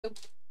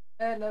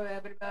Hello,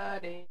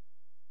 everybody.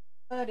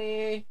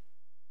 Buddy.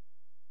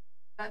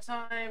 That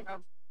time. Oh.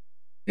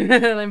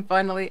 I'm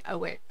finally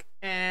awake.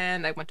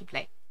 And I want to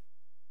play.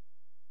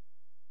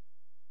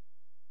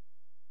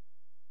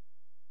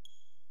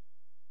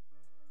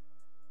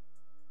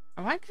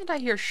 Why can't I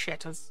hear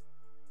shit?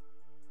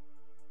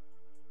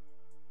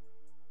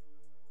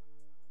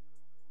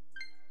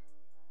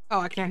 Oh,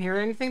 I can't hear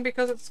anything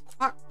because it's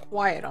quite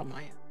quiet on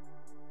my end.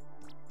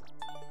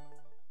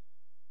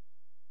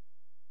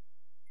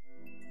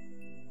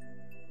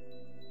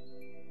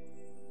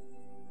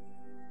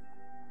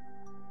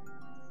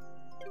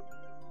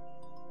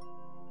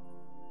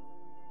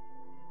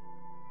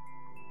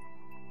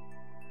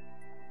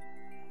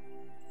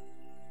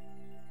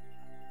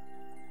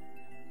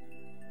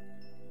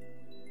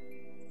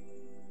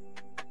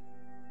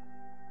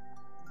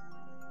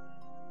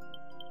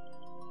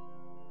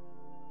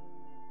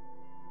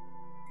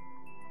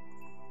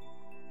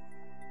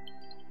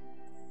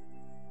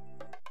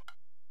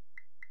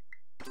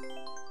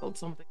 Hold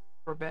something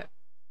for a bit. At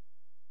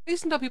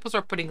least until people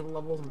start putting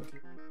levels in the game.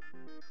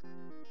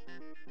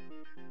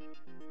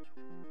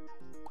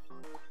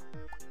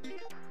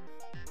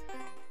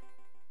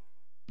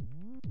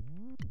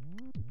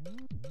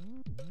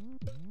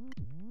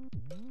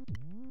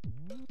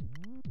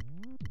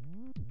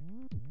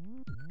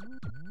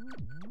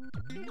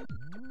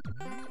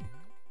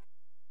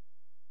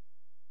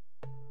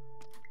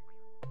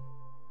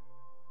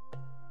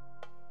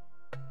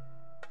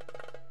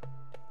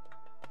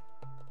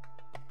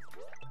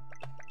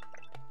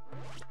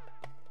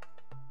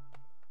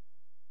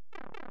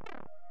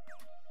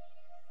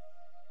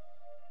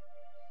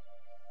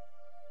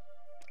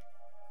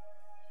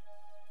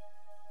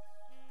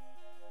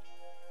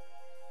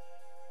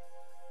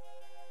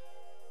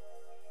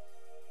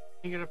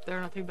 You get up there,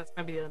 and I think that's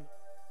gonna be the end.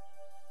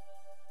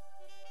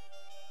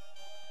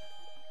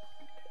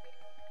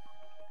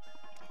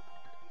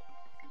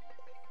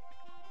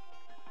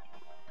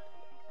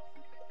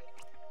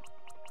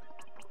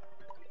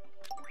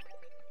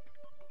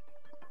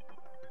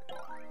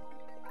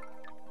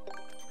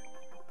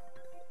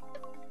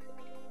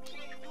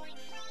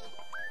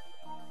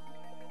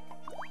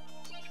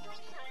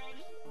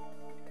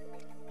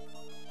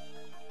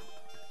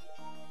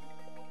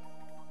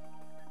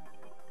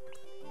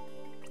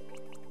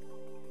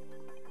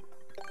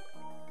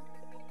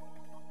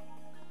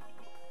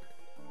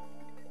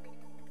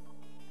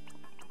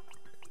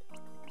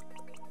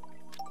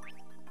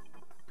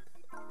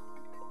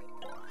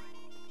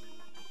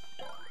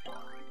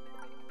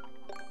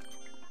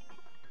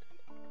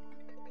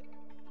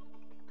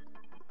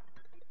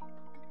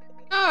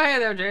 Oh, hey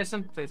there,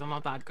 Jason. Please, I'm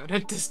not that good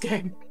at this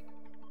game.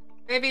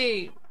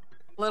 Maybe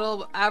a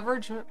little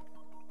average. What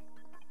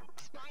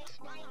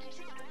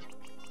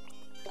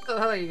the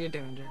hell are you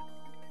doing, Jason?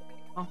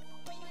 Oh.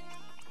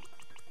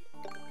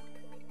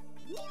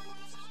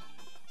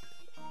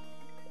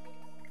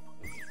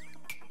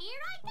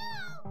 Here I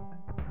go!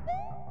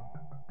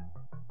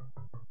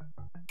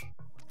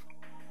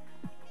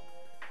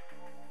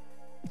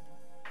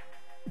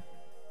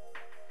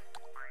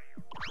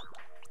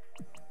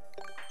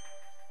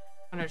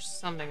 Finish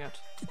sending it.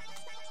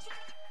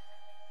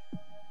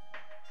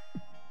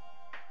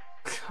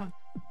 God.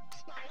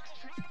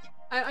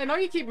 I know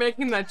you keep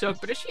making that joke,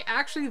 but is she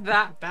actually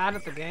that bad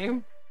at the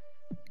game?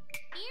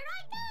 Here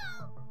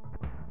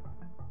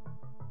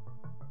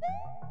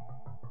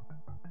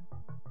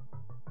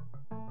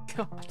I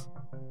God.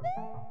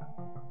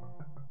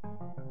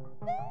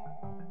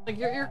 Like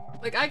you're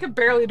like I could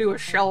barely do a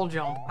shell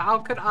jump. How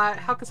could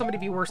somebody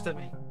be worse than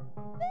me?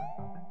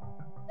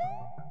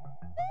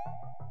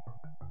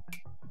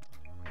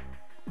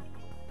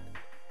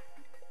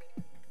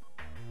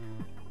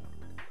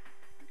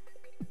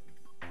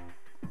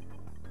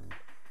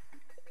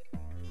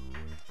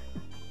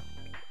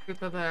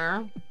 Put it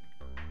there.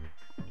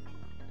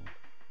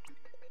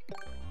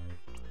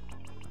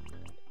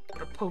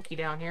 Put a pokey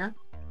down here.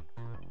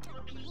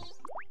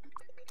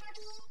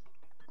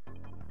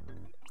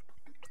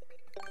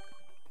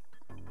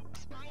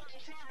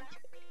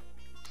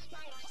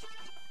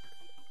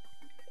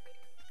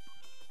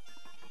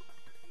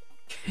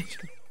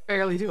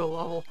 Barely do a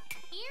level.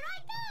 Here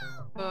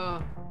I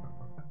go!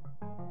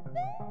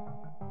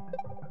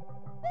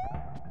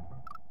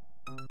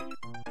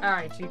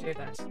 Alright, you do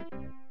this.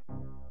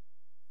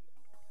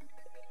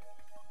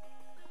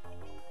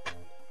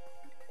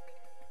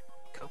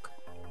 Coke.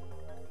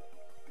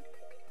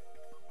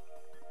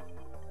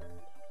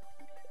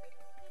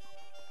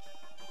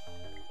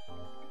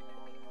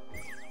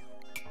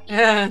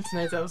 Yeah, it's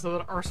nice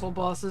episode of Arsenal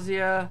bosses,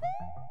 yeah.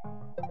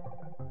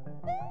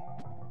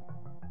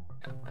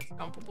 Yeah, that's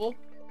comfortable.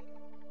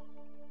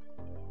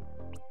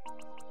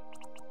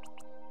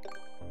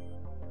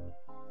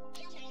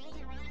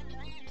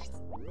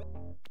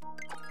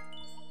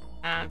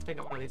 Let's pick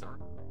up one of these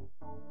arms.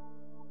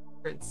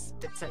 It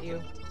spits at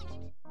you.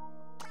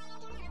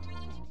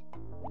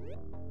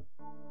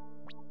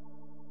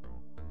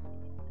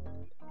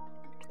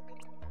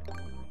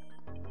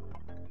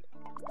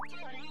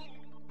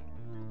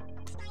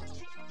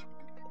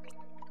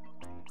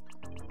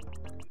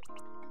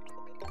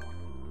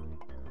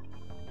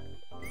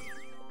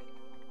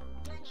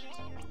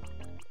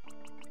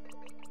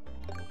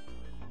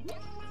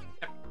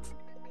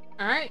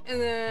 Alright,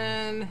 and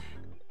then...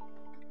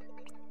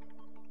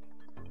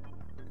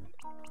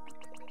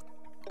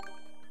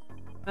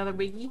 another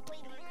wiggy.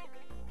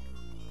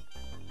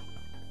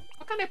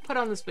 What can I put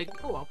on this wiggy?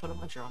 Oh, I'll put a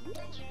muncher on.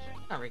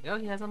 There we go,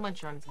 he has a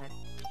muncher on his head.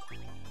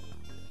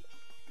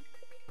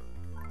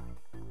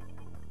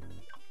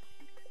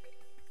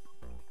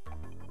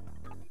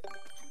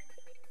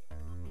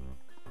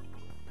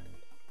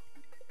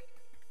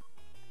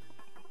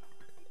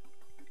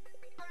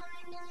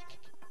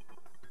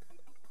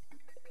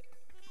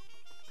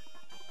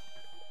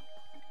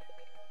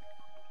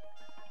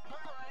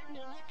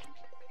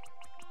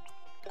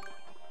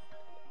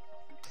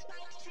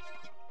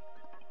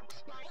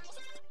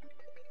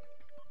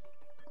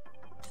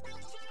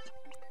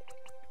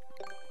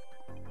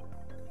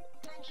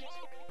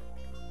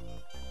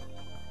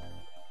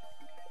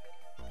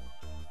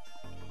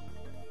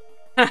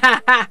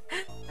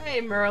 Hey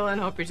Merlin,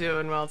 hope you're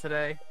doing well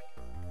today.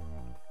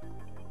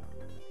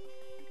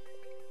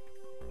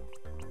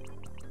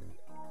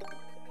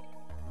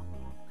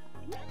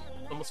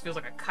 Almost feels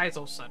like a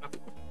Kaizo setup.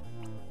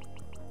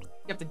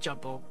 You have to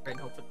jump over and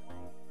hope it.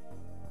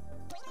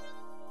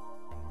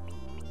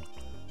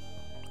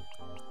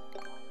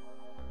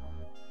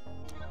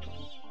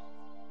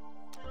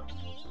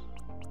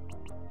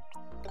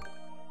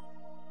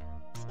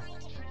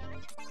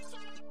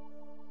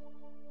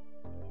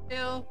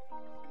 Still.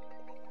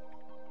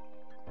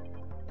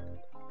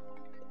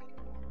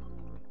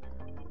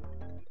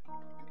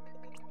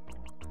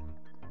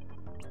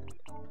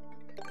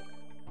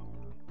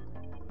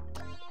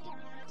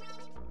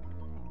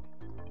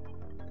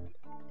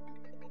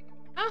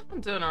 I'm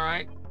doing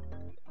alright.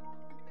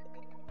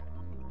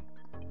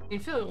 I'm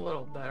feeling a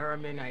little better. I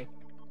mean, I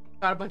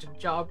got a bunch of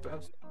job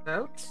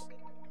notes.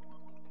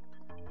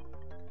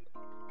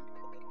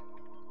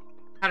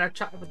 Had a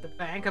chat with the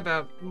bank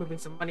about moving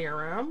some money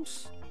around.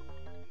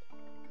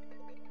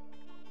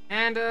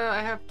 And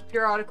I have to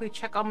periodically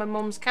check on my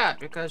mom's cat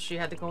because she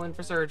had to go in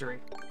for surgery.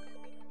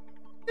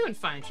 Doing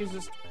fine, she's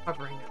just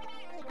recovering now.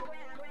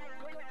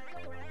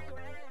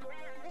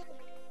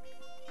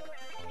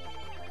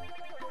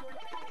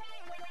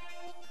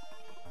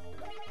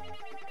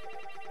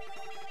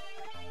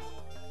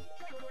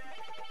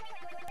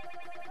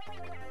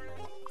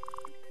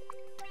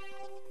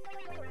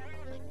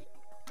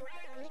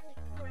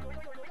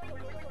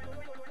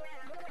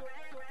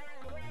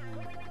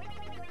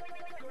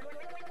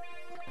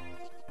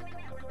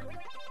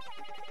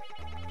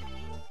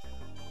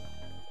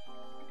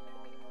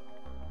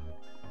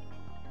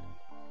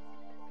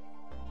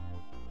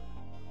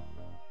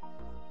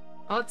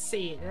 Let's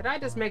see, did I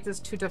just make this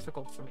too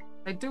difficult for me?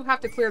 I do have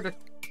to clear the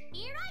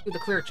do the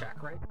clear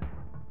check, right?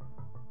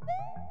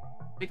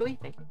 Wiggly,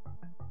 thank you.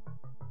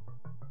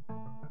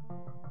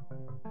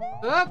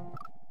 Up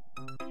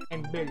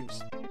and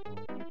booze.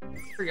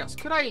 Here goes.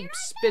 Could I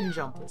spin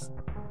jump this?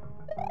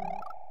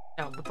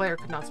 No, the player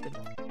could not spin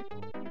jump.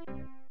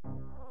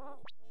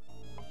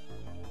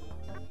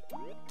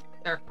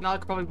 There, now I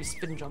could probably be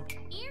spin jump.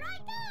 Here I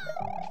go!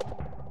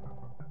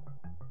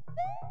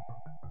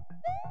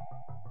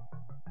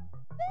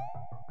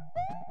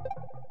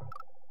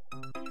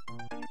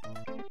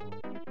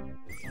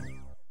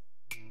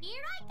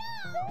 Here I go!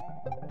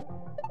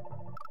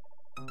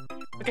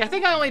 Okay, I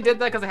think I only did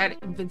that because I had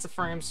invincible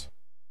frames.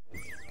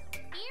 Here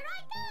I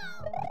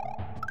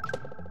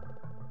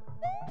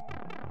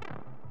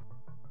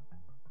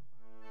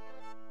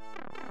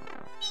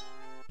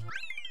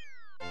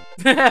go!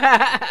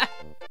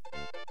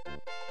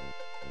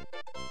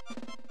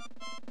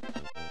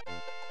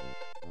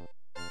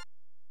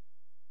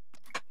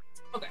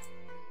 Okay.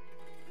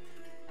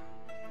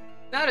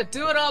 Now to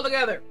do it all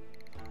together.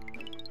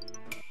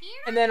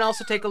 And then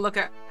also take a look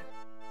at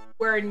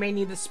where I may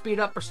need to speed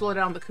up or slow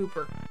down the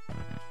Cooper.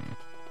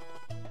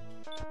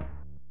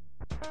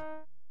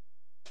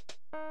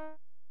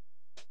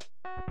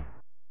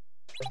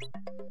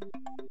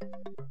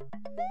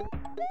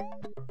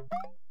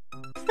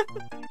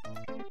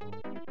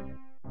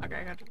 Okay,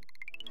 I got you.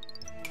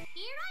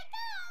 Here I go!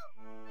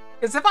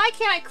 Because if I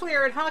can't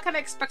clear it, how can I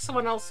expect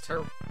someone else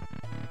to?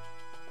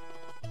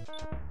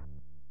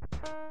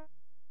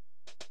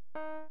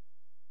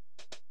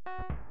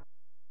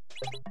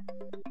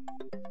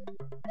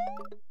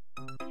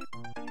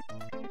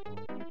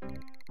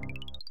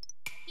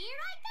 Here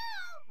I go!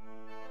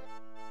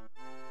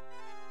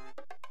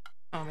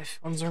 Oh, my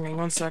phone's ringing.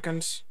 1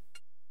 second.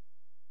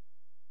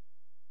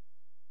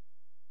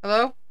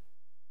 Hello?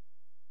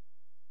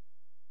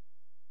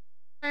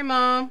 Hey,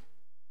 Mom.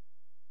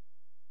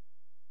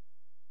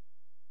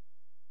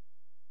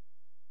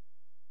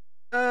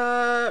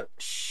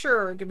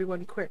 Sure. Give me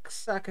 1 quick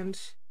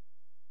second.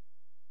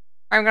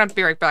 I'm gonna have to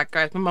be right back,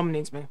 guys. My mom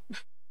needs me.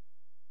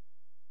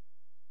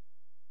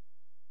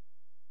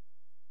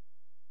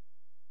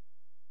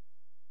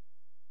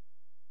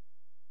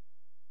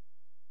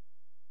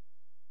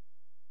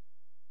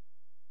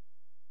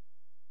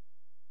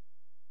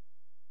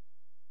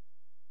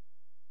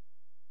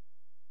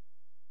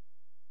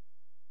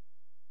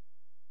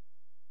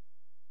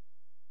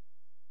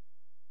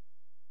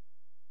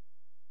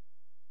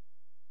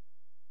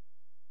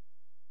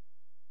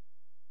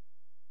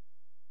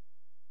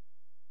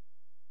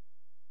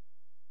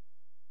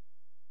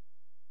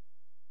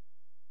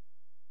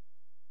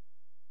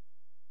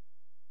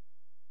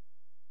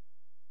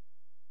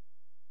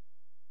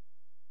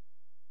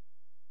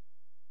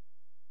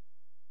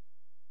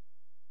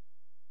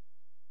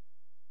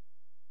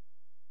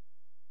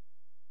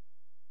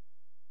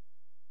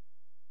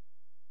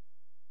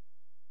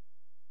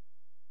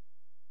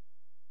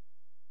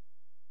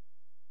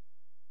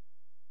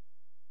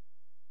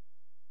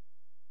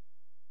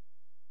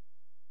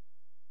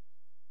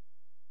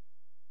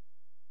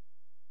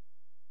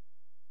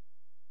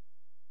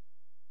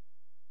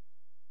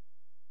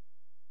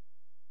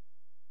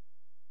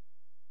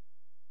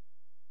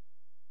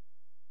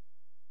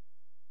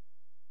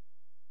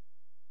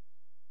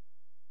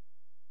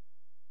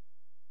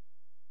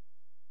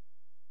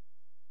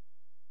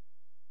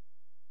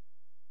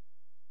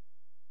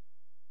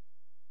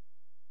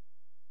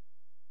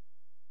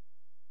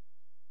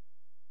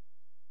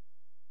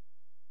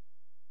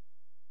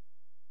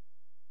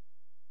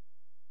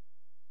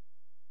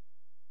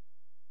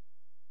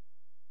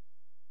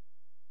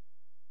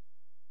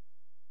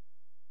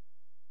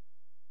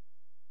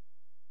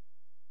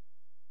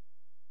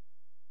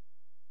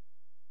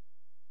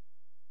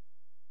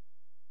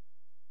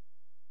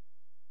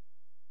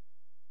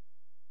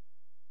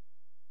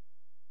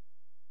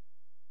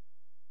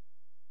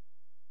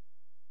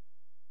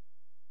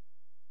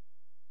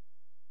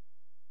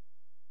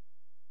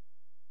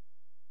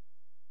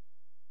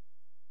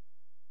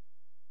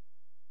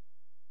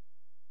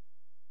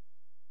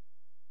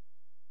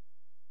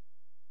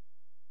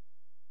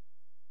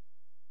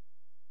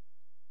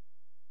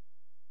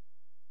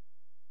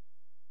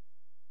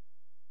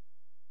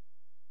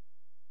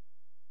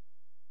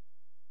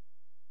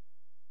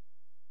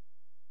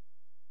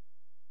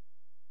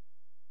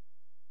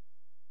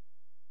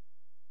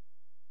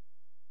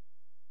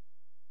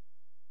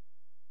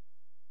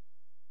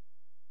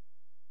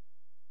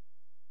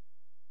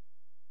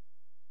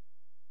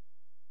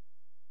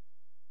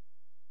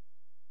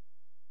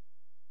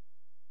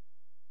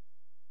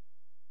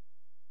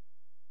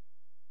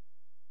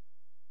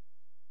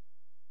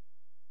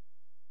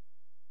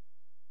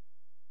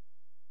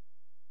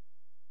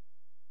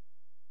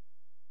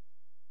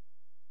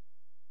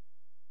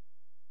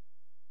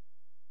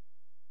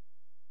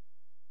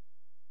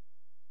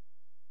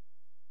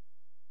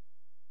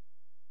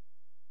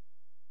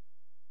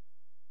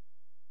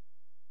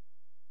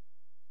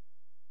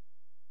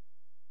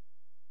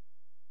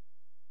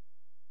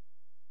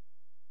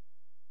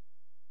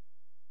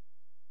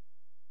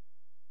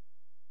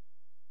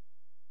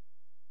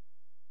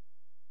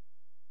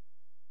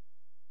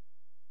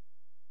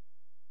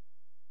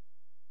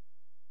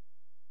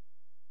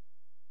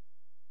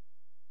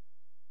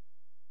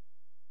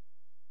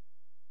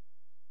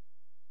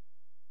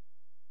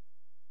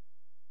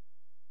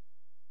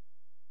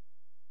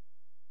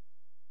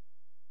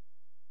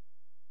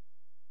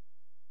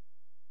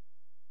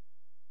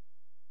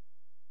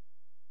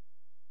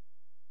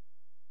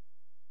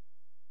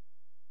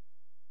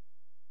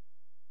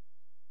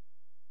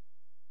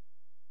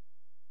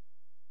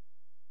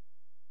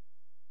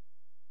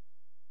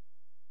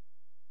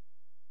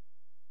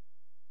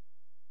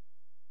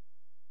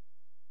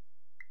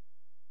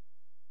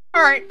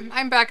 Alright,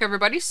 I'm back,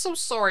 everybody. So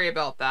sorry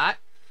about that.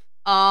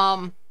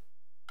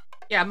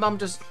 Yeah, Mom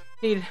just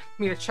needed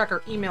me to check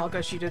her email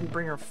because she didn't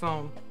bring her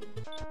phone.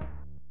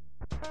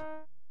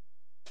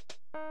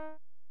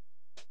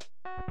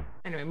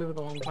 Anyway, moving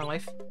along with my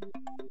life.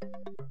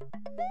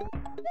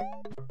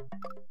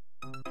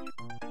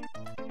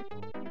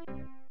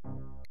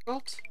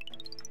 What?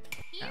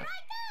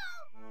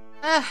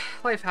 Yeah.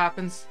 Life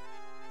happens.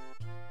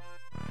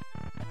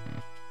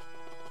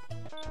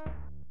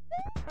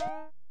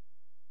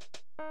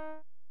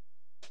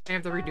 I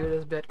have to redo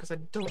this bit because I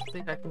don't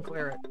think I can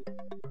clear it.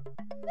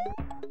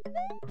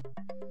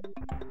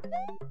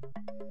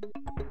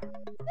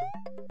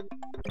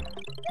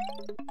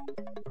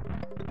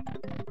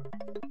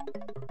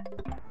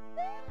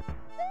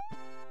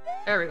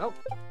 There we go.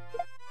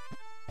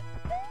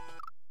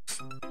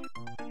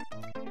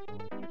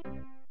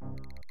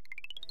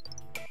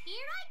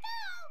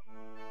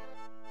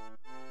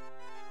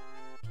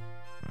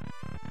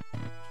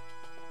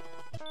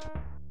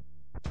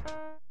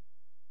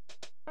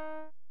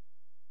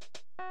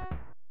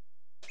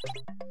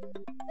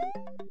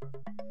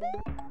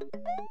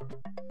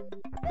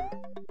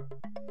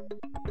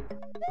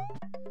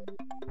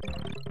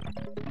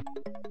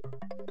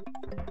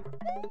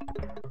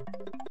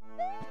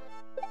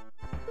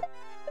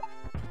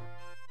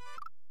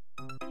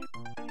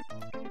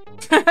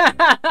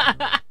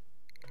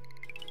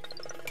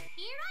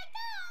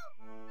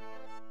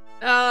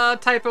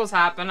 Typos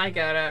happen, I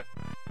get it.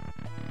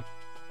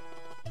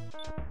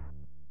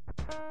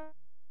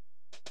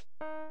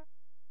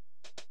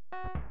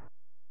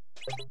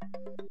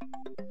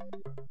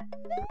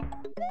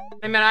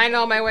 I mean, I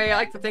know my way, I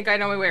like to think I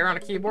know my way around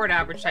a keyboard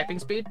average typing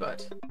speed,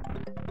 but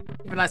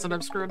even I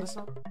sometimes screw this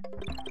up.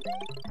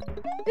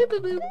 Boop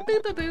boop boop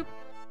boop boop boop.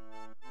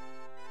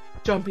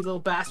 Jumpy little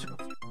bastard.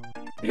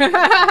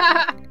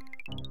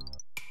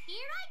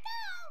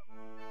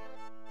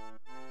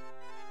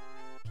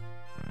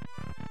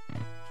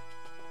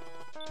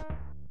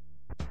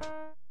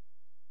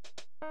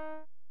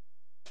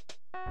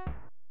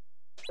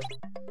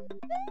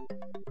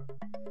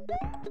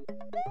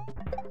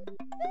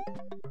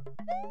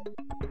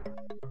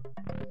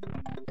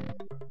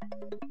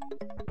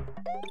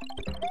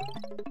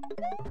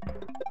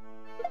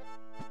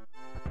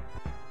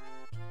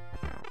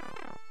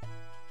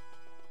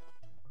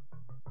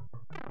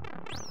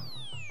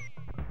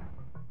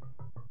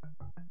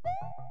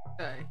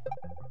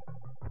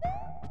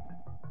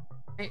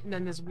 And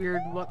then this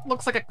weird, what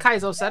looks like a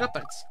Kaizo setup,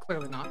 but it's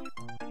clearly not.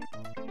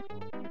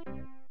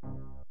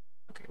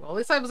 Okay, well at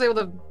least I was able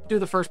to do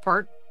the first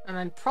part, and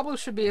I probably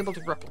should be able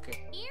to replicate.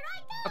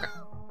 Okay.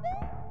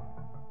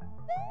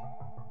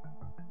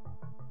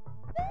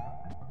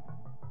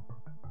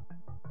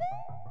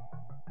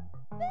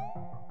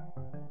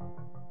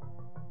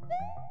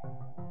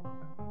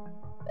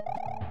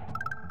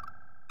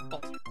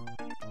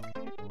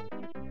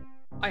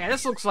 Oh yeah,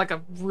 this looks like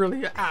a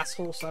really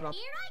asshole setup.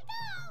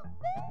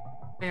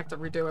 I have to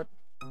redo it.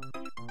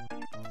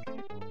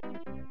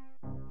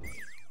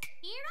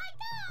 Here I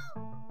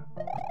go!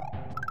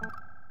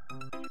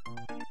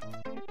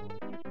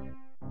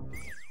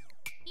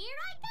 Here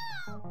I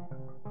go!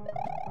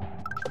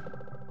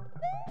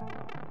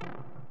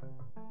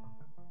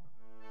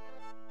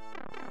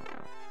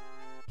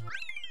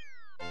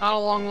 Not a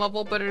long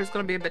level, but it is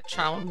going to be a bit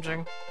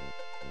challenging.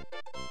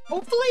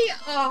 Hopefully,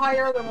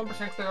 higher than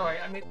 1% clear rate.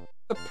 I mean,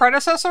 the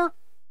predecessor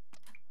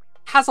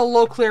has a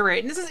low clear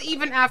rate, and this is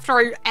even after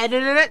I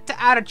edited it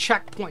to add a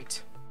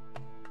checkpoint.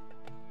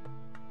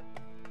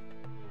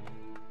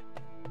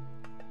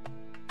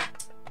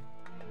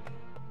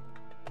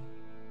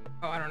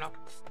 Oh, I don't know.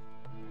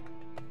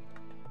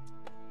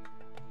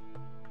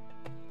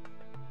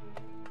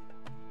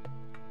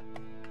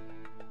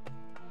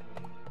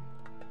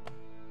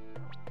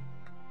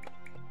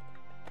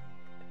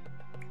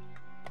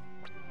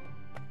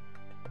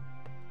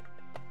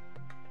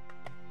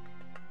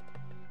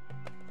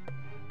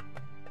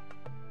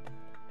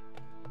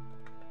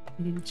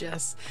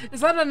 Jess.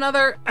 Is that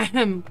another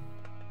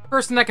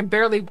person that can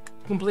barely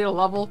complete a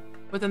level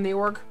within the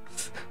org?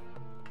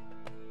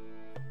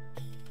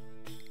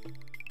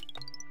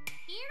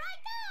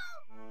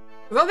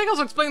 Because I think I was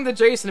explaining to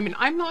Jason, I mean,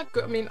 I'm not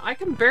good. I mean, I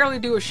can barely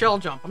do a shell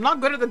jump. I'm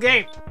not good at the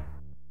game.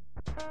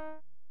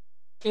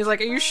 He's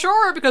like, are you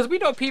sure? Because we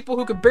know people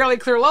who could barely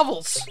clear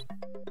levels.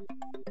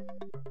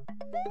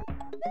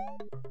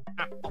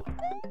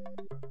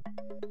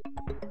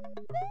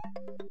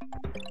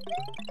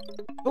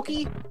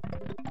 Okay.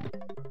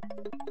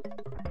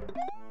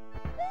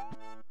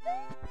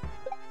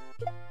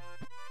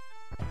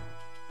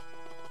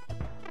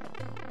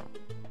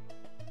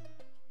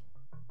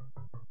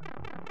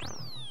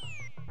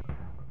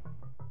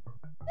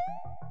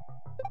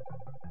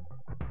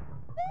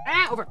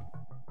 Ah, over.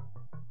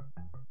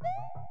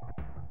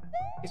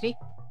 Excuse me?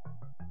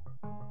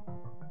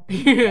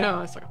 Yeah,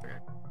 I suck at the game.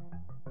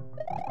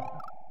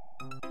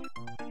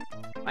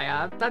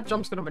 Yeah, that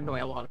jump's gonna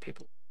annoy a lot of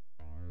people.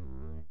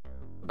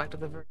 Back to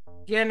the very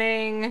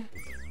beginning.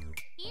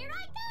 Here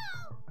I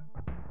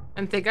go!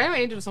 And think I might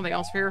need to do something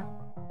else here.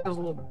 There's a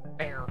little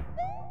bear.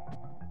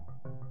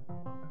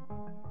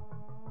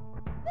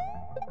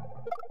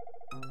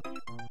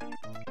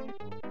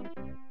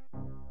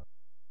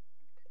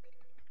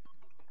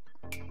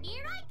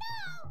 Here I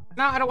go.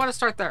 No, I don't want to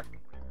start there.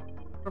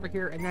 Over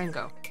here and then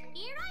go.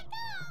 Here I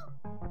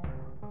go.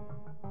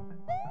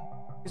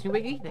 Gives me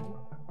Wiggy. Thank you.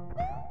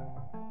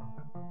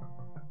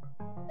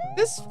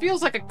 This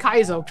feels like a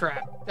Kaizo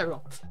trap. There we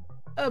go.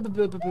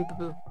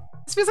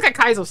 This feels like a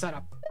Kaizo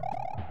setup.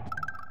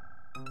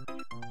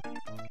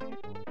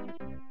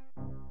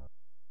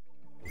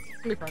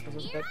 Let me practice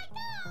this a bit.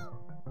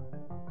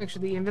 Make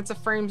sure the invincible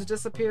frames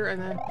disappear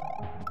and then...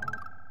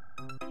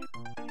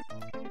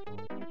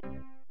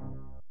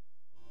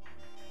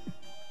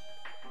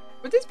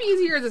 Would this be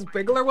easier if this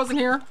Wiggler wasn't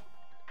here?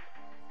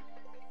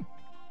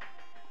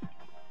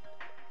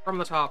 From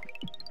the top.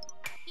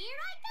 Here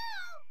I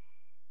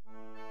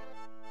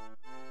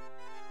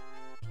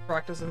go.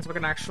 Practice so we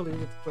can actually do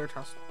the clear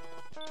test.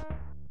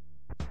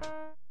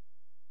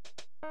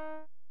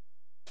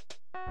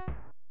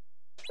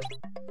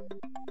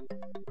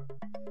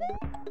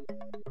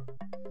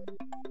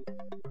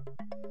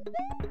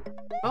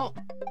 Well,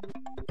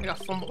 I got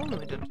fumbled. Oh, no,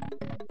 I didn't.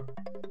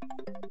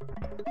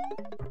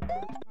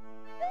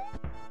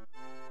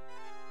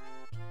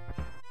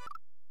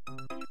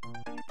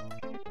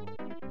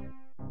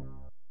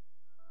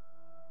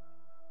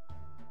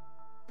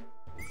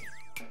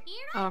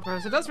 Oh,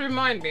 because it does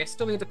remind me, I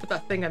still need to put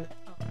that thing in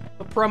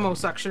the promo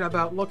section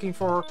about looking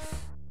for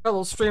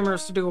fellow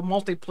streamers to do a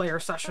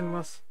multiplayer session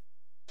with.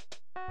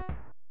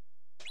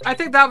 I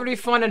think that would be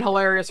fun and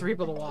hilarious for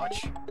people to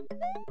watch.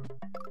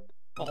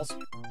 Balls.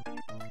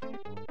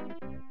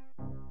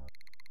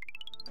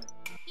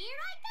 Here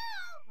I go.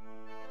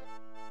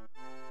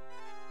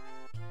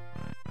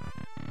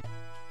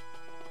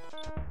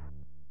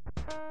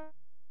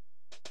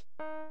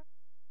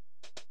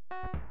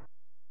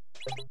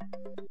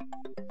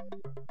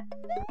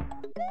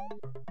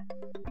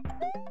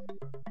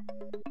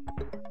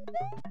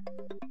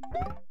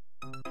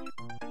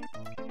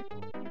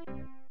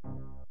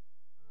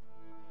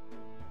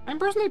 I'm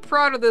personally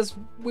proud of this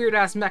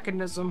weird-ass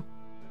mechanism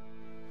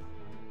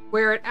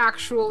where it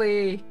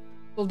actually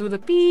will do the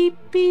beep,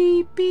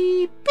 beep,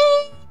 beep,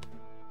 beep.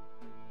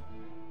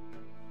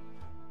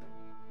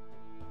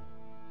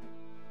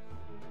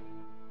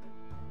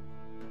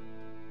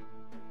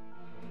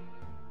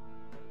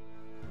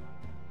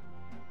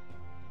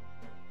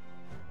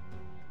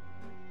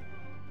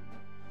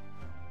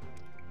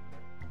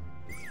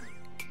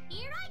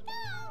 Here I go.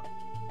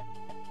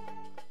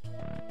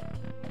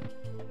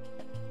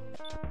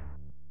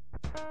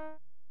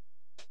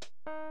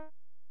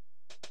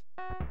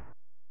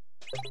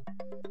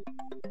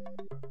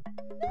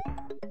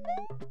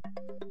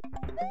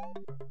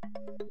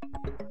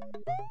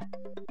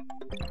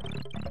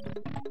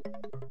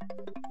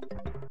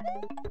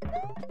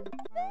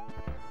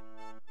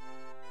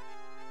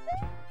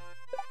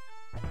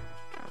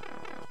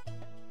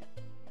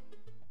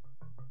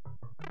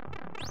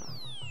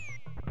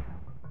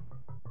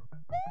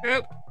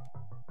 Yep.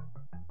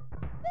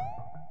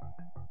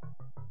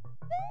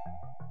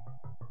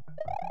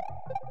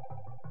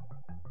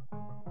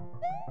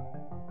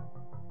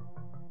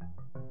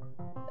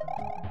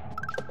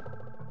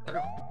 There we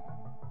go.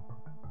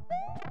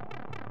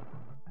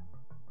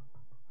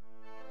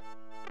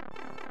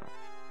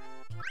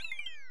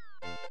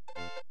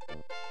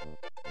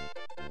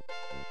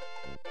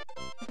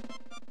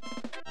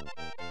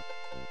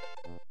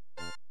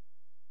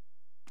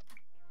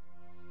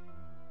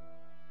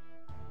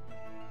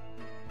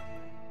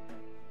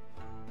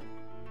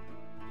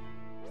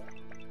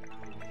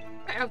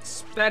 I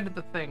outsped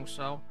the thing,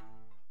 so.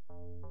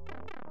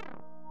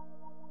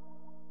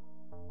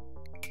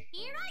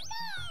 Here I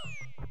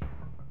go.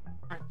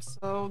 Alright,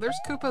 so there's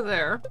Koopa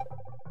there.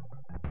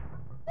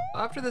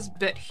 After this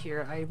bit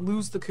here, I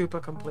lose the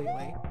Koopa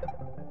completely.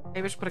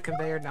 Maybe I should put a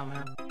conveyor down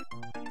there.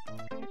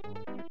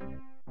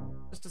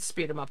 Just to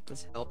speed him up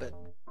this hill bit.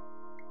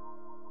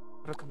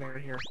 Put a conveyor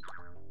here.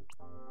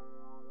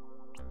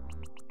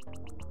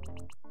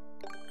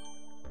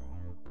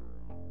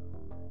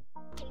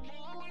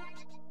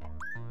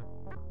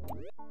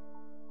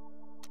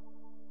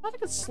 I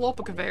think it's slope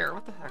a conveyor.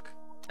 What the heck?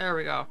 There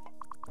we go.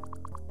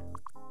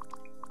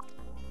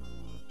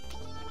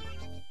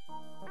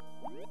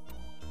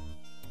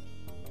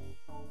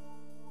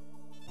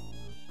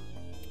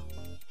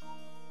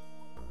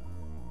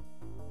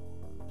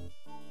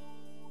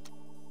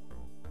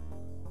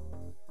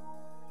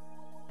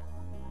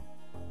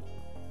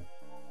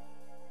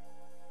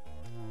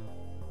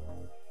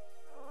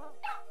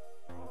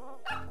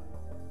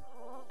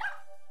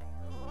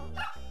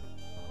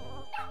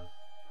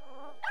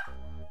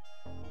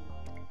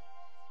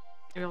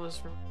 Maybe I'll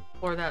just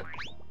explore that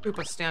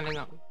Koopa standing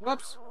up.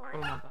 Whoops. I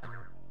don't want that.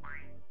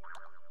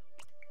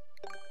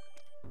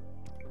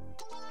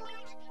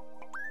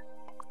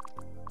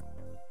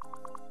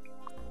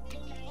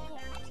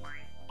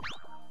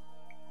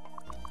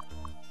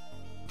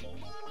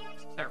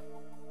 There.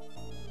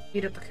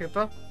 Beat up the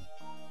Koopa.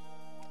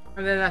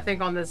 And then I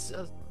think on this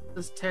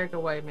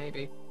takeaway,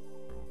 maybe.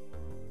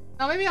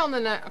 No, maybe on the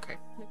net. Okay,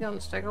 maybe on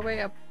this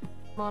takeaway, up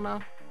on a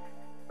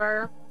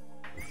fire.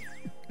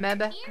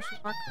 Maybe.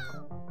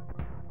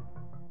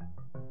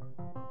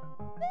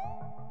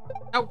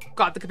 Oh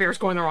god, the computer's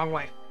going the wrong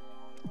way.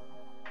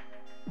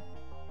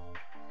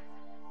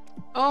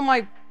 Oh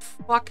my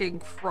fucking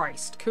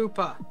Christ,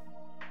 Koopa.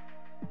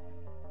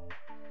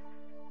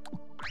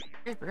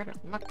 Okay, forget it.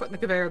 I'm not putting the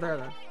conveyor there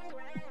then.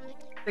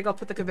 I think I'll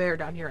put the conveyor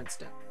down here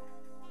instead.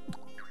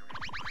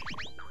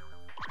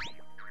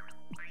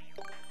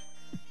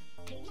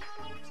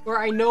 Where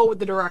I know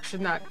the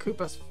direction that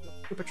Koopa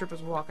Trip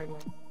is walking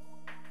with.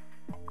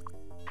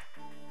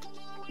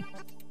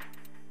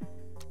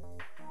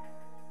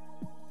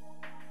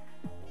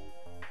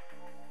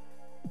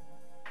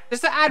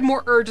 Just to add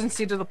more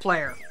urgency to the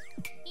player.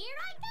 Here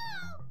I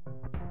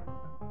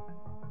go.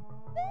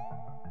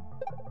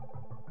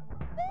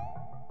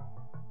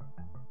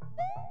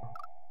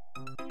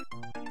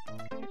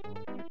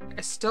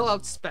 I still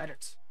outsped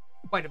it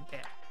quite a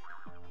bit.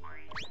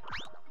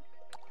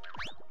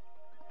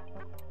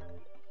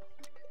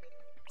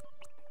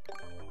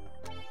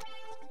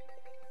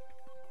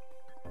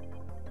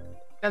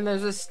 And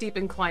there's a steep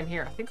incline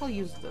here. I think I'll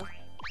use the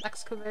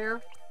next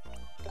conveyor.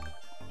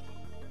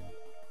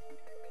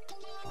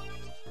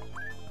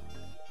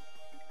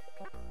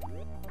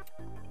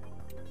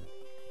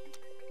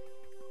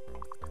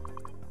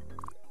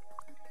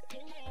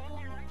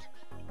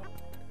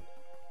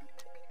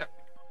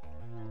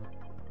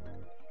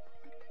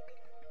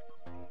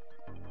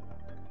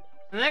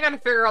 And then I gotta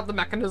figure out the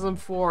mechanism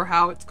for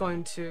how it's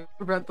going to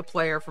prevent the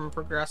player from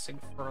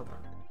progressing further.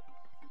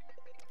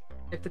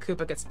 If the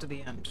Koopa gets to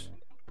the end.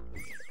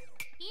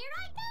 Here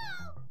I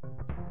go.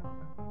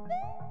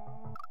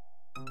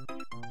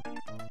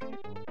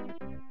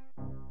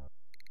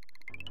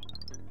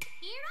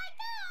 Here I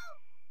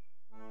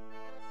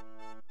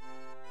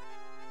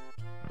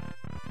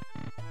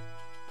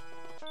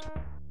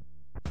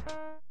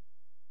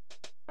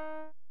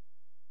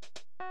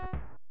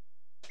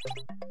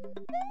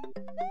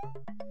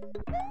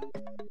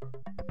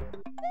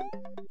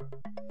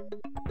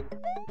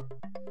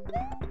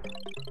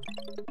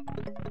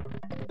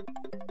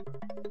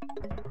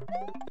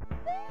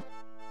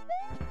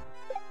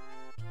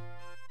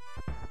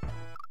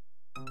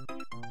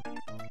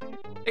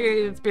I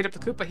need to speed up the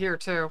Koopa here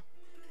too.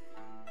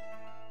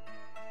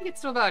 I think it's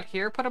still about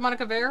here. Put him on a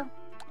conveyor.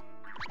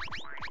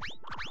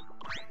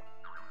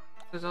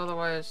 Because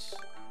otherwise,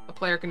 the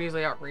player can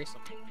easily outrace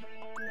him.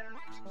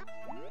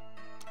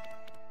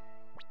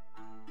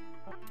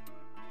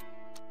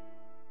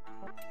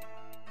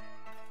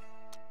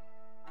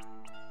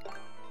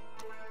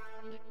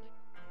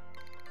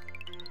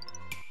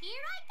 Here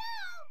I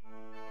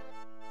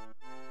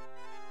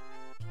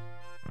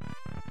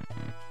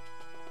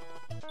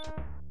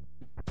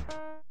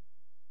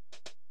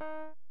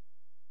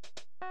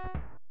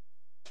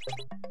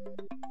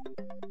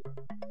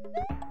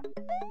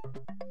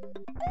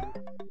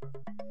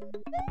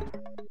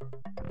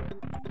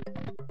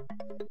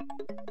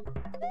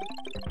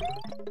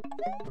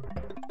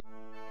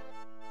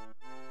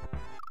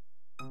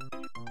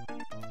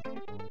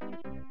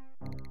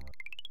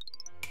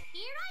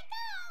Here I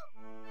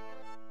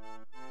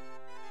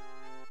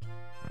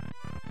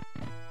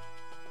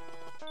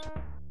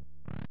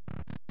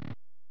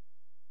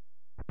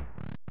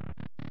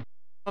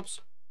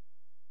Oops.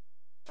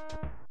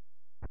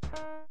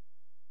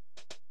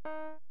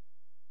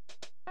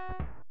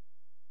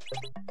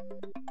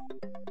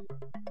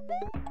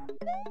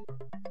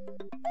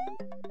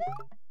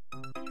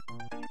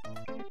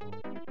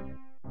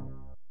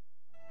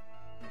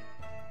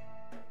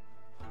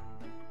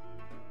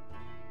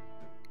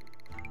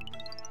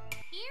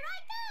 Here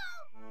I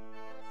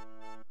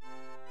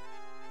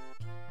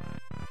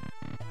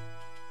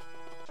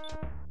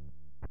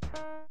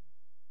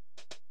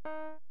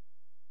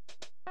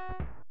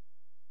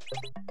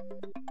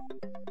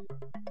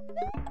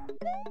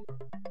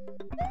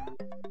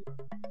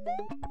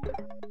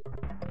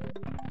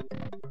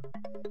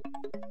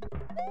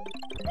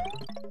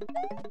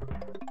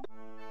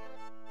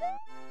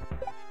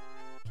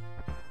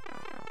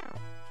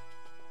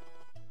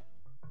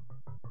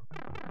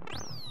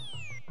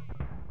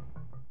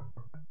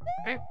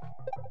Okay.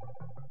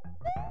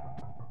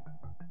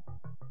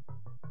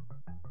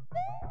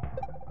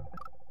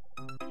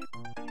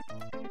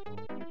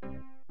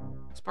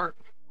 Next part.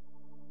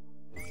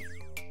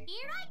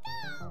 Here I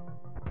go.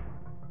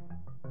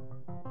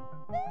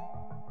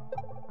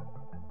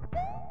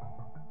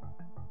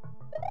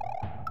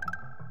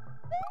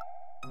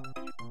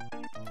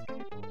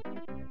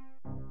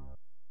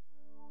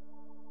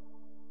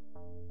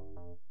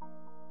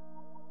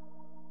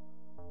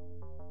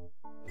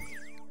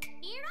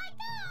 Here I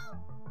go.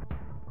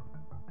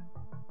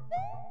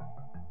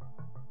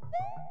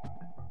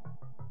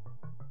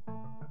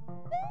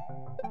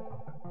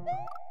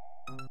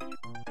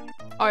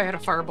 Oh, I had a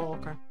fireball.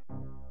 Okay.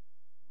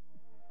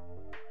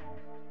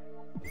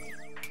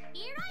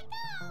 Here I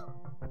go.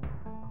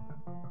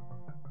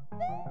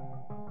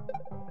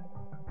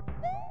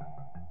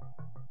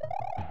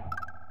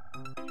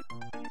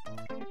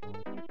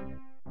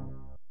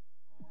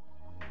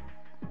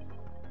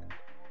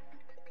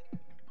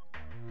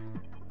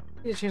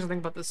 Need to change something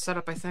about this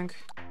setup, I think.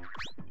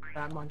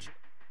 That much.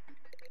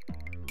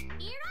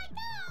 Here I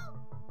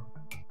go.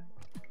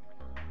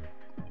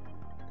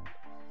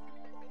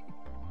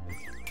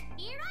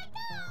 Here I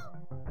go.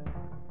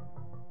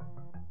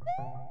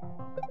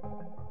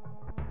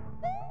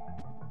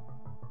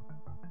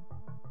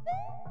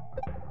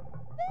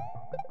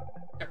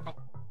 There we go.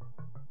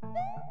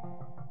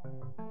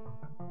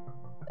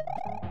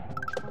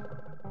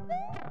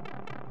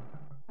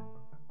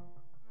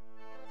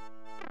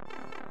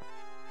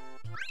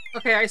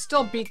 Okay, I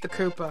still beat the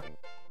Koopa.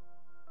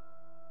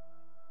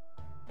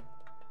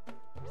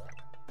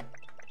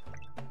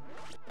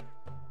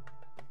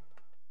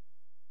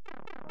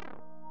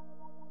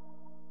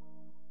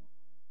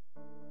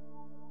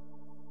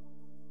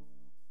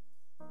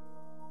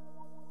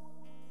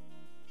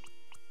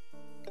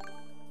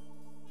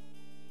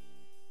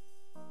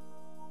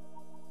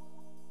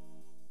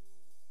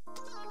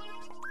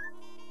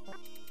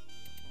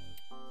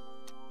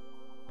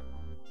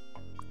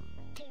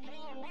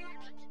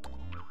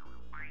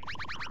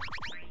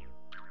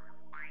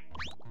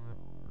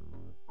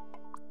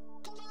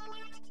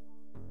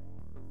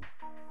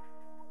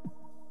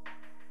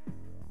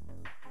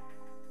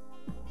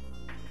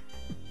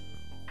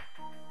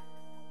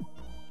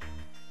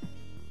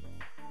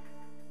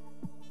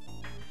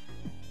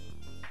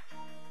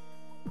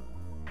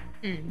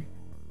 Hmm.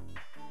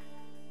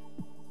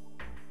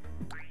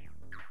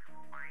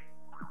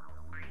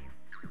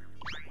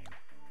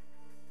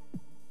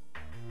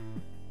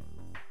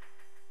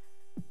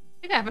 I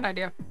think I have an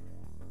idea.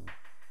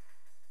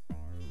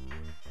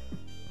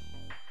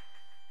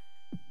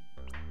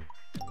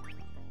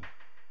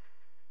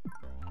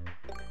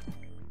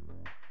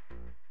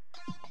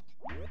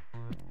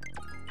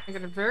 I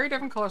get a very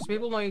different color so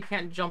people know you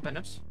can't jump in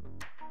it.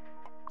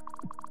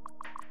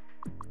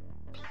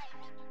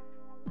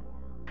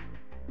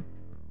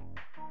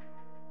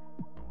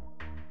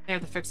 I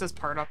have to fix this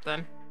part up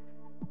then.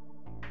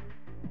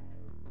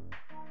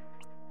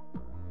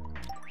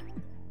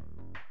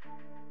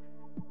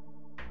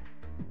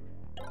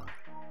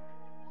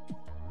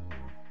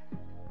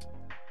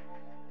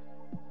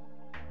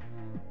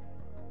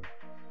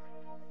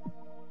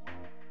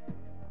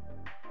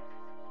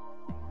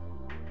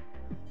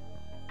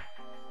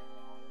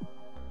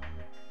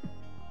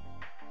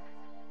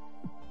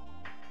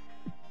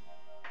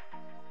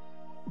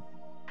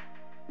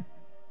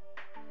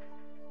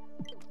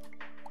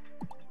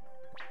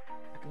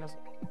 Mechanism.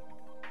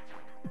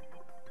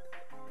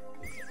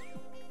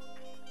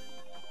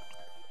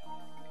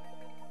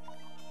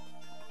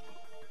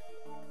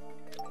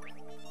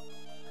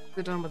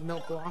 They're done with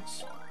milk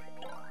blocks.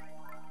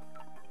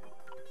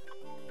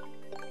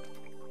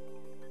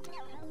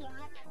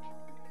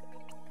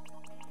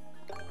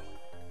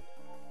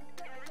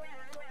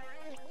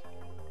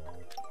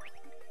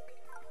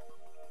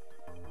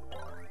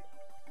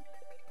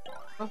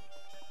 Oh.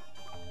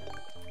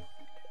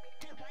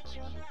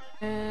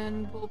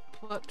 And we'll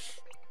put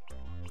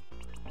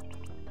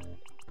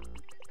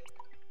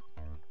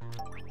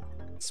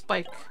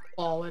spike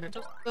ball in it.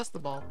 Just the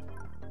ball,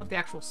 not the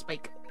actual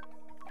spike.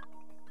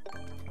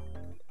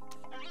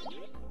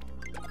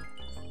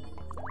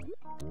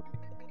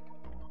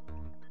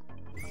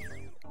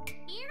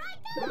 Here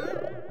I go.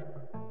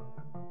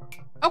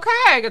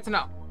 Okay, good to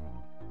know.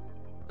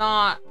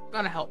 Not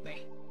gonna help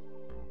me.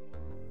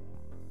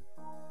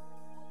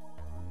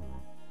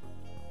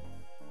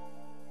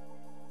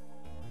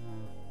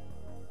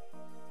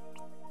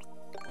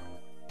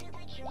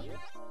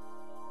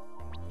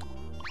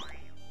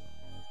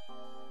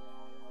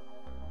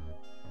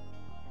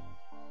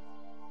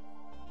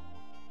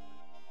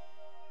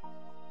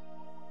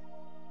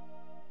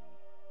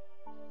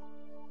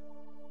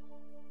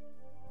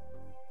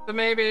 So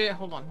maybe,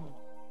 hold on.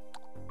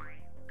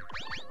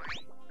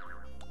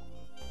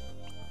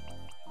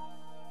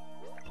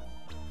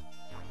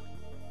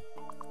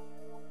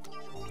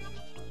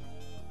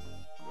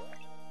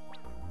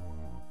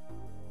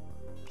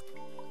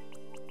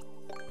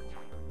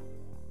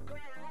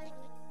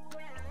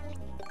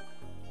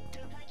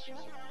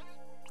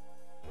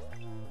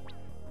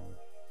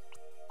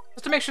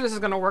 Just to make sure this is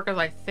gonna work as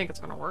I think it's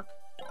gonna work.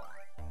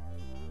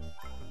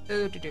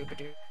 Ooh, do ba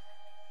do.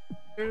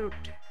 Ooh.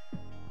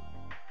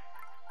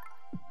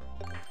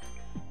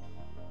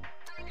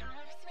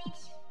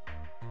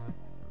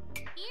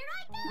 Here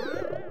I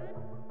go.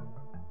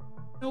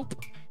 Nope.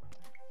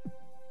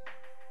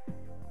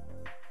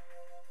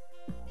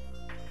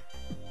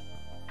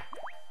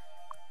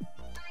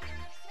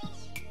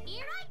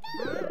 Here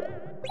I go.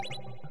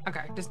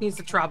 Okay, just needs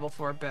to travel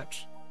for a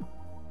bit.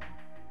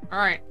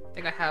 Alright, I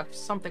think I have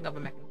something of a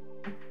mechanism.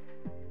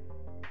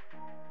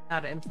 How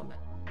to implement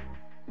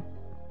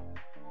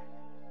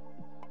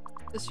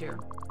this here.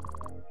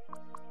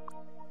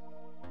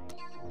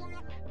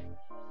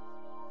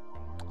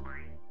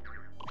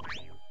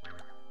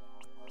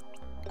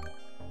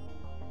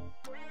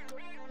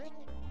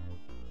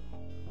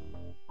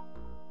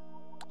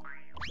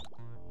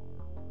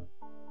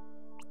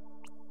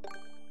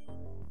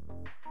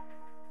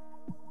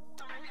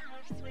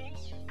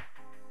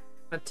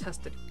 But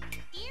test it.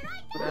 Here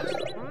I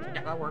go.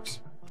 Yeah, that works.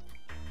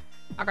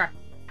 Okay.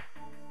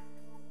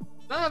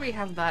 So we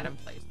have that in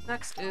place.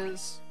 Next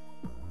is...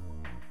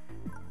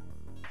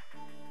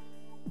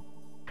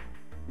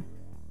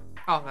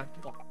 Oh,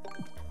 that block.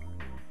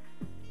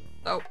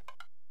 So,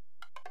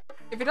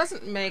 if it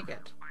doesn't make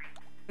it,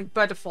 like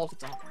by default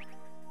it's on.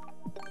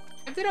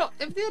 If they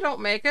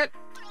don't make it,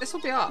 this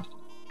will be off.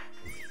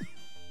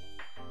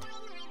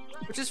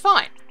 Which is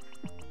fine.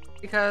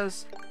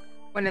 Because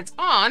when it's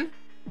on...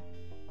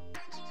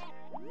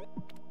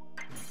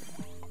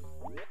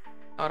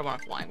 Oh, I don't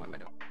want to fly. What am I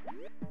doing?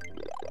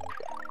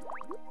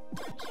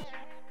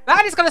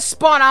 That is gonna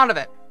spawn out of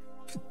it.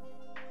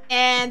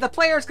 And the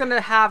player's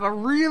gonna have a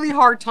really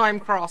hard time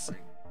crossing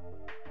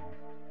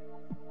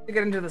to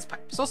get into this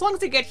pipe. So as long as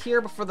they get here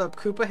before the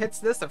Koopa hits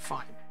this, they're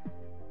fine.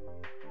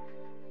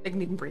 They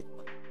can even breathe.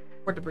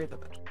 Or to breathe a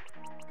bit.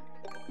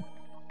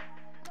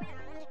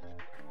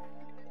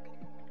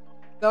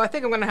 Though I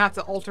think I'm gonna have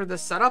to alter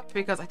this setup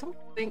because I don't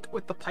think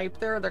with the pipe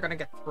there they're gonna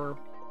get through.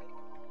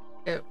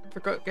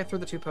 Get through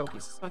the two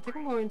pokies. So I think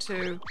I'm going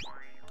to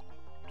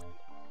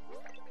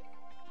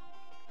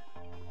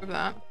move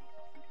that.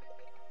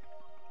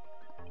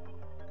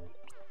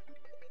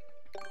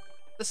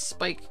 The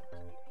spike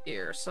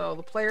here, so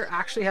the player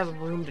actually has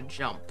room to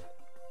jump.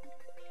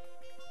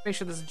 Make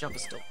sure this jump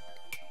is still.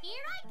 Here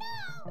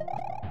I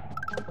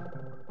go.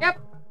 Yep,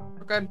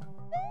 we're good.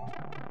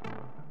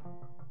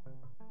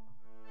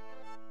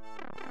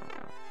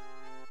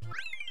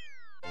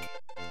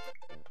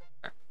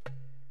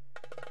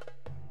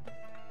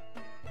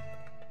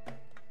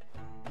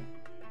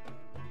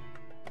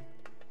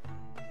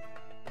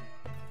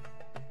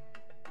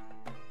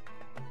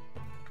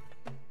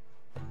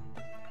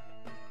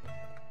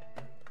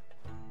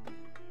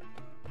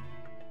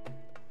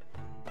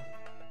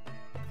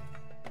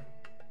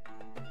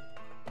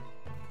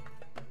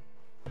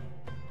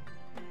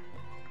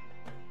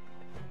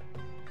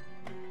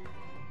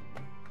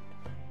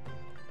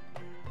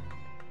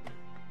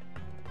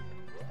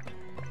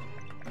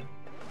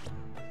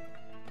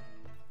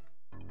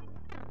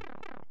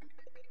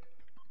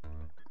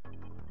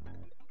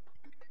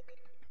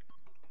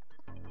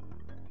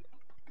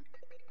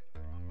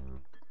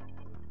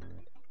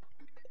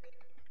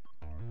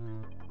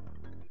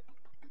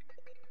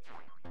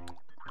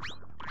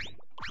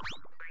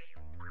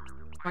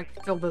 I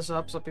might fill this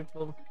up so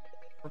people,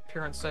 for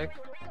appearance sake.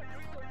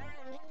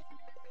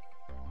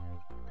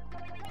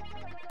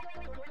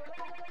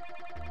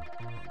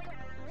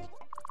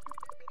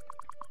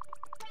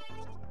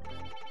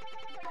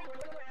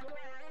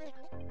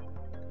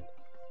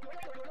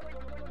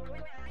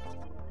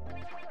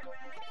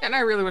 And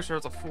I really wish there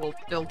was a full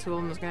fill tool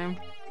in this game.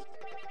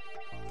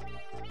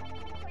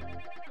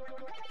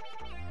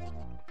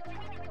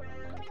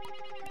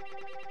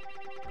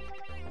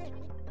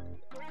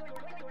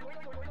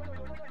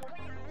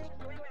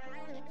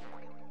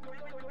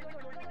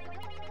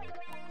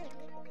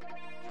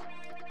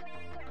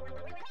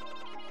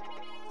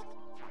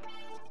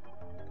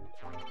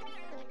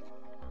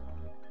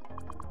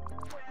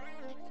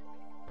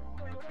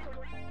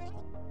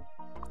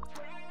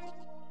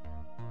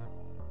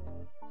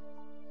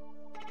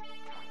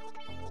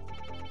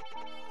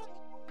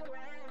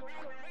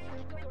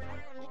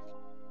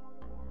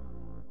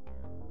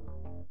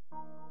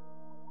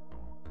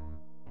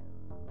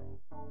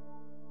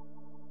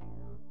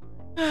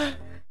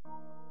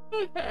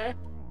 Okay.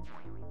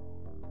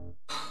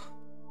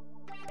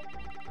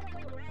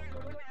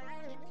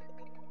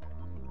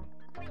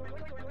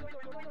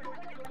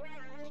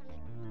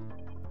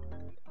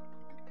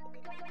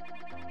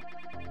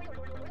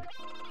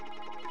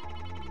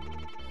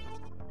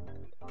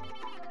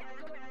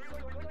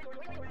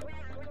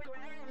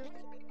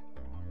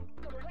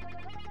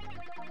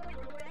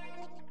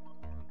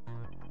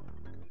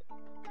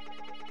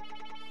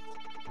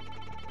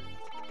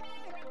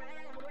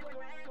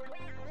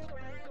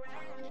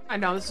 I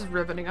know, this is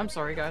riveting. I'm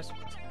sorry, guys.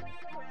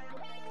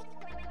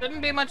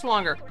 Shouldn't be much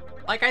longer.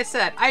 Like I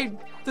said,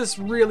 this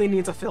really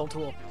needs a fill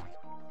tool.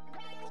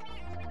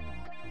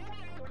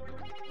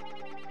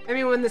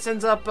 Maybe when this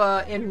ends up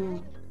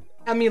in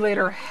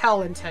emulator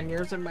hell in 10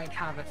 years, it might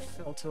have a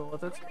fill tool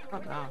with it. I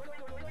don't know.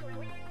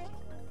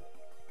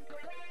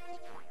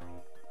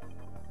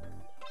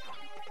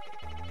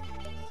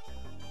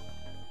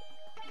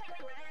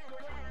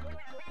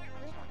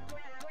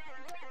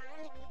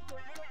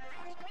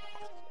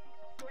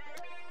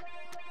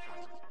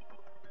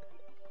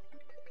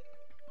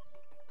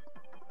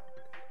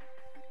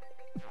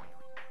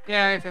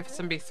 Yeah, if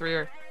SMB3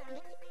 or...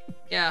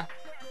 Yeah.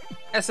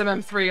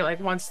 SMM3, like,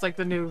 once, like,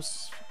 the new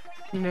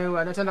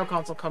Nintendo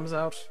console comes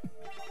out.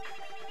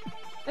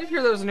 I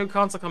hear there's a new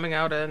console coming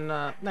out in,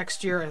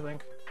 next year, I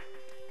think.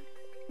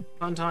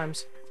 Fun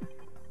times.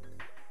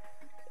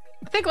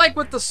 I think, like,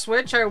 with the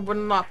Switch, I would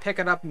not pick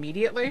it up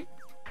immediately.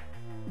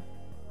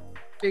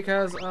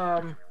 Because,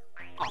 oh,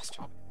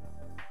 stop.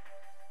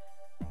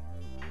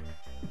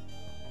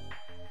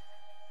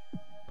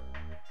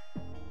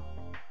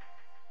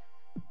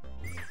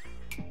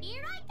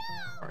 Here I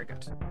go. Very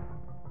good.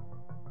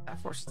 That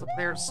forces the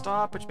player to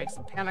stop, which makes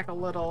them panic a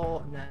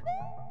little, and then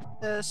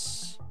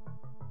this.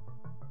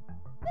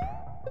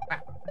 Wow.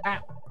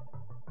 Wow.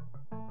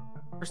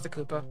 Where's the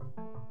Koopa?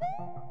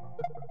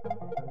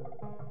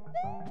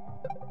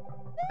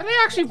 Did they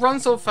actually run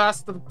so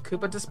fast the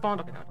Koopa despawned?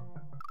 Okay, no.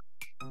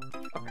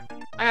 Okay.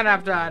 I'm gonna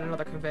have to add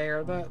another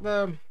conveyor.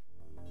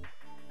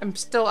 I'm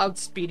still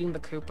outspeeding the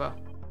Koopa.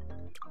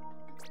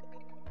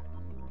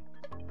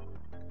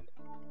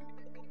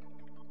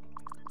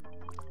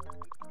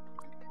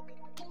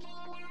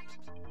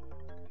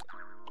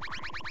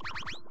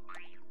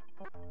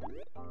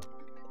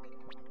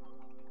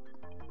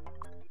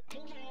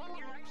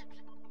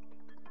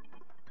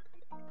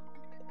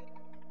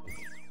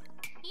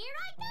 Here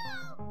I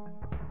go.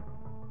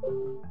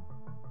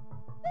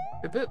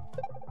 Boop boop.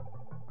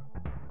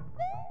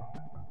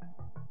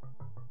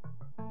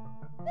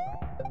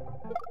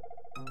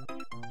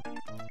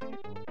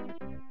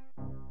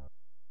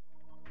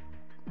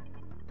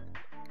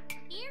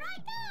 Here I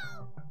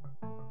go.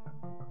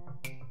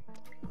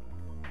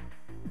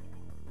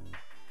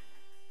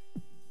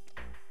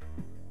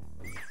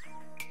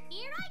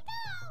 Here I go.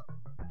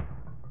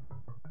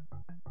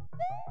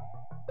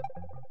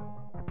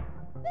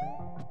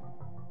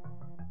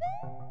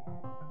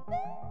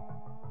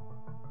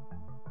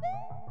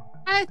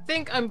 I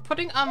think I'm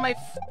putting on my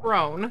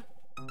throne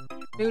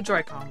new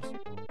Joy-Cons.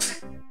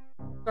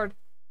 I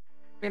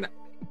mean,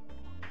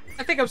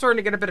 I think I'm starting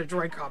to get a bit of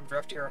Joy-Con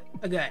drift here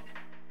again.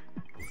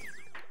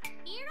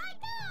 Here I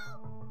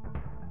go.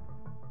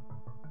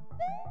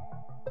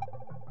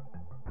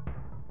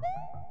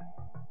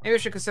 Maybe I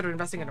should consider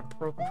investing in a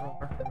Pro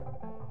Controller.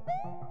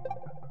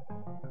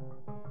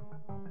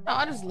 No,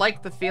 I just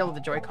like the feel of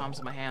the Joy-Cons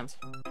in my hands.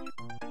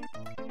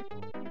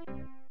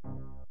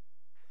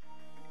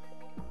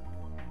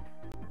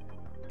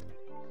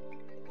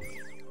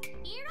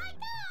 Here I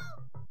go.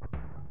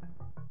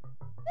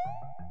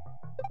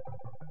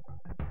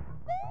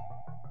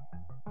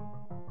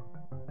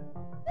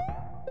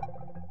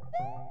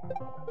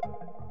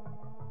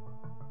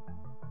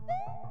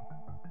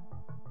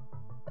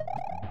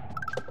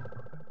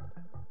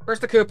 Where's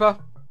the Koopa?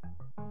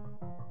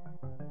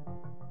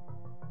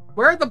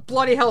 Where the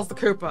bloody hell's the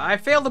Koopa? I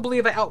fail to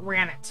believe I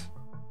outran it.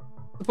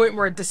 To the point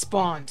where it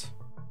despawned.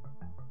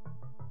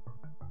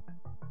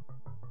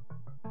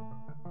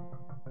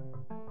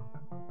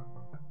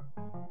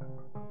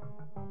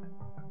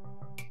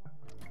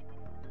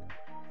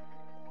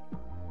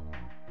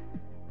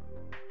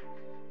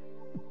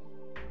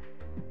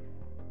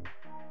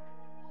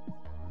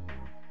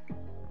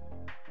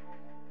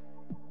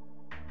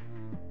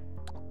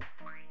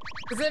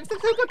 Because if the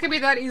Koopa can be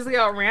that easily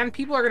outran,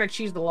 people are gonna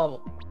cheese the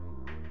level.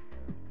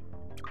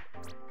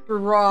 For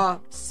raw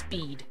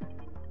speed.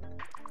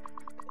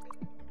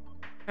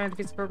 And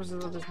defeats the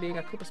purposes of this being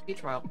a Koopa speed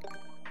trial.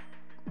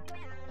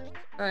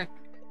 Okay.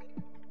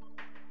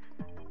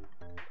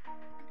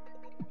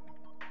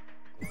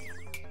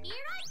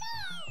 Here I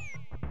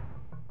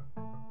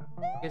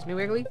go. Gives me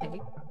wiggly. Thank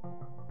you.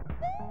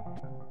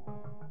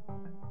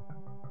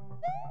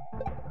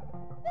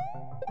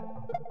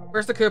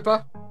 Where's the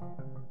Koopa?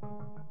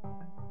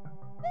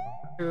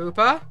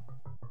 Koopa?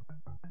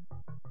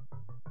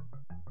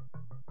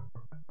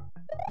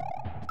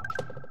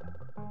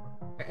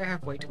 I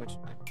have way too much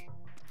time.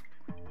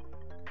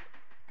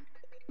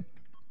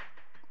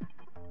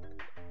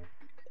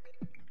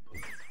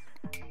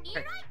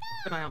 Here I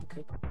Keep an eye on the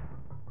Koopa.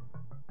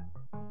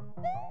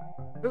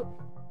 Ooh.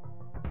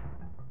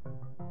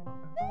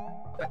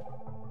 Okay.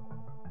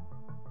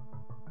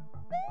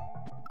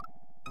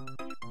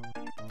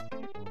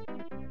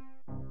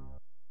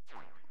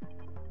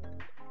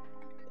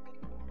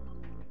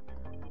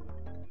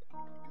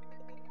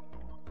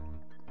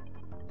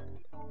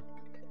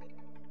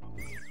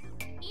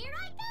 Here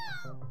I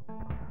go.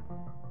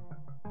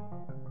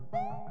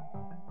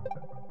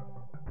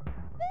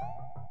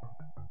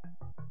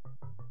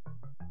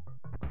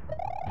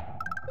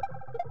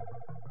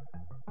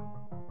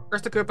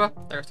 Where's the Koopa?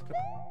 There's the Koopa.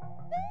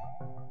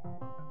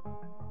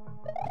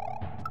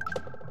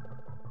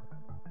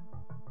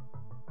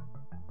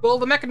 Will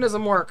the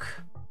mechanism work?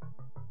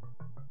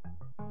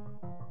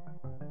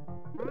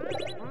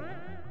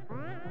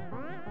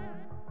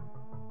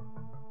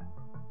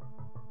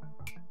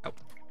 Oh.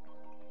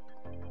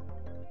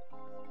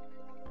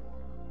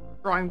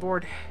 Drawing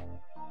board.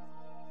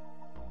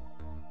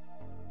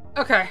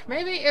 Okay,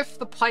 maybe if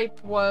the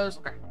pipe was...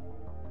 Okay.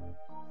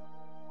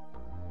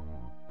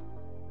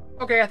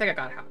 Okay, I think I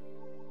got it.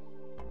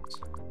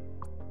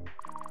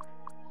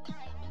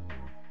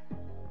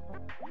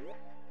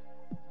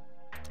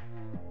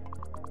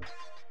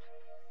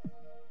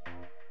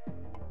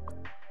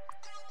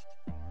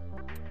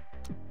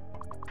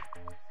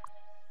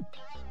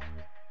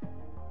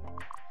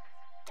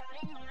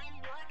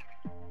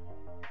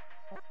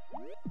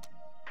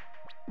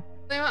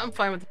 I'm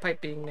fine with the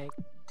pipe being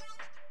naked.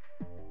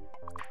 I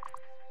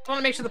want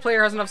to make sure the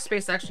player has enough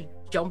space to actually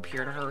jump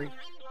here to hurry.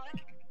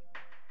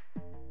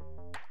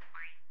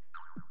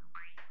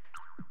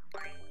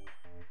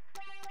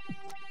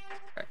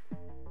 Okay.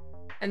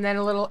 And then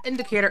a little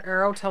indicator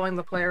arrow telling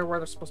the player where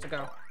they're supposed to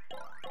go.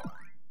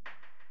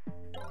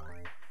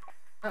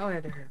 Oh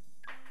yeah, they're here.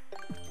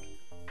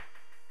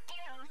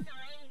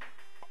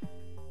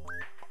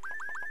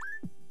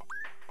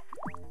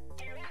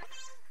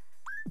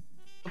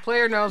 The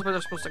player knows where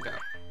they're supposed to go.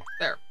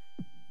 There.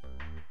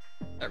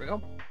 There we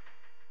go.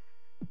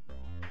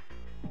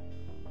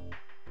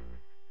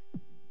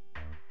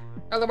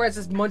 Otherwise,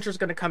 this muncher's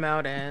gonna come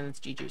out and it's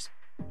GG's.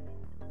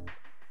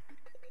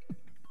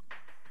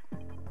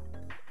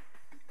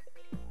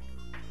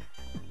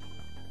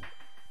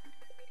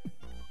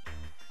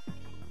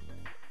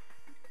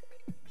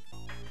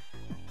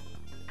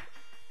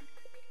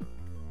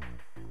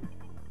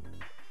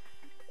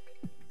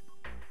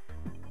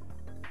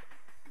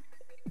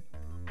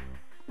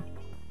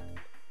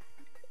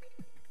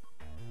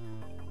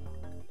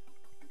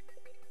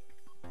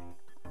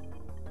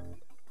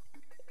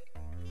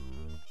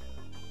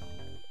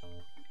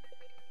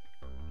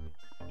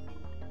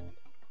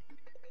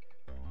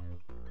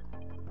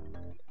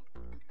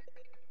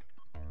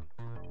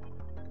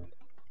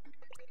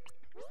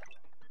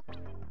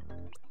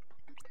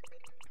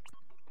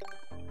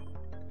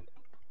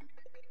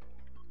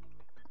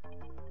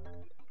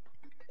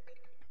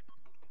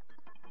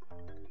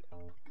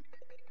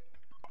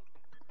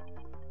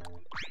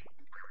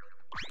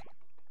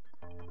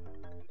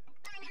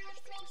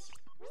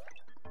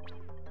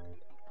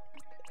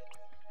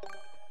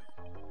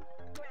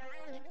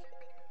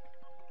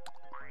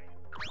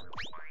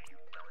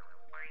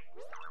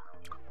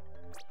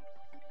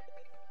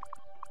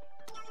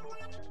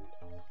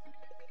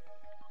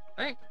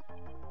 Right.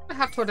 I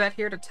have Toadette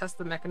here to test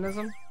the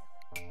mechanism.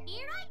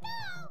 Here I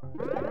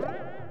go.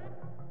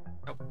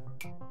 Nope.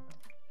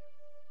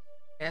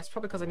 Yeah, it's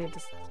probably because I need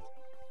this.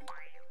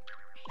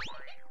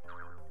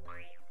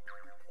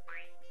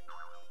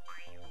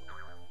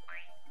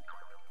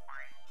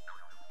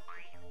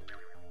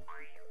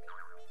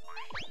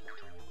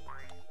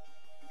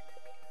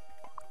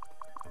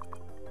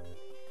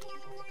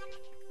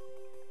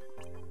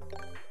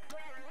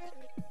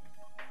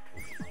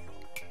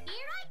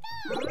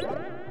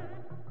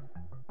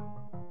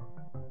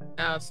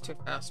 No, it's too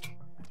fast.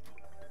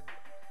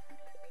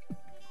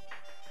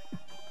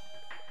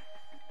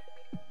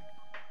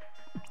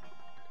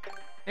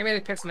 Maybe they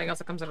pick something else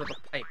that comes out of the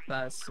pipe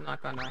that's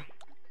not gonna...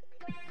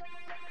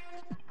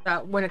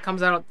 That when it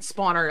comes out of the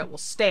spawner, it will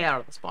stay out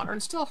of the spawner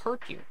and still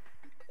hurt you.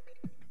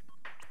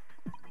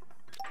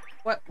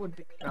 What would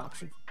be an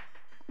option?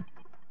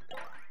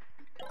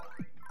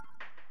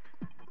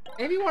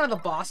 Maybe one of the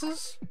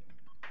bosses?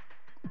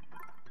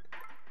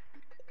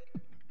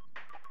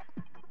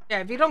 Yeah,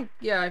 if you don't...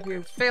 Yeah, if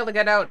you fail to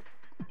get out...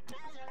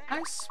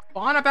 I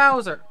spawn a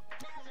Bowser!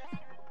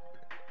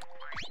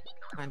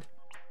 Fine.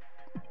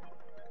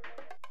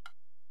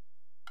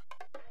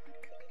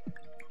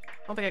 I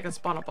don't think I can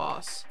spawn a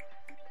boss.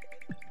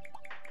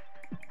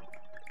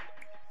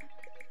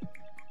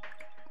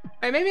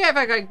 Right, maybe if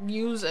I could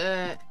use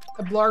a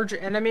large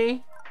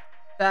enemy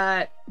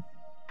that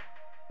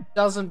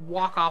doesn't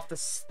walk off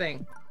this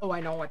thing. Oh,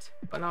 I know it.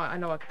 But no, I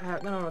know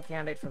a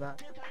candidate for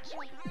that.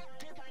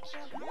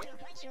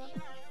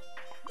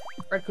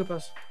 Red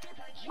Koopas.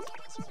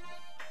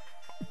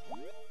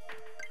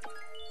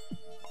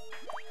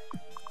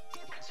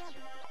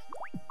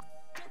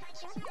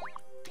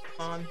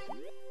 On.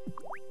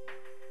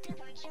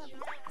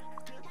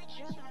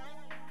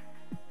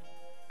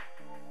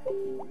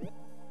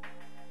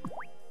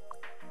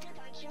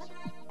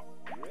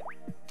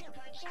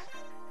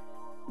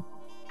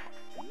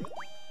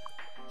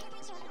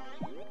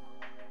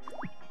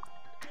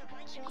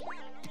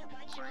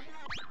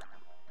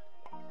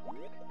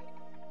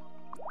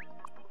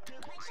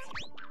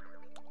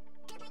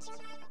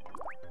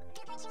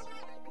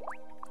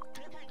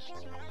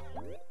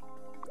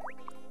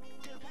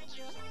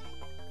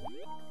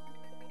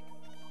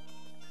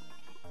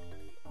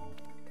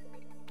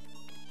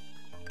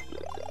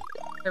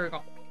 There we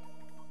go.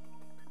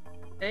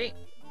 Okay,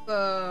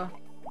 the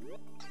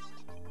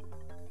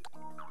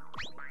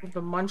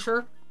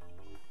muncher.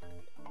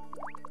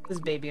 This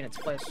baby in its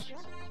place.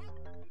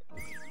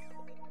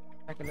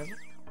 Mechanism.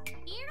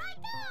 Here I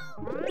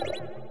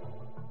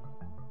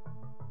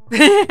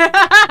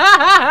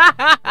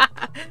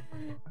go.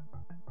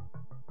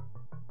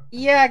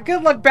 Yeah,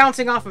 good luck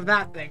bouncing off of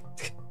that thing.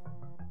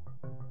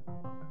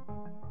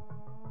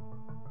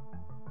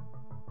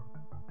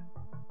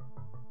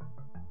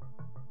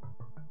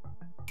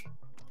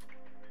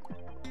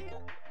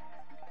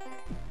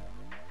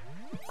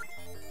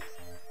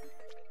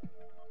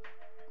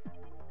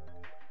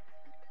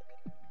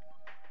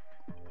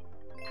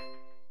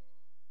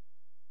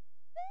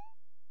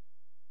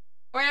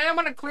 Wait, I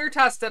want to clear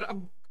test it.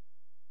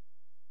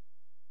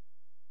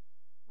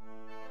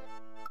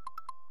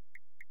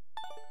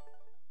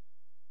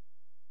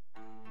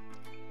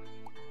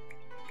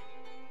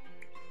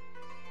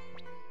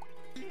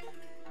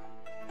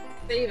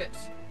 Save it.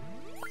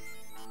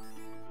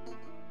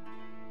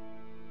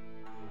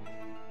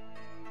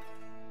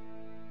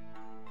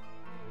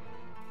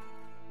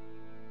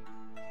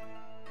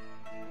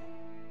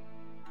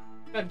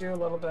 Gotta do a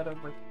little bit of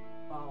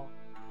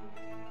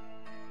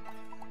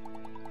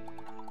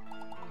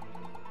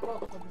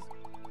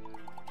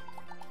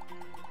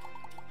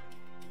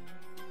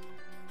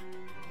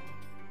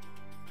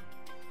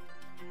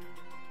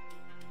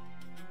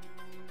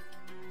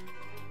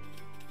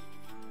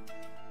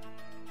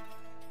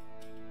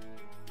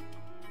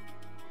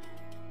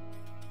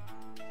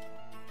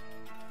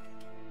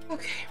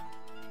okay.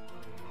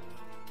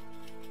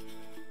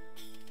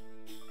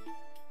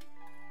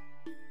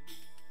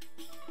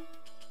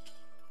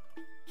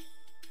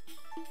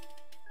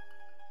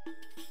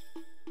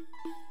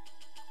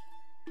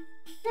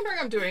 Wondering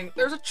I'm doing.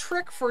 There's a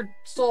trick for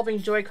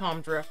solving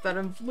Joy-Con drift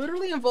that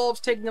literally involves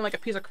taking like a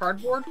piece of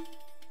cardboard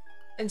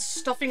and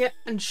stuffing it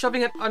and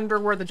shoving it under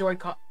where the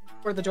Joy-Con,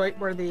 where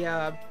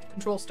the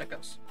control stick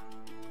is.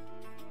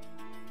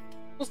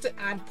 It's supposed to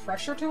add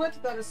pressure to it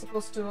that is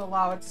supposed to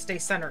allow it to stay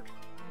centered.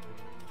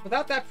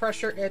 Without that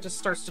pressure, it just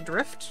starts to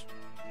drift,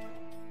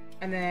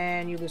 and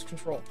then you lose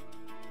control.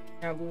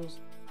 Now lose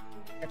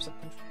types of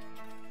control.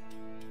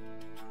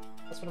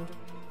 That's what I'm doing.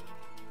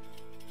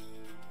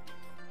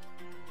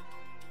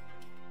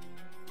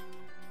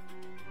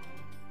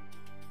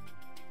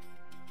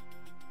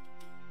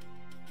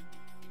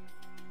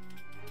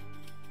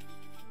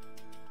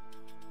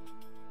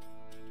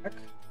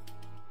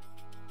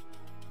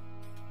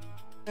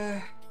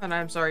 And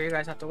I'm sorry you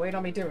guys have to wait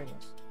on me doing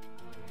this.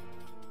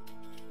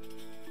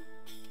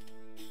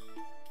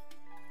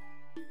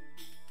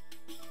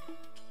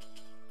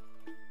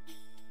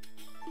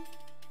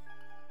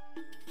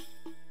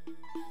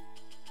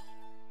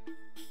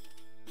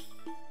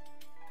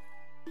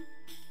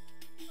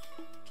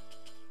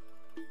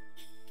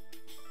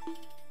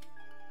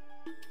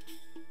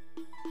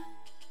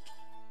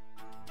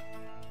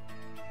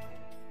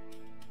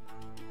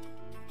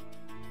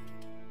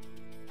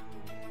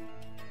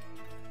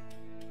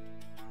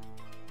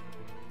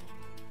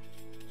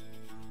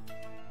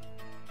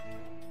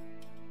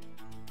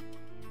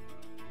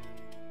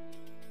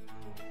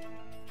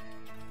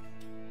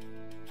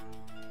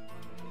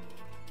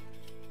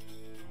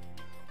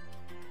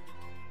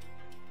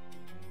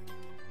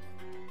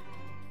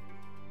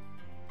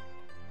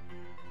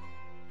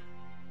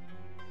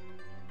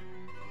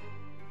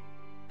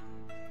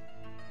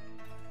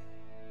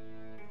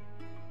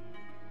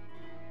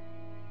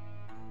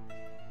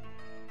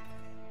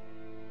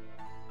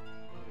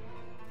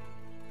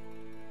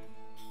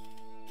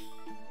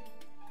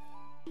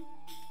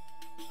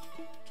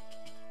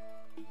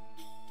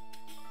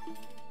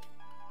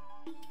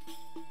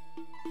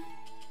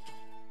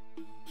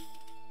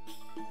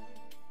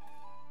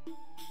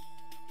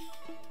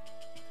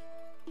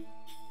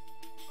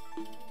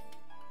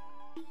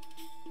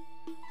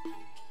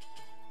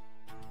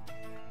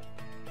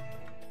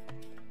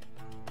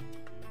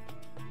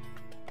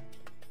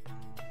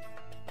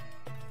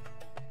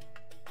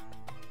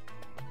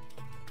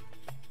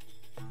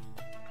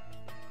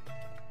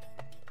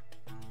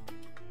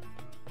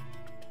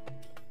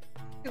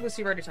 Let's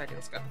see, ready, tidy,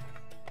 let's go.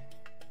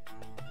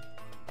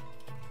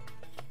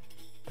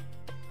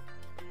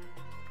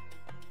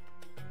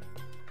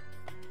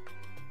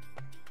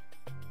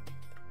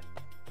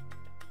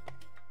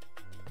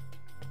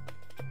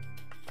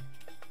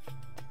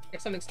 Okay,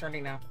 something's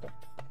turning now.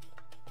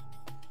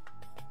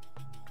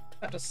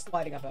 Not just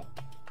sliding up it.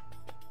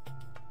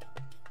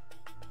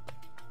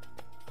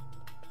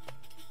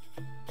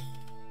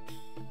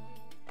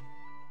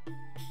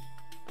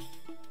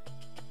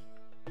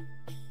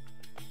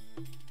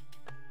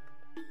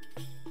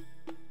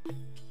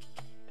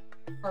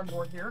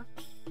 Cardboard here.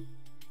 I'm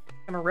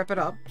gonna rip it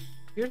up.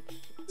 Here,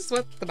 this is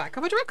what the back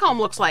of a Joy-Con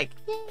looks like.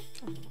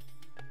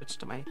 Switch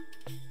to my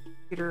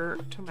computer,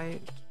 to my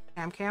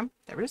cam.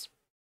 There it is.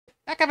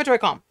 Back of a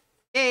Joy-Con.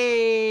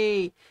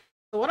 Yay!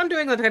 So what I'm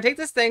doing is I'm gonna take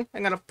this thing,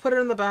 I'm gonna put it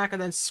in the back and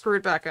then screw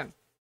it back in.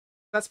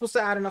 That's supposed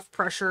to add enough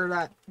pressure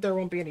that there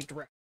won't be any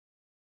drift.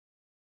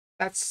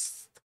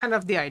 That's kind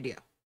of the idea.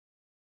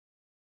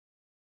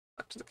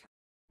 Back to the camera.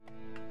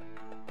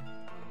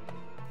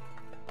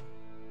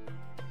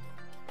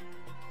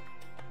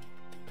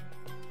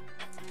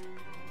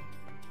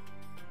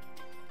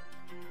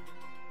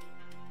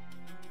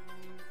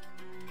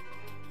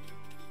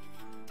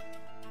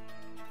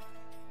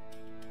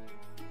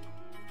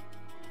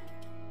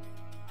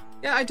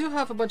 Yeah, I do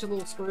have a bunch of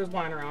little screws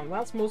lying around.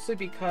 That's mostly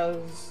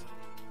because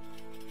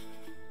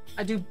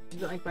I do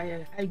like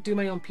I do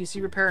my own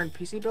PC repair and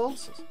PC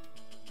builds.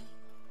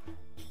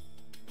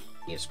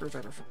 Need a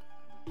screwdriver for that.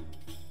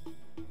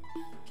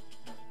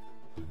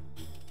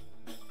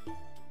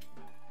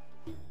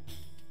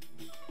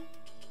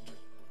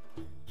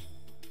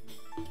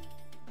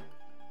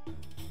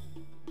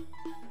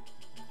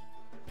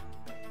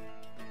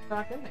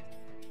 Back in there.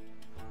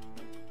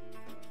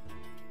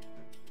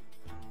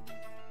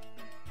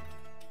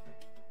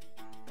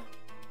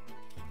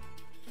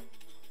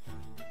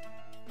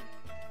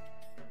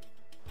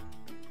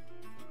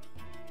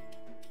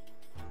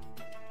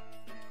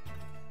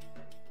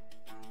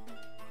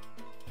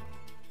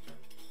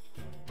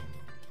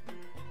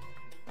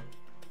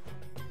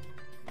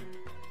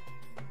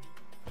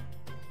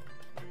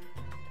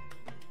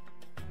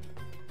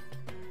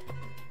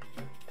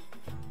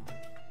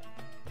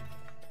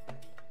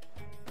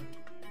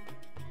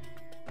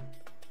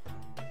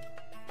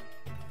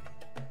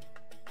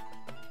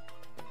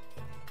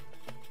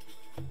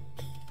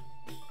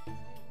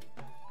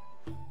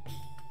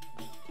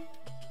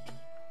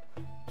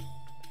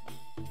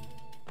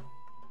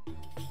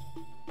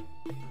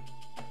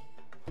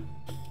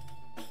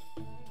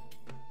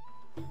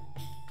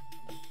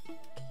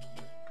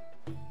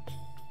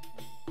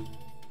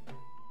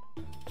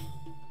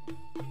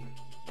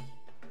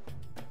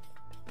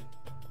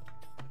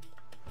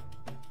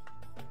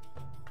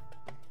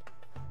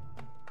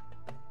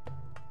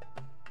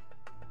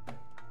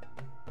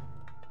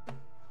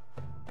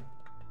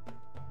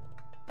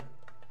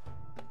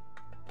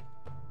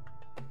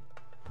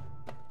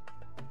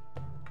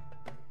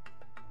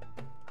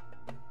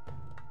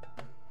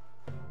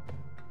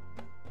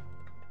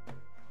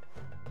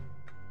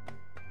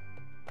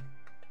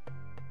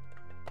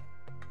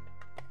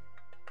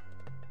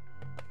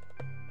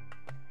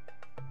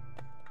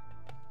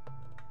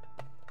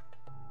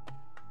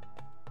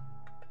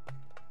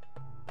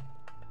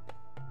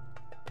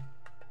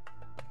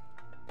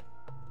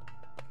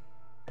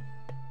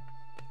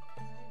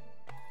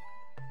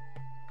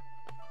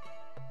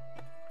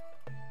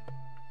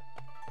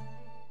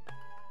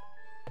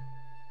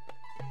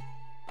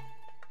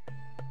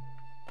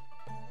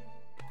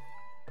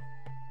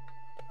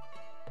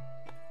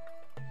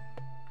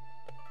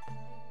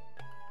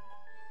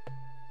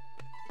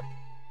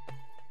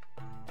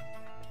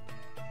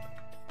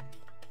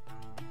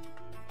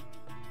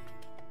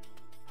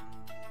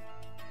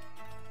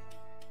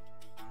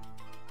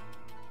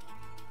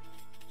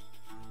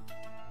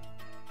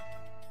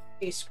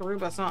 a screw,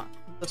 but it's not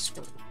the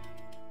screw.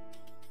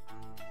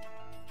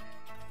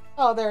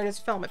 Oh, there it is.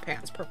 Filament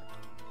pants. Perfect.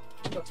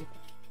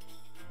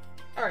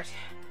 Alright.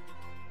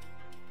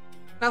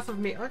 Enough of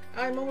me.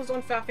 I'm almost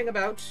done faffing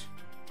about.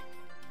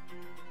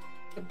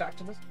 Get back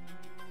to this.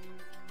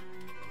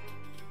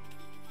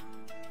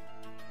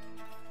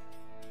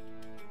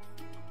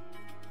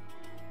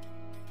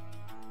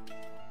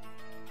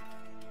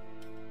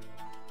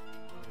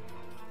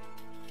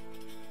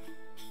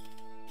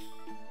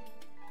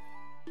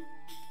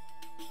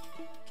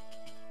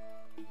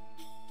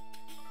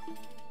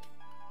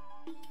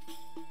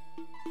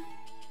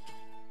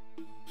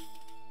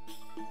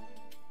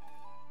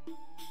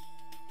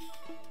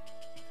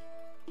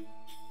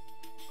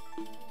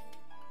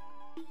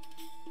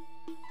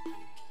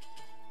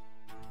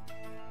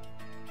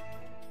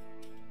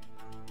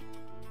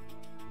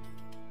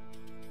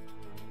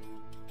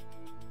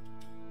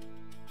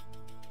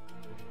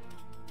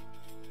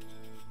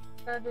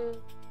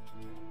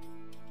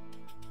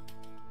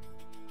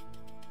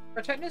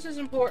 Our tightness is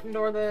important,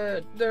 or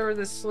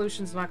the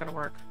solution's not gonna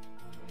work.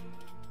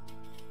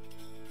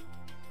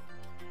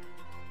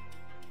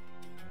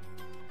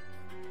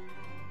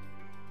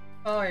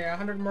 Oh yeah,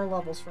 100 more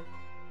levels from.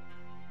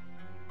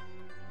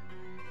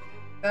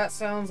 That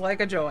sounds like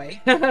a joy.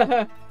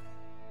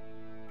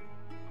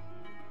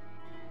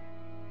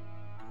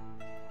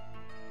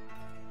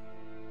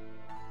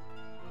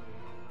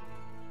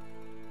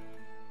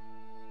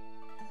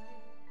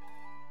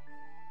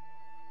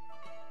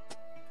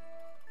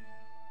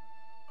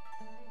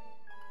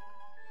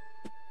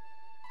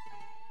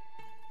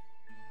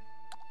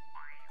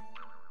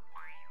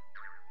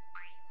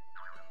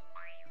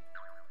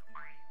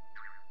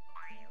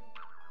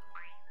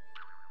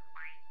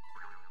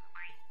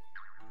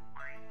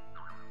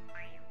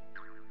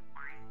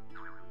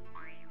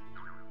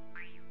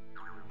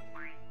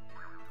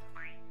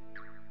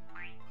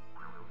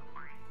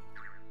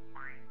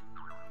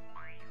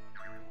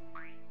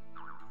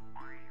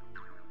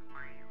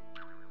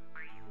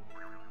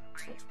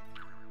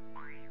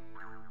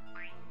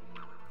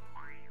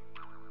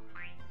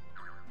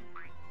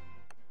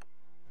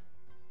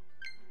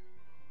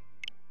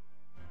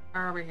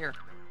 Where are we here?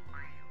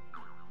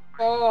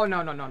 Oh,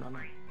 no, no, no, no, no.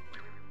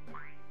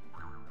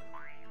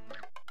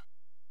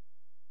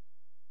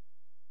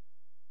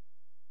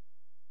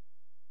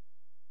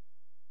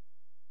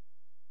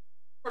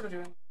 What are we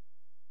doing?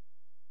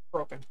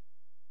 Broken.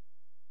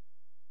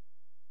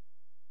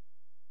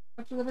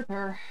 Up to the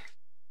repair.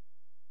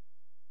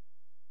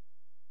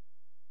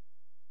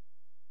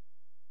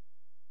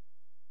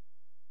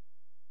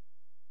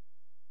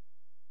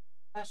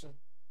 Fashion.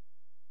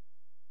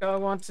 I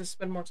want to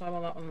spend more time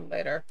on that one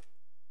later.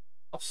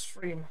 Off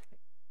stream.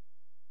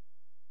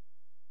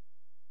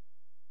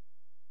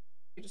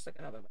 Just like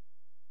another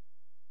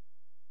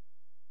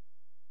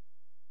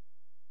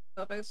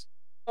one.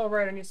 Oh,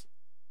 right, I need some.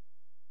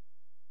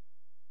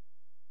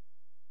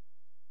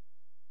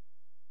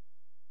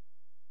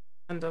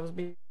 And those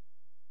be.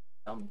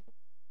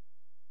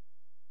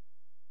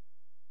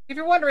 If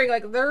you're wondering,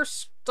 like, their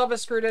stuff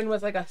is screwed in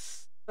with like a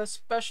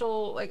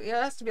special, like, it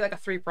has to be like a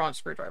 3-prong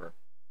screwdriver.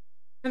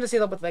 I tend to see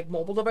that with like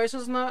mobile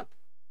devices and that.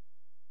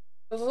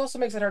 This also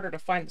makes it harder to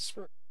find the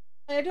screw.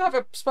 And I do have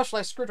a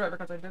specialized screwdriver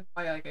because I did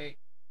buy like a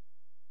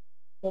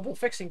mobile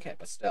fixing kit,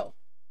 but still.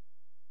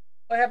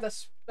 I have the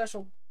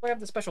special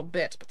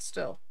bit, but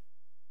still.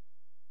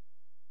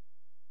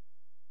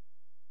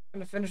 I'm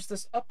gonna finish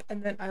this up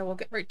and then I will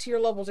get right to your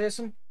level,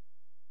 Jason.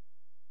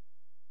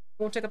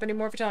 Won't take up any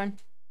more of your time.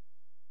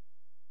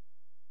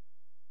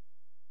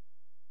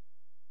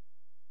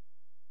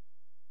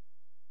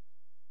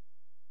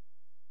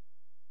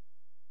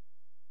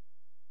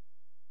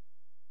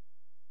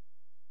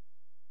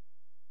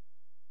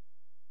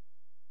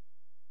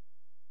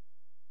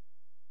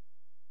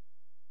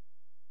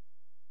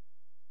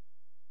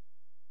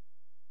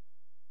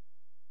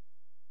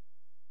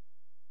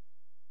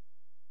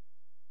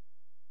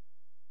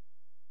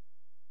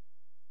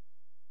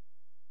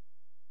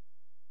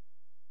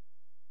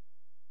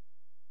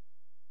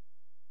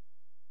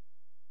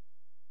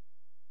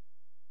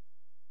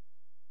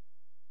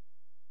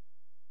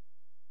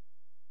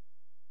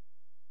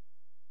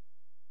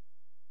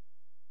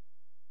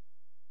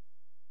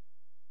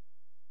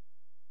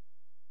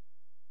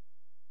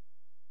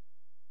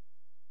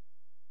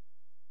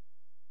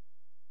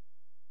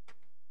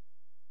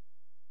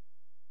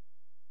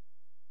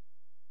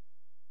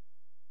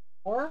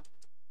 Or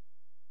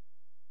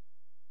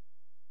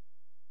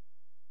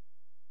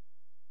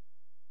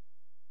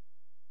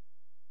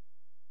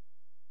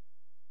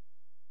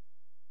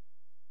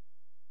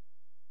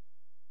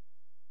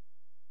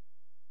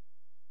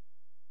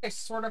I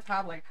sort of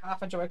have like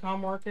half a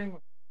Joy-Con working.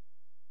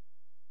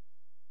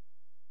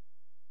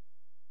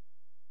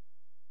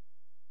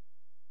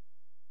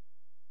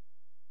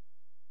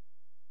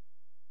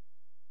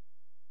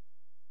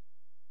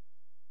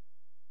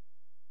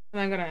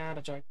 And I'm gonna add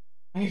a Joy-Con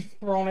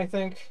phone, I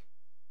think.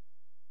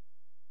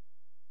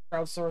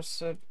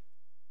 Crowdsource it.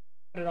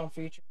 Put it on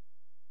feature.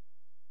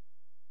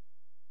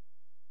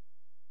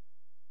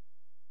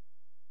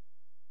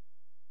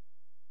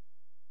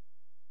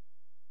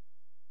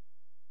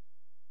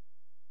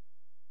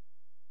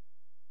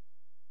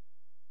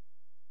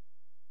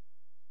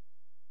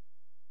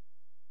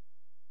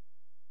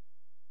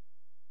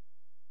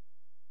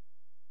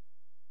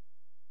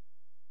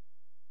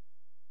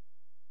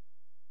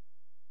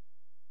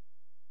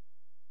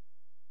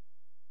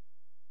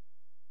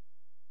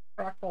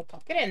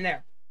 Hufflepuff. Get in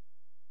there.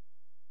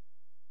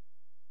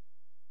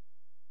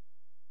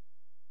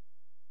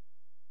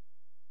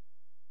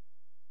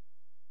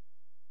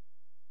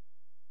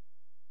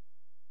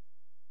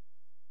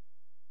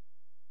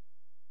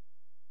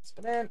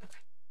 Spit in.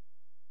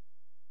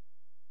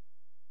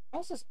 What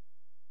else is...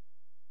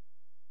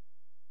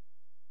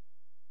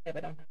 Yeah,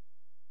 but I don't have...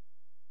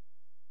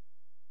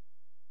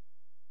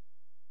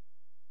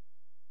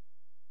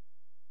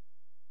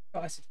 Oh,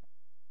 I see.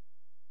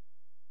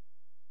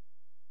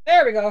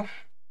 There we go.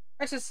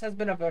 Crisis has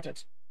been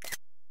averted.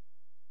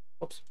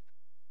 Whoops.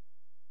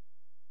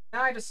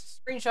 Now I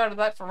just screenshotted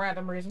that for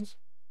random reasons.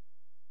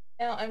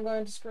 Now I'm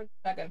going to screw it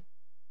back in.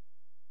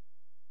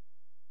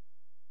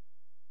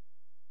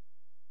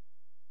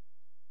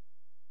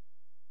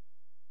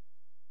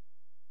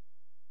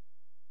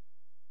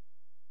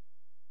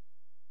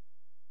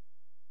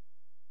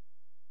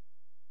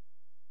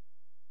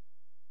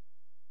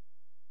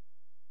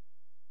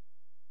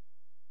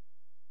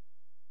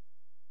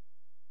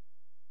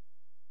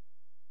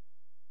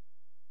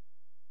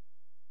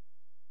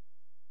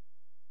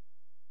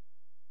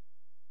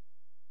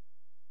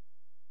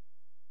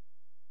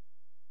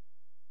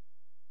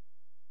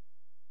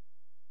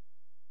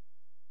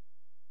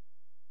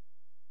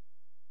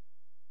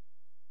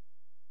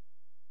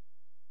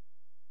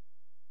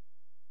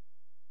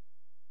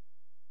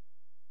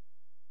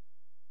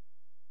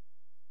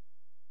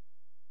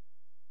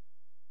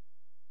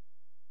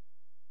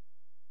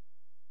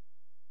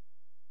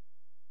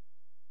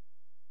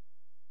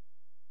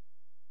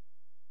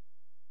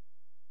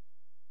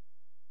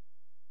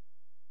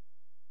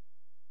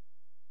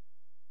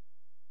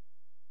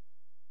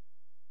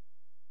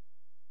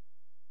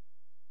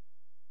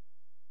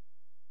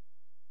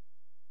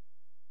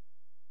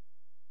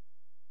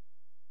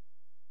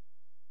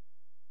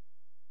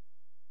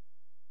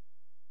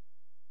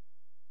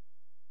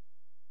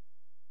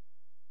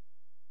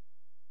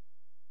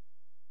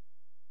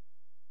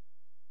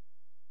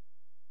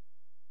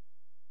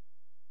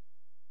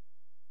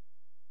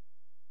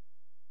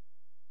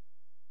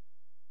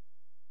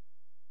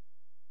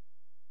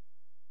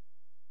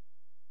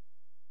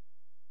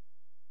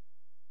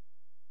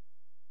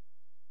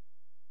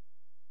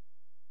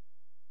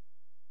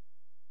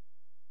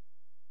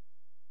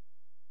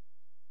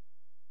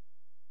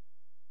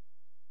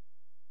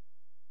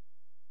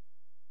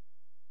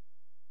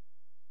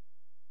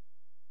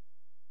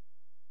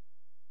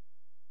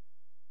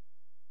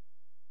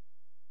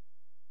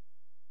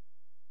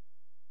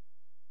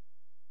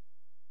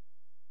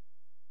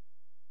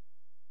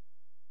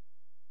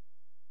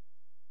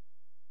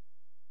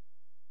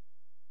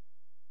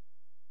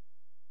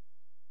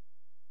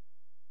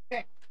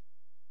 Okay.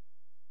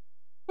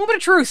 Moment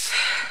of truth.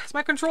 Is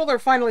my controller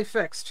finally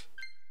fixed?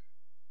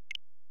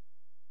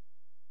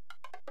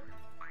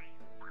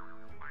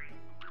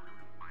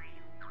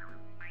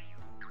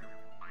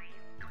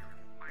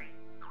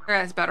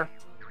 Yeah, it's better.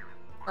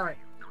 Alright.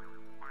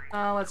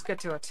 Let's get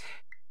to it.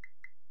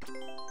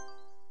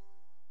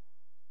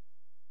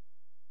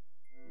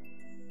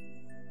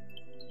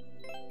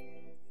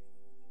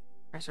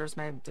 Alright, so there's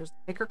the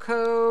maker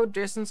code.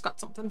 Jason's got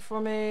something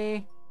for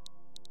me.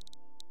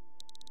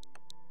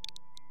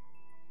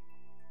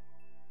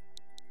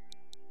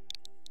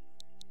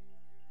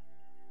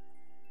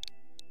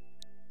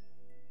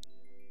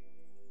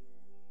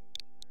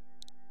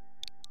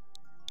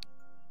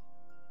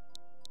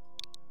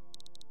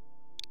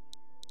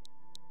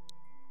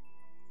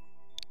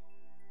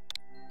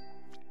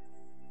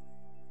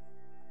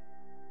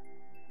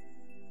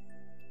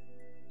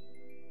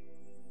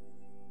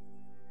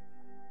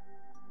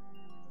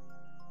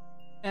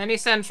 Any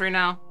century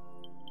now.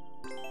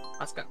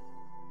 Let's go.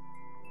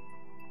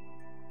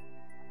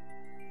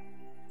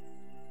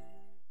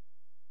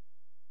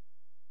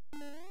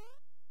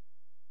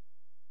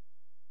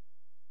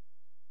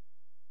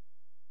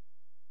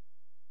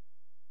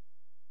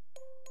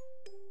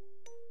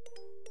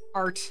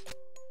 Art.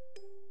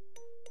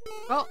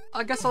 Well,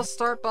 I guess I'll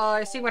start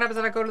by seeing what happens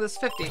if I go to this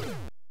 50.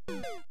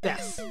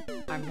 Yes.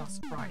 I'm not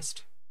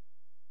surprised.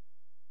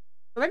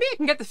 But maybe I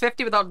can get the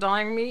 50 without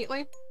dying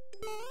immediately?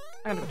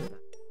 I'm gonna do that.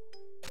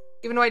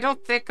 Even though I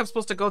don't think I'm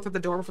supposed to go through the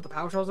door before the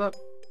power shows up.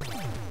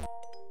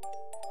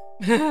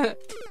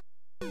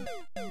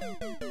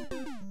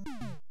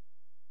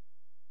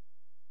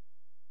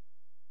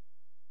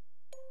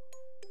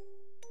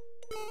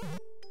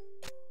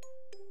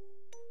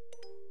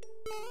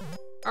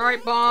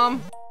 Alright,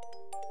 bomb.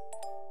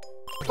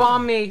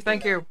 Bomb me,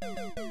 thank you.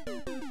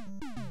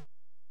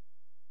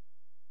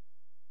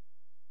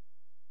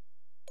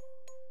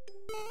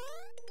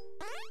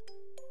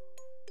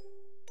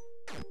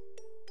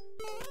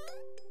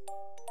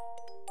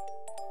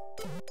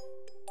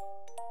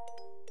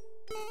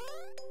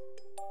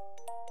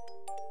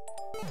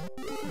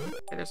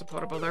 Okay, there's a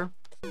potable there.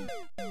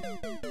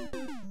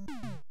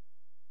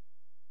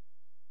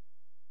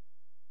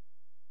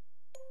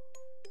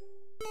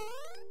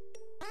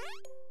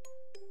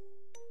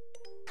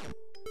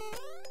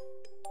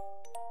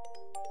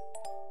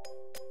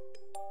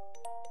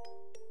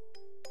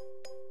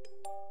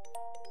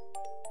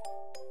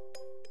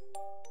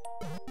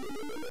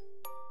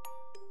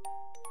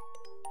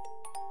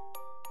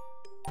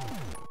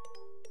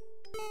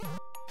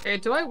 Okay,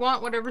 do I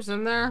want whatever's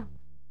in there?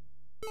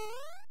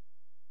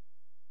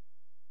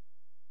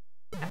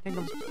 I think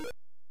I'm supposed to...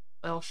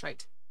 Well,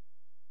 shite.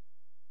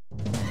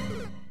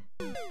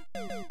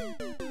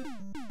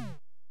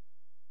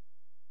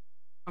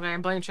 Okay,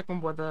 I'm playing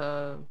chicken with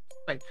a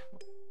spike.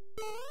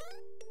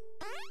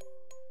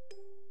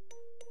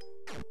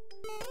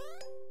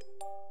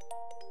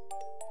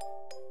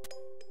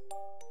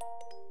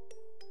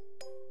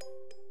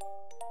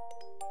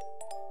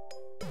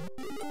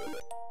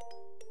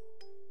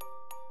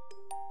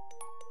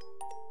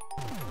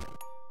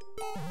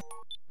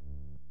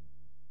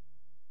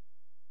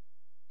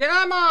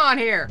 Come on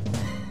here!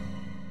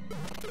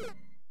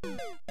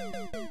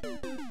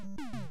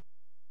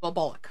 Well,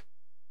 bollock.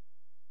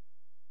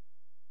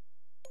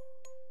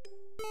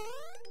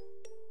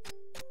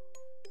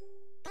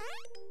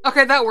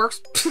 Okay, that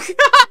works.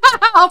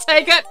 I'll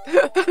take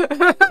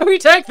it. We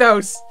take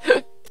those.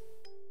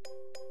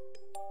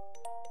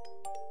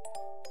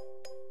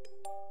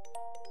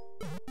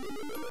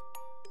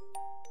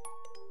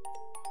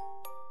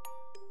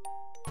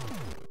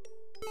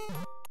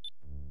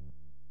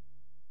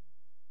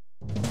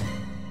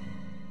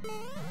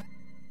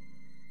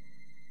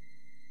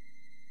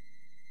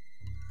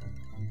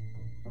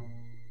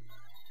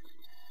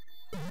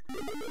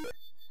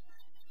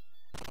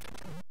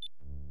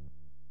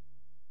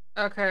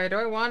 Okay, do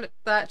I want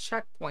that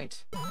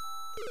checkpoint?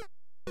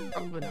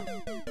 Probably not.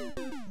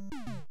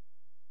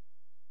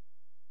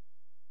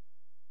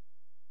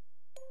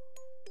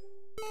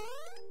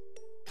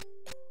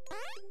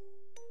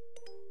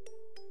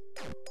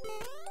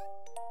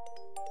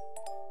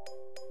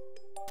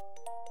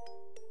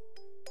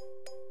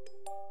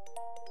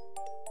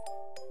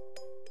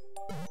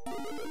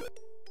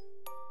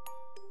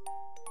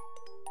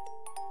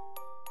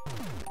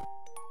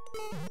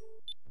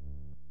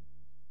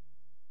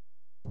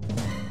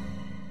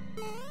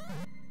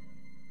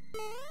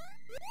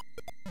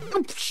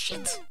 Oh,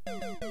 shit!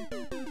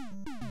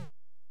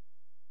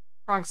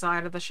 Wrong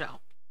side of the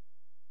shell.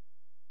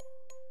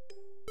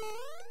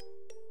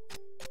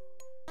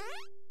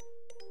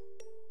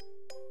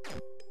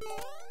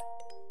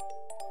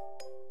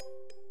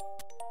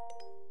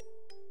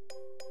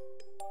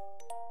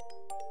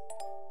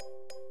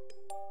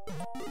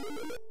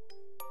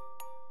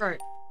 Right,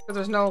 because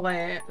there's no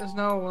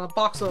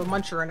box of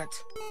muncher in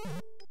it.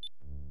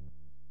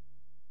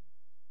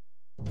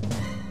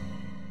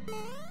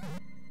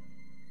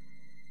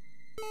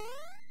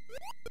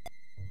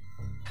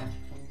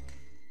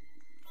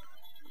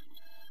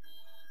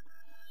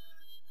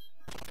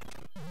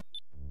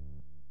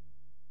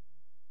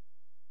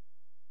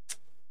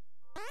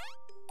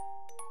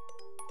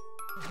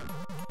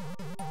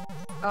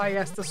 Ah,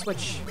 yes, the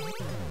switch.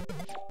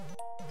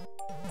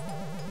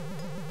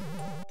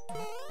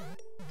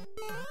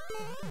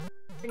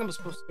 I think I'm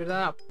supposed to do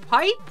that.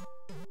 Pipe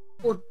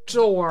or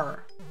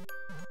door?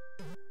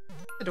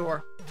 The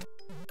door.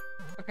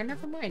 Okay,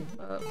 never mind.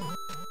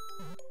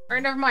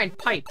 Alright, never mind.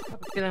 Pipe. I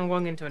have a feeling I'm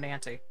going into an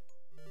ante.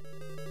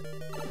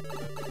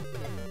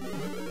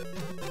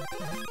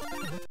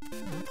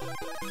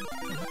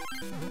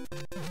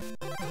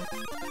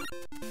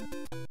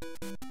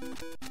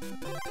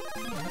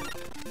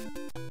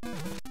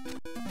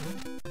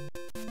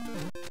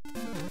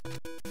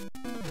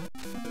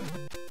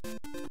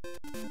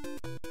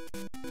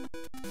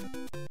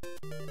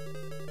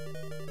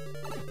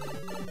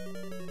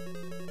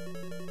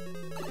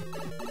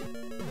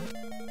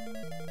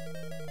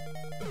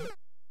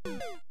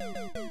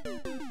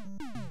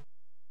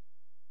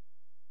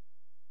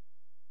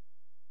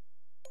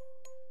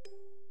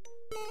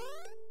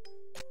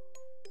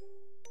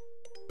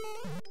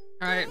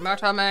 Alright,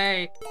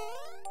 Matame!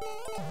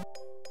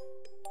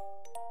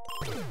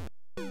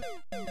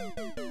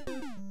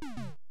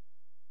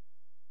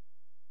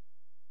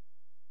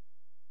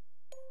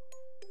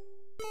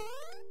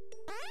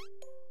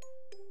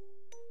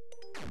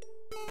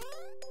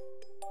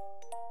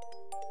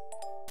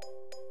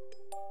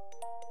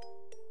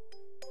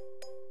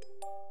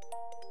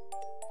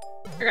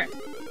 Okay.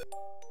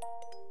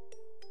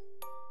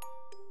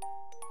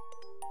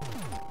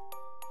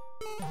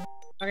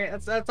 Okay,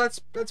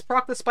 let's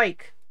proc the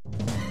spike.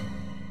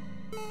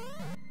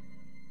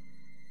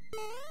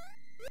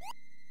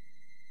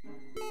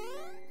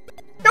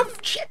 No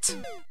shit!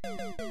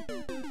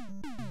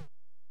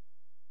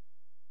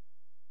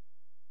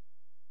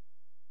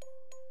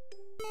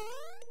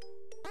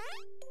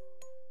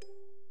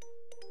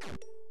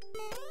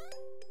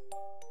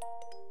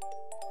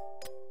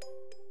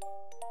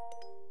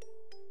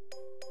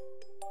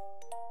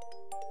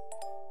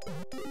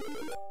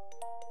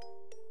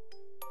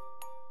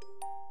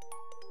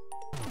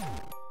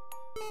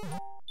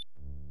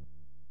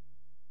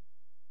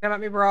 Come at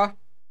me, brah.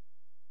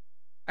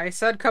 I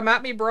said come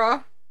at me,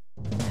 brah.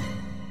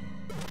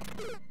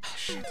 Oh,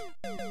 shit.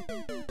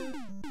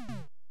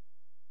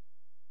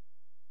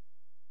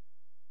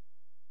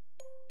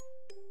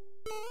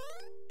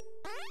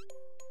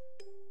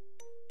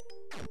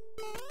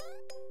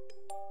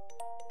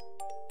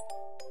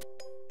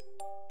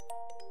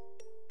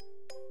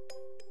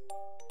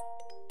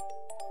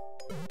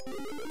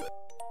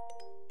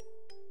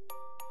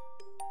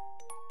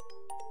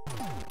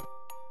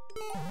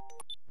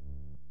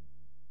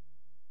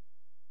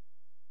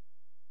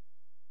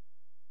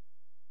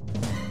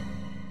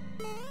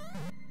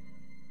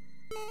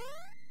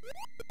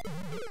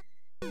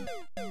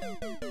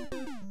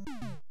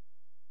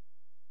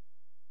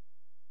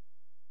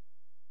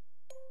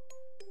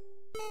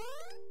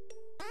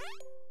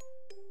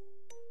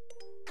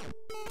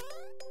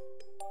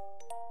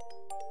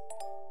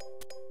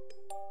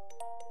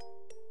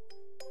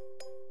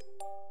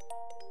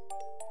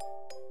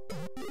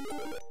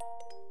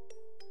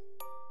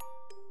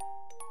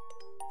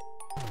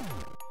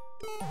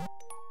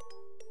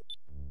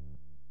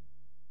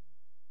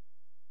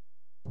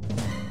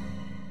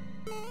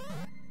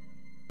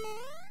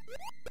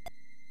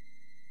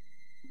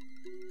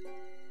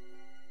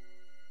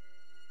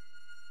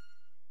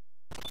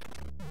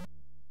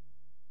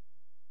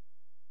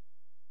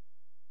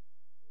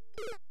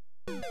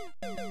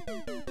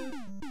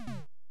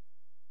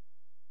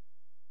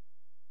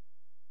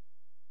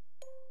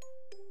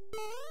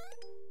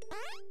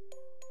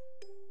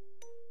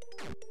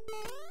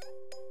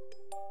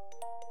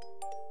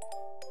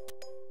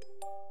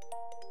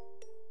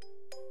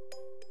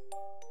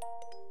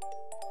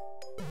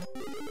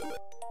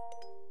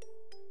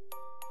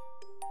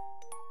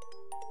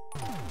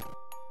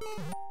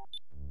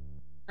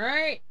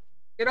 Alright.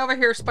 Get over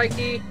here,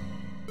 Spiky.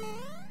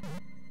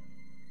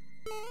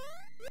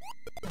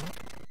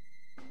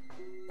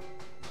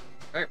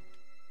 Alright.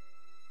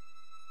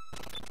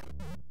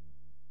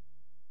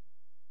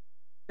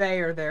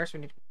 They are there, so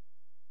we need to...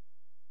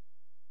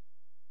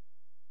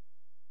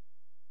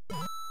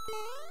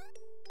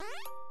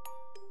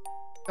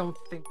 Don't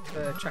think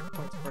the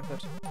checkpoint's worth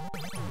it.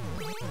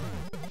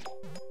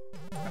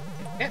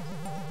 Okay.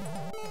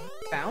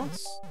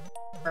 Bounce.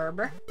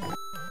 Berber.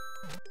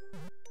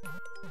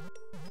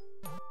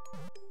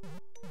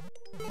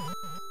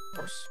 Of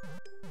course.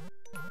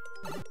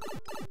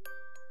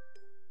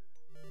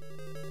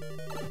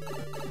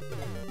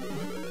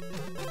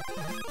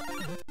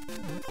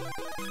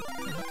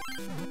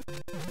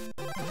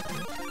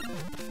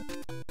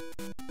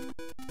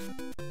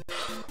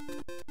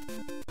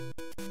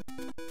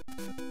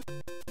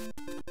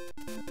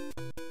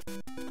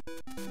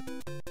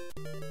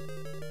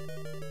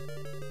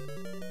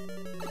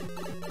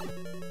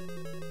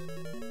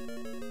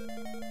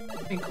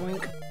 Wink,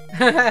 wink.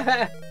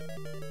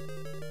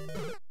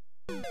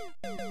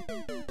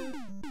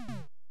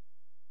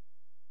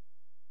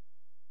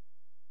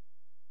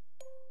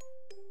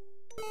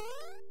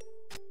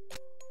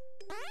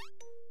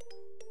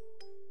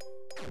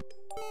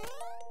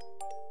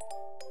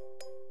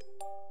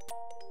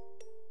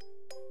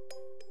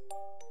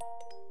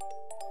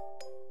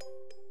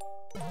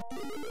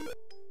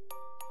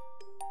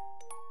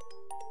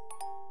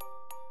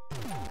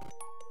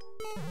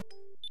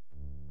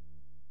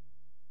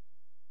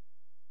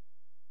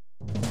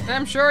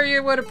 I'm sure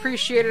you would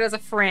appreciate it as a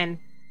friend.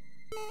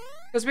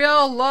 Because we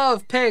all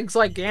love pigs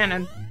like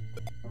Ganon.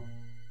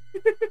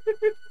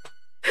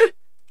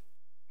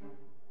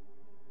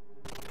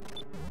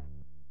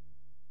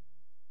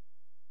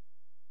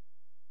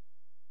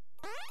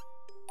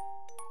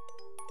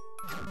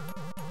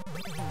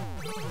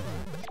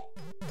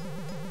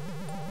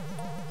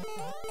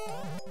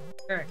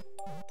 Okay.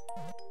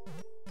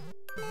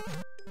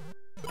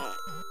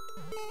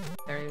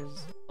 There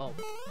is... Oh.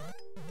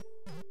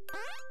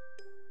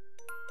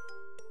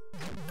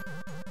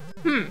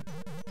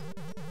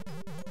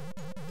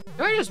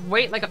 Do I just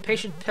wait like a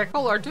patient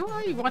pickle, or do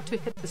I want to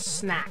hit the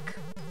snack?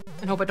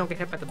 And hope I don't get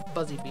hit by the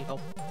buzzy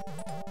beetle.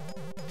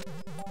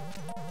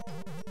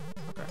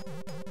 Okay.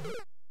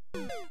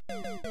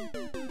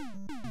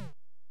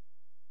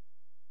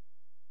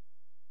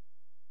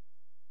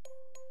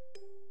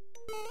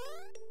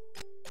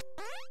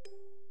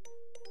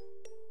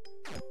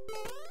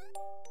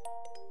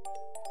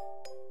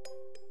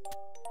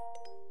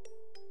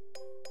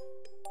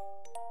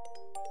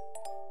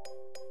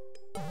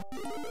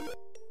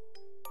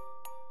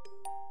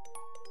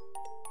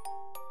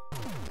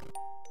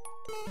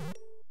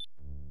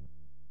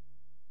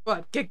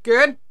 What, get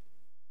good?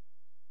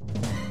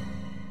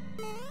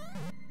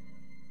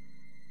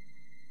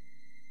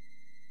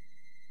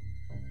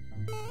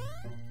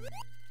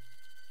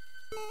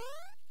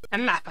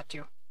 And laugh at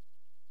you.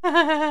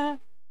 Alright,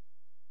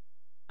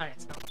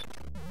 so.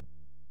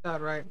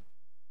 Alright.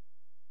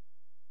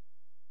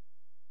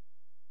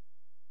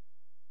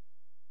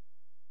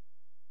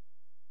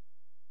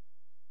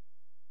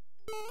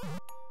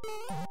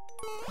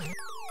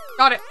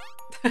 Got it!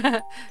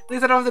 At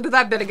least I don't have to do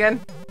that bit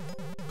again.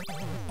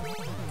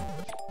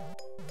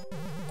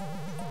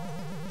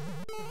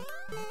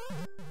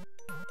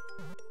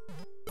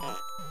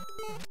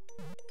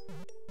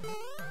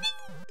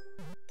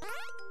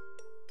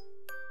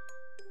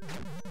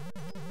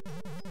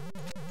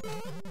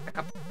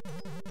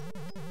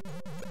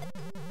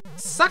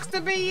 Sucks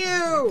to be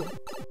you!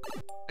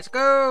 Let's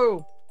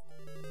go!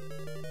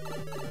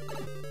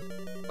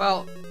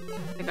 Well, I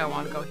think I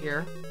want to go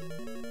here.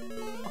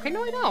 Okay,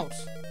 no I don't.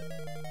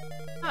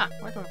 Ah,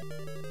 why don't I?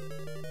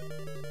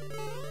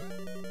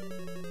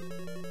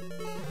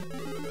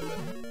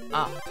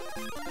 Oh.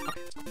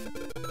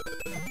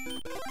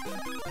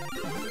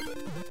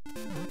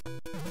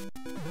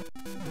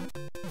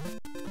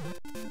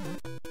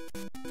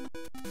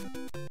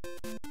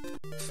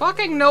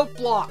 Fucking note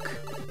block.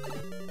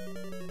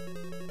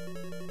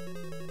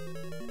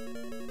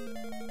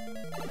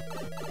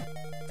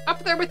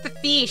 Up there with the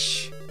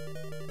fish.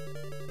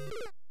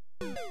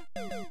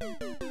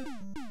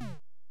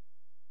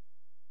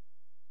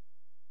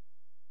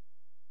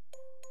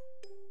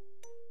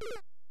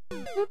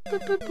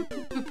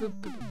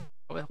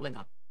 Oh, well, hang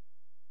on.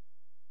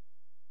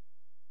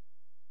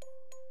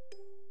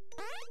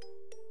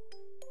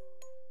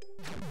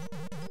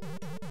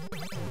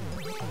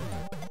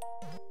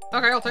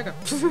 Okay, I'll take it.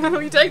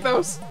 You take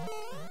those.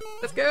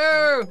 Let's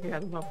go. Yeah,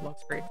 the note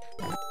block's great.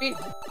 I mean,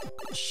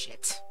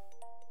 shit.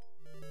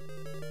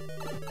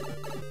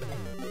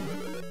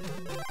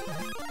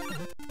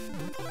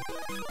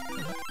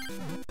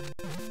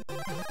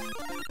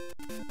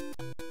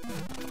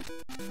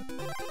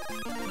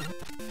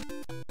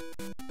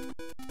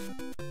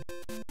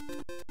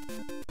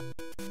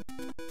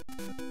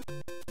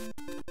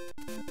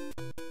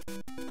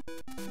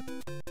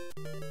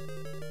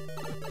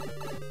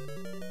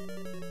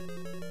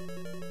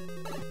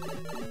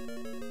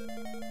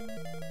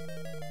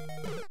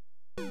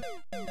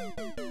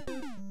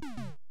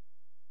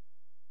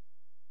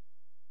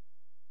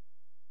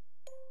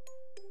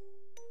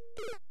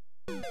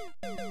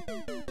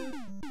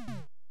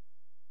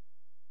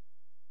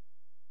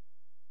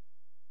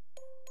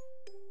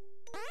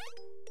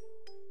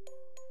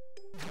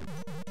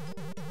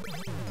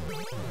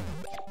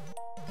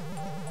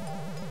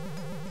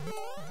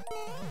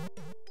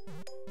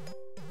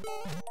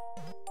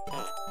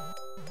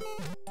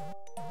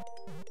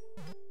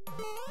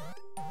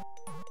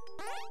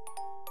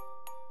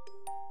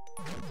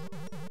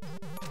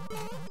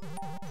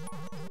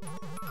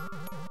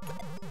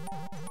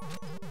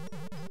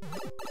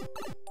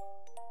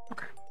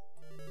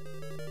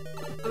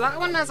 So that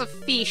one has a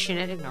fish in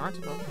it. Ignore it.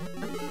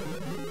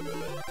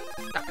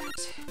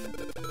 Alright.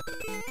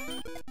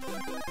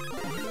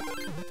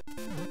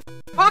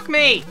 Fuck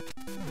me!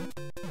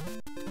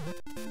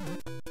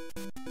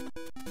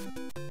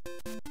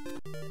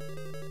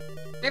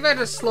 Maybe I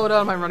just slow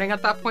down my running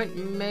at that point,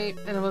 mate,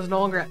 and it was no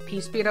longer at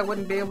P speed. I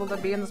wouldn't be able to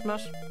be in this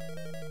mess.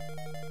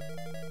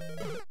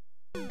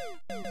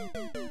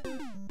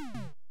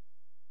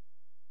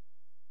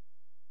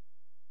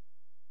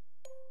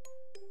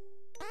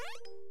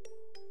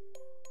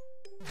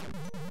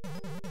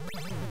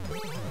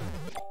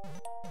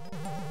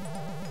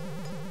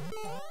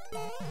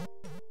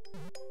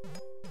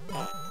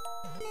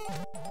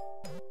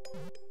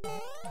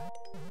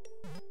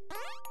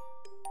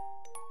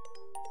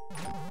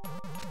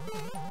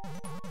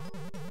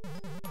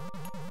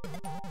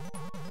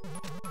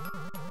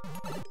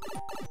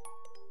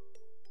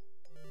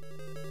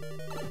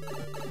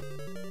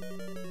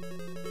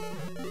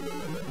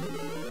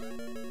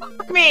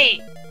 Fuck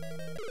me!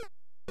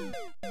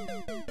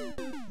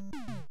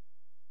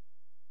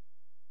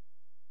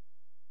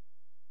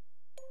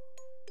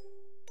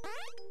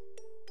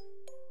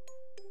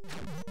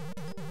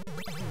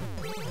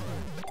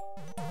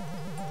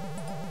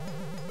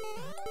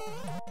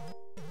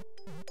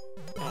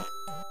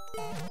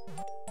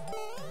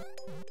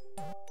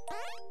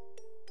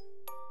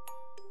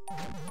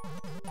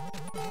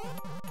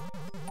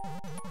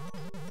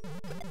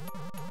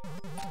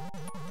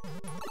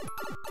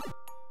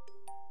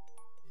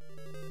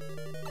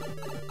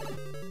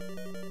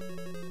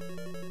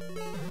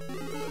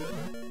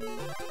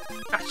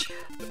 Gotcha.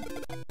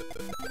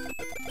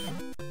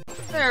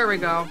 There we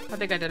go. I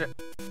think I did it.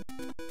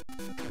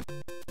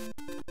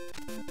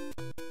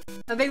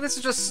 I think this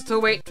is just to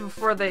wait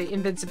for the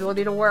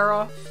invincibility to wear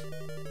off.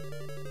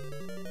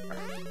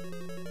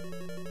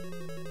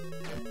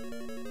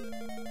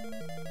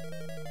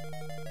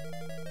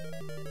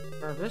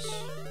 Nervous.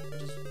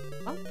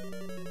 Oh.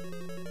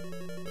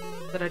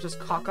 Did I just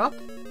cock up?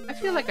 I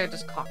feel like I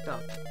just cocked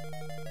up.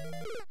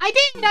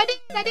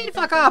 I did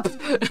fuck up!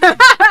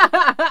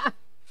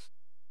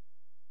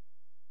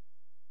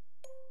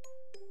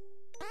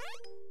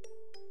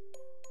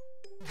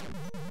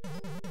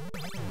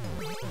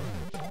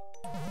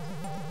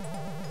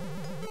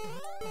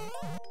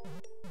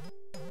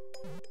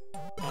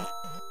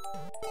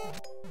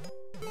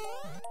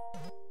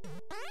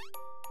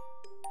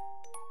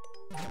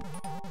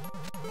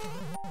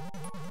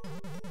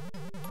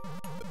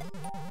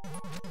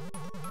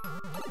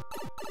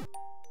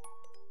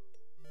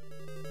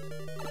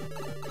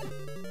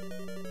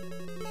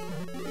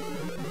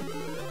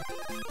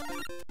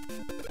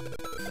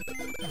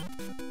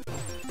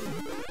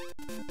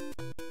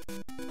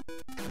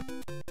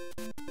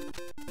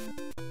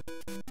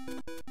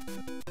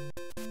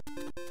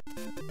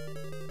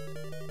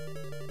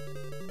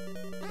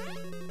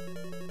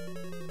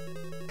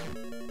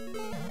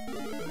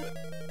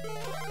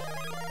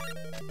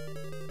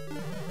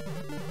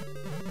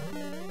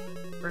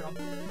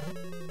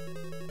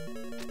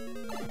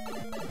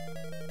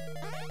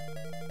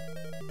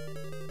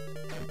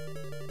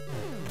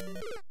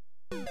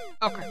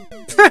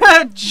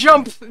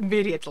 Jump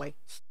immediately.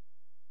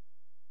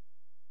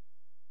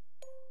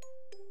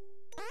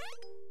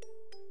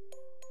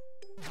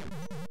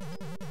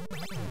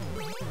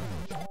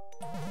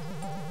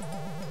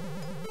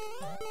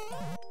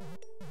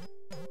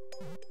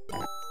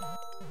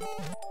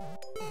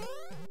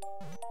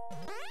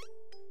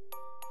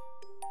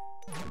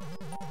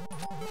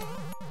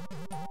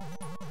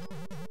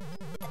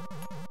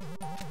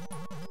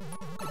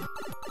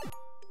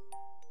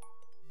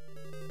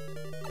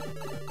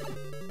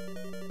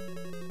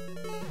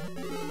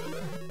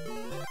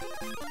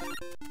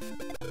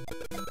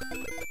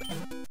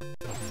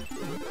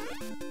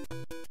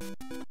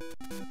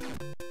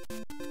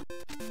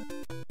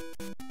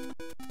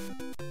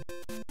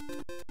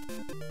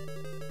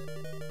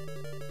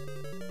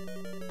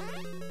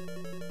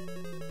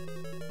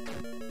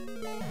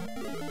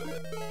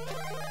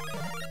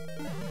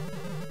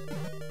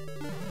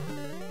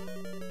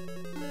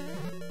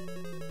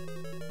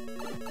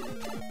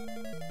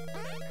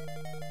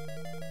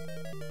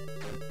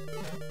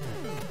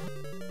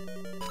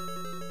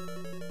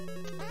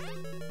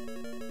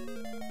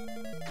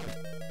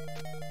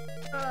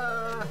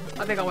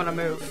 I think I want to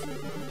move.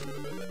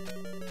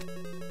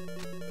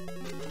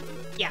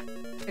 Yeah,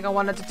 I think I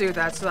wanted to do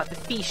that so that the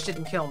fish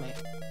didn't kill me.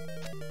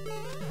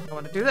 I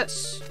want to do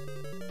this.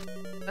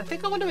 I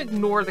think I want to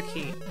ignore the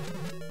key.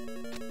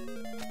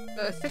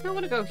 I think I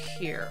want to go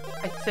here.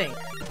 I think.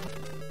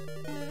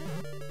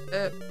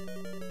 I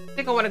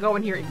think I want to go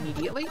in here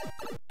immediately.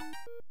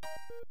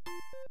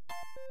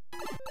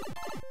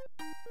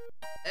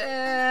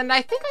 And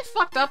I think I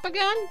fucked up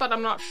again, but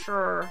I'm not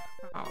sure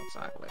how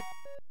exactly.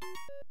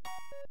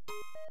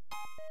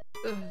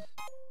 Ugh.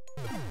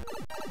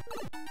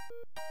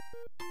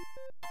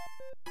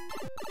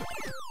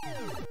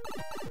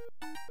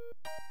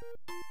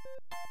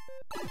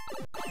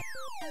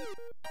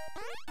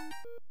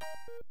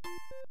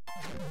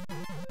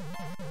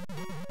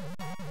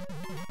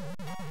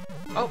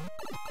 Oh.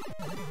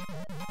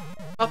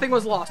 Nothing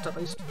was lost, at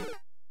least.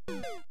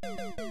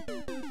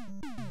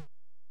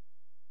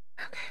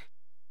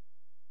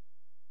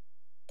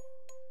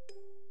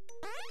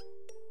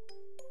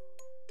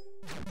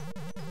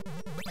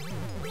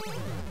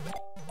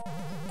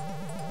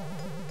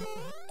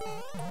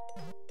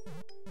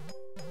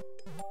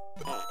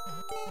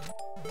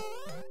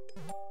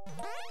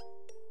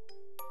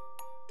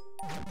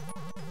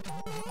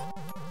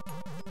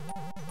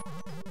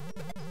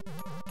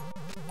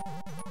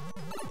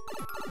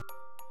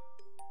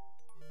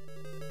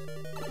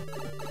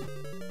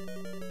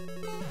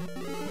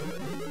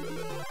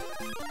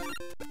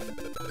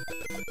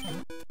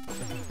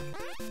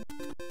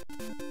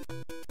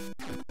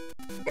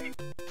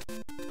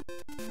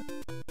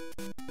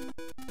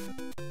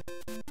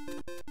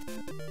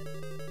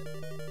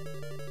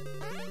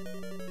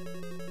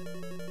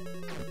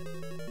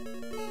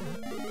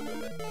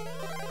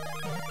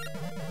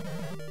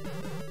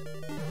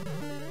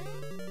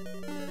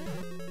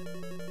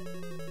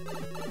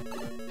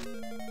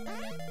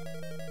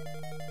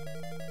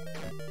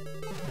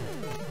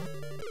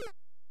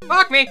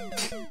 Fuck me!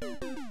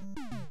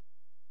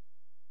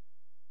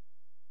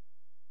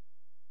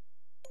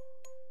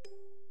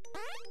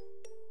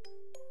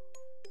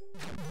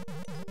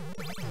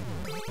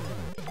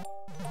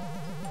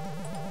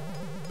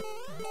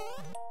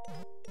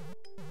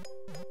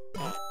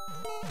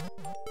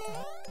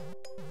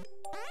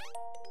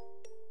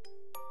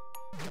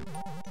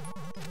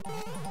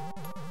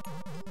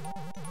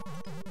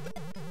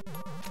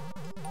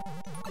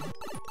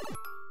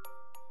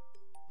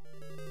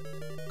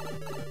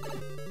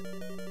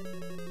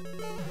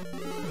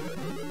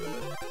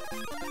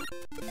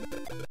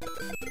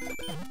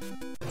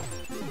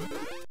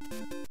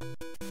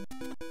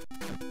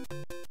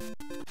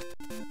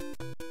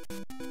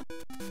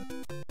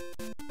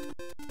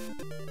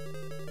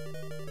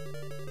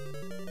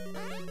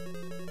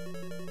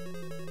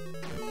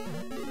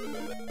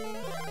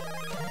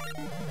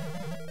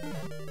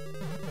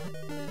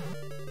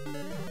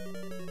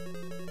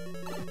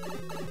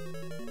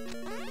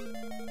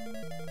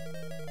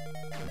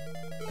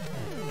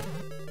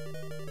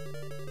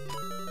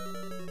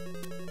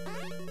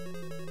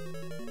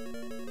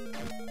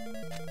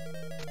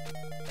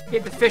 Okay,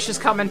 the fish is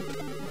coming.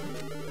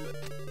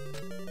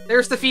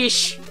 There's the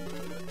fish.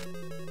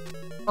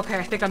 Okay,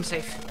 I think I'm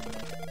safe.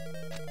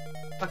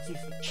 Fuck you,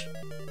 fish.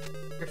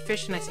 You're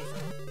fish and I say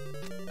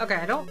fuck. Okay,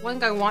 I don't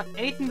think I want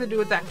anything to do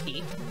with that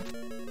key.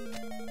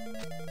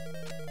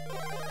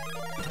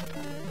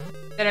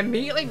 And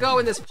immediately go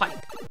in this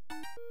pipe.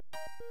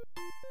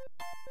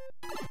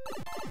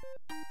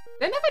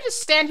 Then if I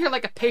just stand here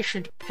like a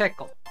patient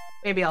pickle,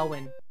 maybe I'll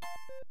win.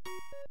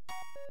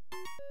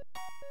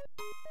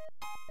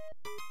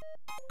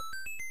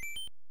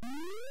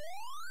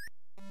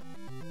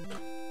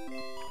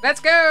 Let's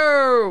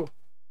go!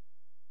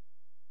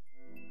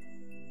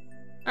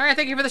 Alright,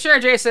 thank you for the share,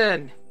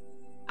 Jason!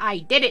 I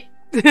did it!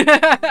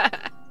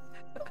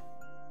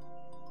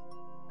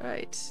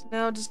 Alright,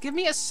 now just give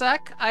me a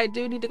sec. I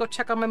do need to go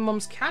check on my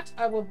mom's cat.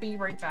 I will be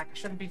right back. It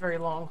shouldn't be very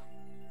long.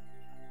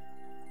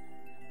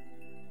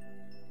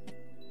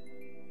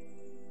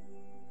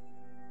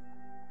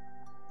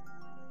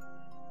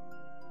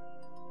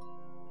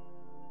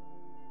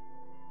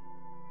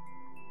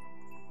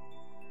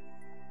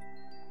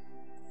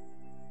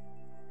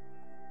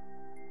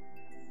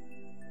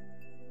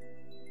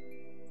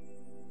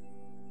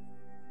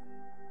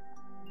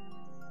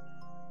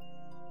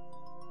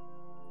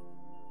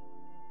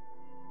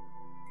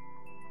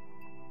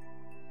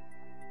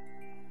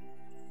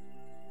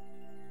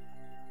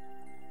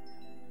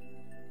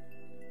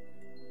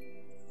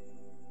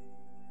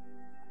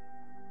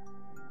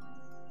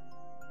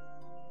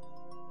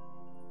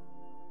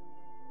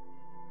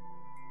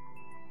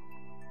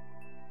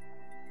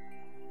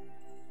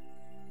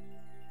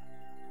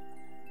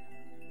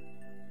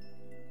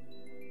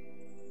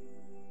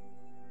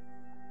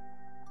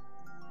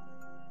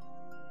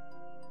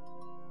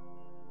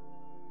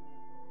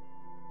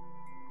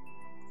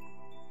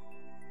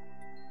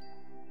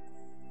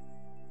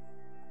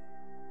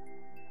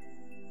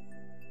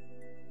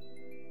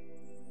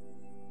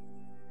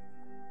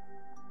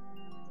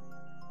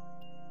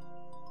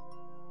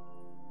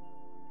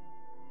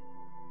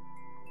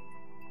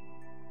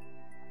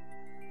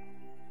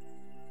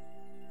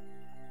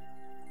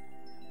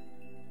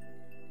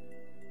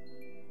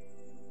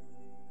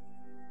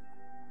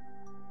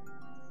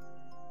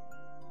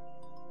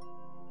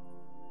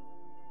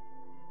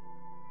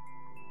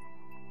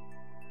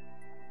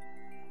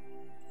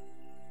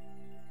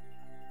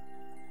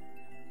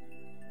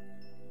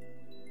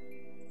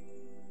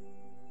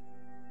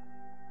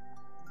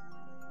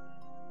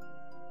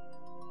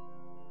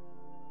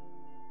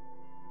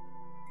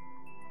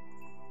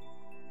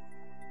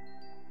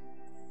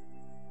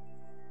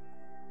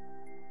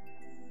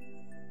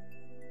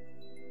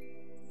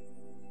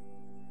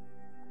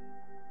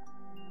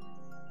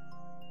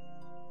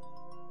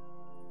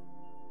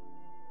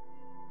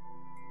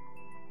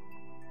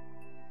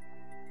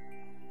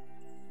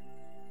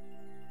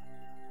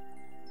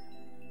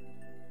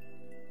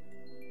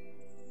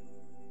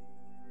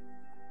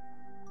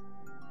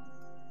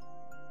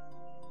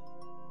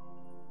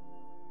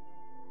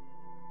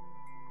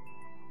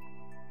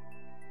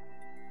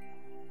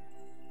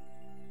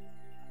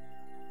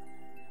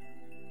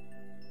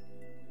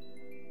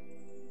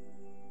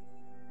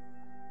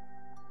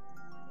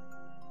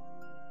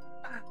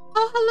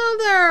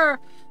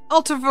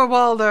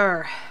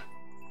 Ultraverwalder!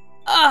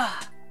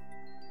 Ah!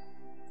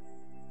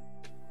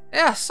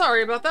 Yeah,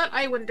 sorry about that.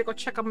 I went to go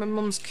check on my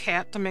mom's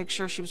cat to make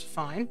sure she was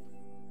fine.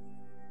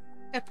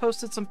 I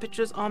posted some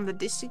pictures on the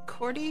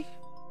Discordy.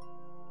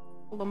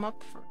 Pull them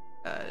up for you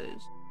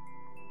guys.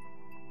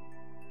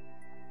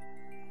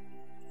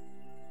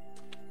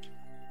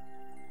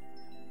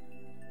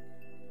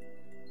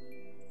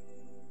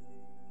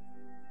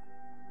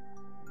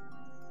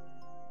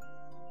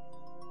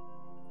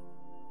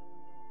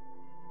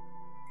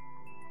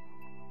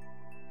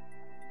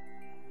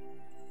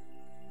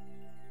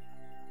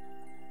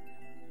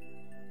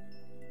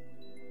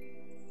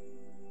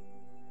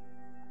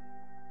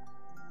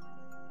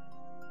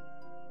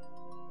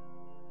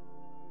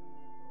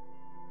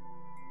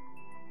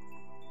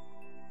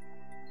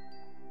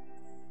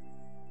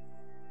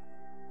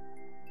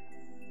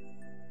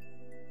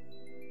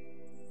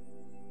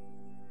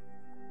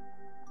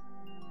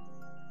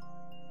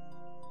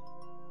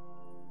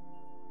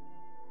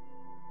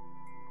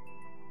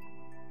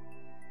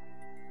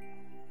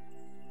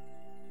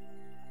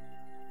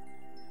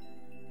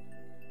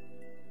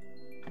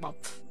 Well,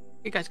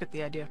 you guys get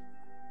the idea.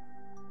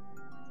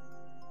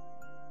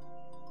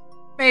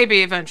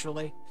 Maybe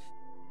eventually.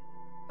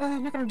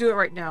 I'm not gonna do it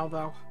right now,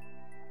 though.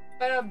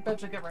 But I'll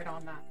eventually get right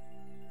on that.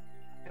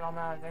 Get on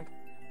that, I think.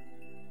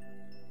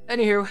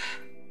 Anywho.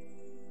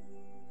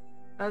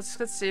 Let's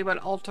see what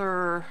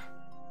Alter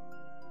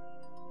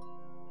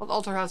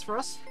has for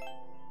us.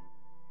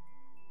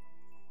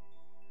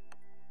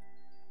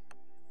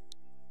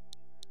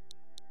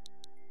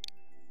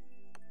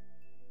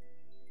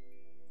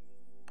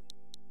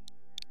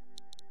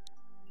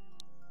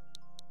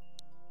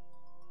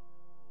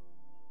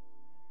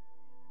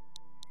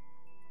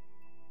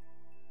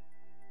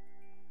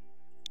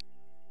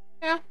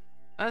 Yeah,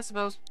 I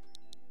suppose.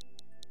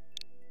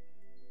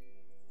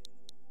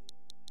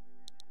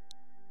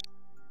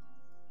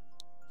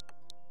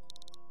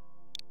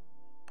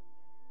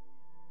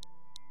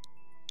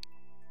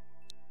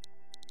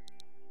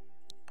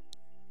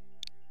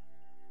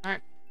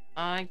 Alright.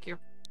 Thank you.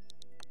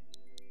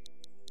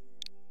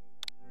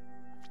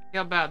 See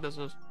how bad this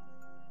is.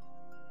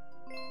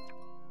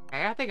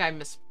 Okay, I think I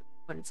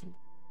misput some.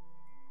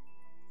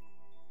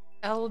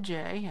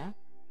 LJ, yeah.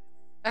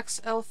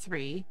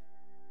 XL3.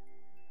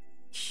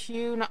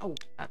 Q9. Oh,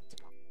 that's.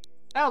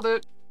 That'll do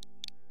it.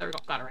 There we go.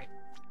 Got it right.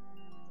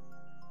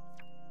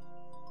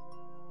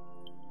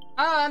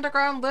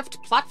 Underground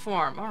lift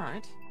platform.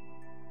 Alright.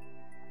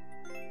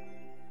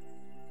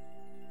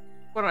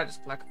 What did I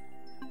just click?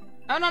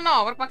 No, no,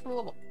 no. What back to the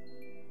level?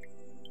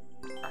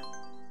 Right.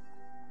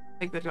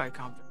 Take the guy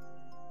confident.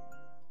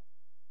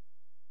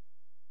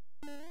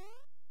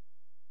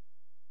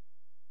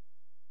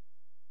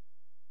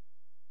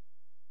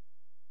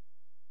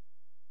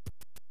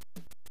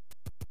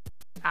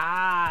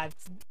 Ah,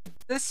 it's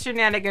this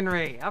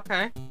shenaniganry.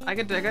 Okay, I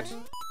can dig it.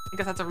 I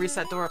guess that's a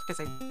reset door in case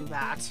I do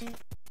that.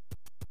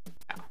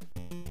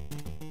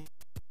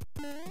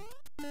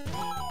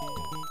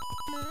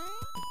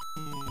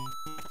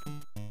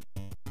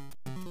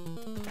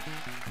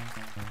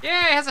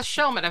 Yeah, it has a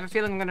shellmet. I have a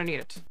feeling I'm gonna need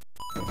it.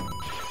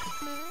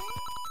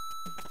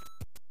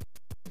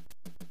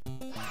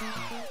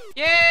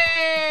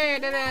 Yay!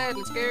 Did it!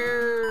 Let's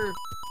go!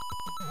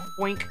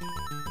 Boink.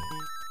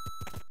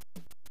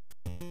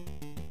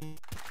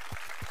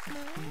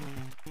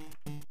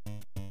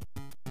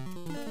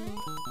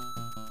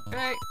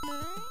 Okay.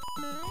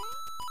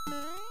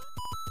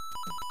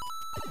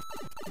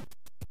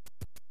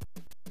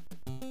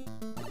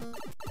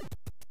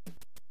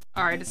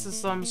 Alright, this is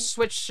some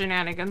switch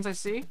shenanigans, I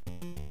see.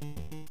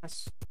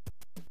 Let's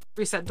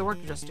reset door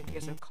just in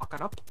case I cock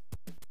it up.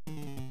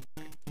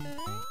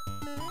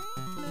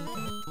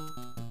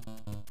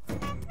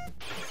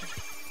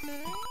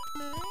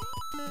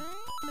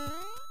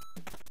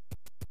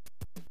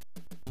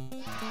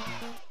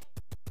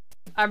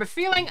 I have a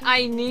feeling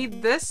I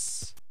need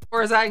this,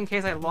 or is that in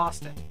case I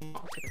lost it?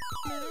 Oh, okay.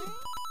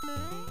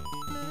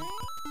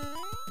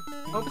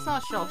 Hope it's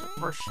not a shell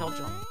for a shell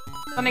jump.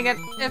 Then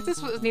again, if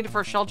this was needed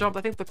for a shell jump,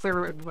 I think the clear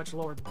rate would be much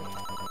lower than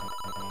that.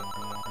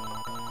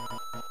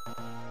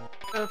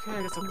 Okay,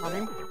 I guess I'm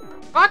running.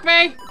 Fuck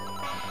me!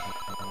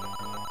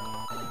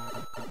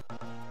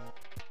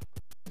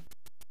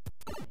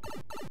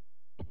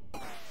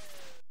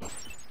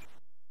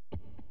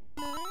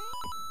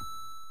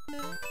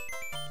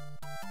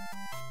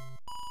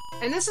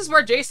 And this is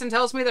where Jason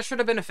tells me there should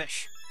have been a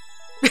fish.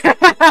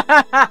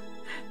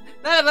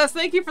 Let's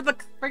thank you for the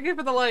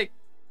like.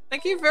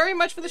 Thank you very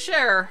much for the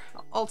share,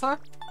 Alta.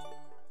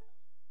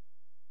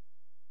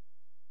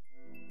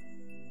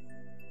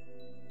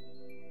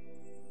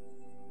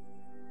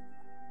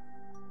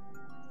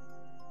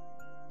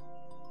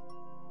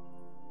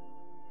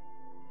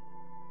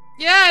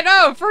 Yeah,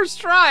 no, first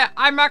try.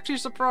 I'm actually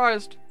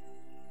surprised.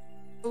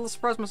 A little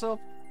surprised myself.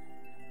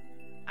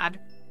 Add.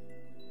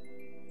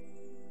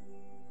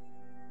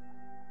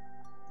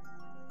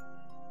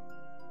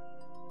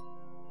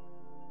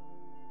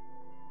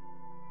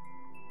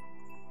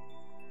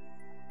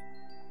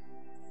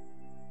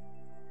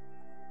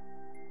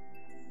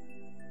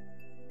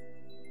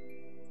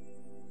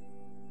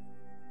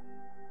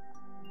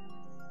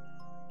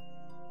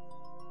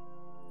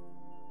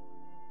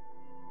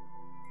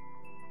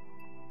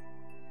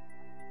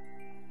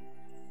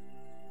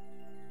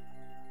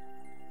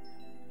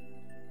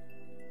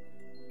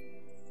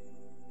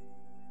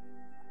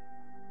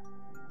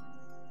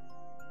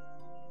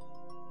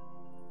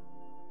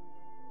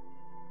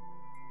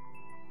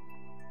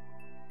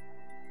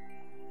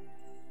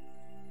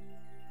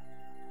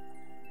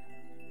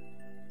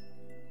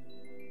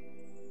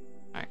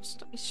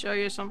 first. Let me show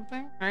you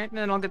something. Alright, and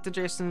then I'll get to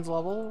Jason's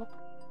level.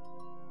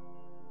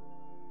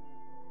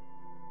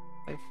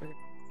 I forget.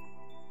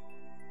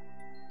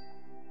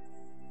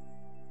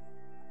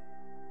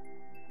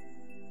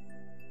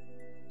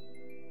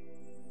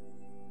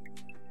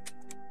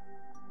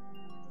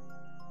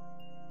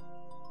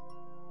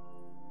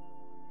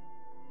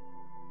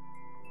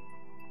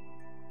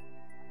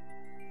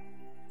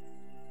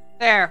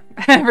 There,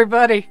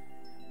 everybody.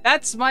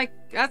 That's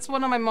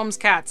one of my mom's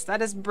cats.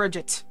 That is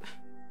Bridget.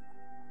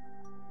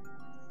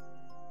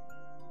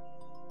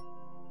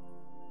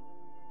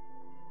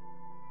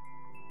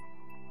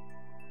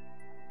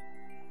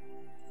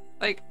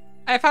 Like,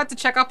 I've had to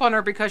check up on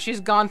her because she's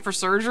gone for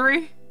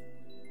surgery.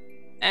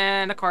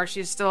 And of course,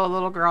 she's still a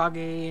little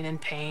groggy and in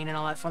pain and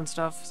all that fun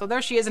stuff. So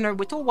there she is in her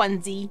little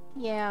onesie.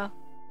 Yeah.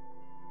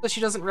 So she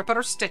doesn't rip out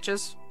her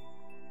stitches.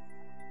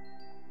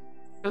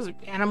 Because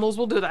animals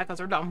will do that because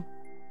they're dumb.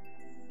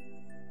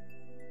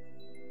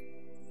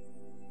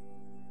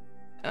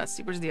 Let's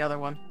see, where's the other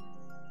one?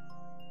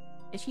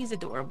 And she's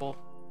adorable.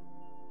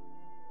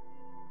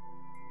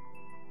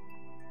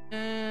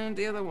 And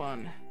the other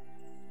one.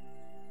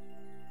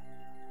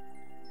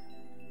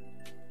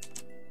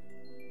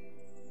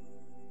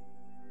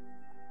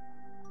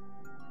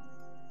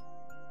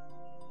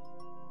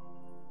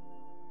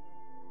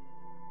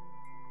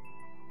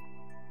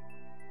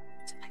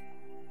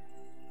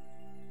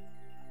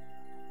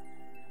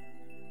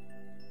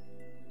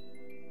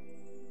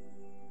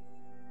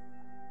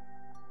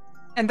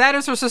 And that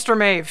is her sister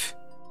Maeve.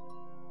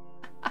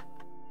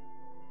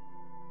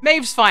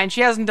 Maeve's fine.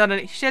 She hasn't done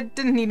any. She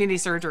didn't need any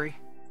surgery.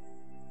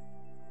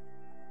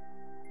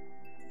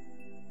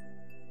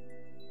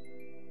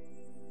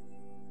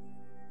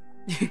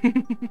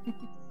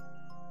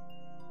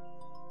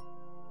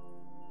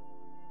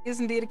 Is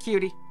indeed a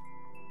cutie.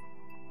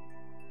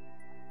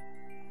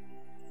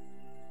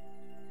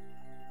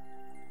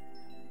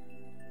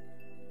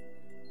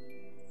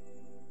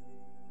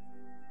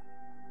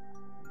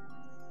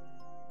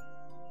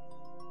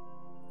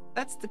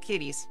 That's the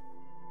kitties.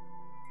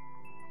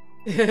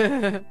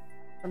 Where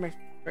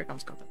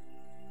comes Coco?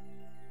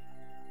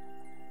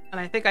 And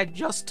I think I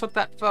just took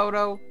that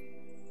photo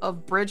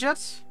of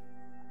Bridget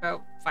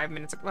about 5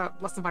 minutes ago,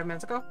 less than 5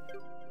 minutes ago.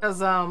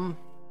 Because, Mom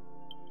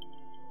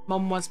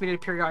wants me to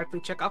periodically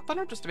check up on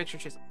her just to make sure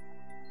she's...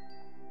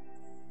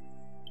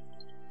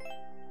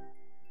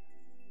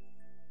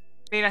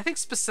 I mean, I think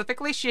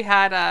specifically she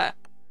had a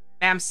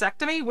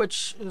mastectomy,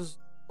 which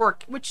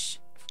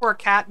for a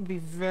cat would be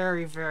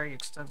very, very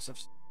extensive.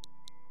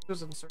 It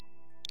was in 2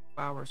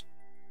 hours.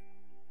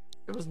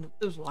 It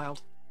was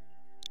wild.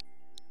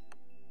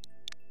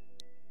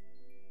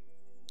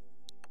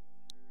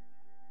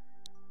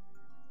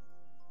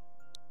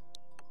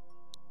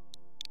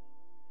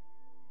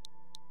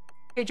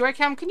 Hey,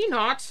 Joycam, can you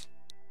not?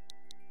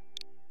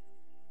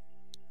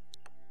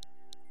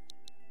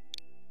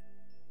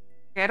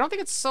 Okay, I don't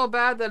think it's so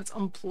bad that it's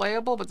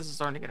unplayable, but this is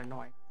starting to get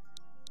annoying.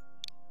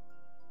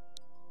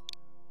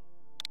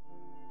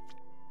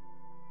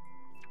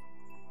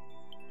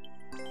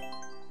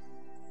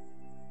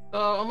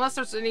 So, unless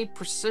there's any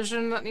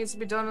precision that needs to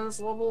be done in this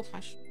level,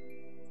 I should...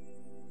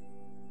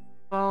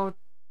 So,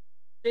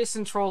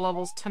 Jason Troll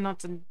levels tend not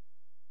to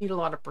need a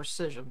lot of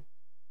precision.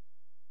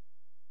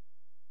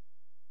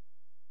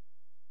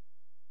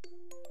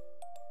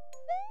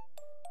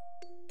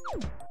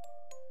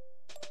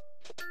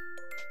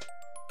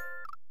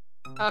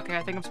 Okay,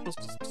 I think I'm supposed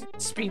to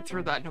speed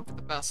through that and hope for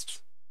the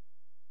best.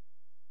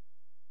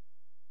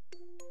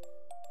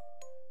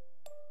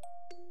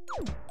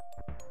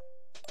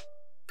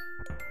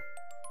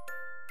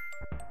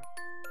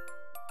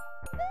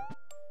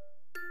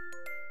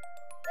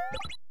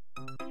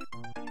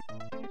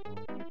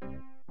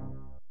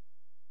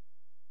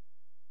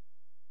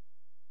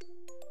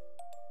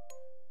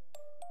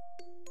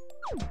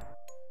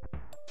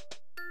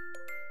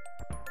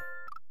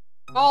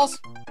 Balls!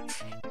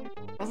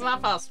 Was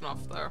not fast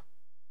enough there.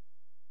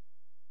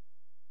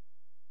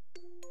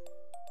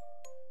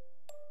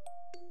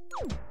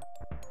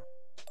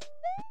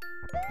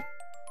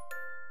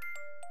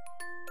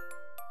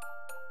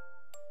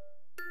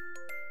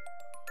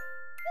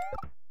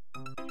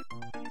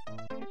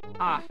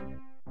 Ah.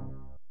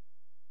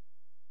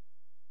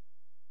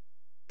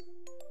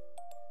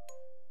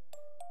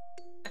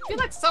 I feel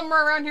like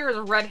somewhere around here is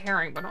a red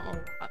herring, but I don't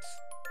know what.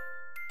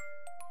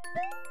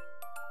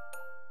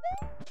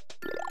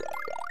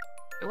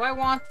 Do I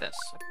want this?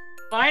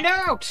 Find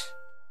out!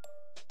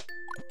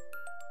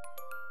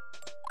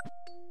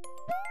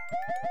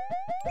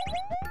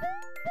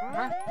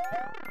 Huh?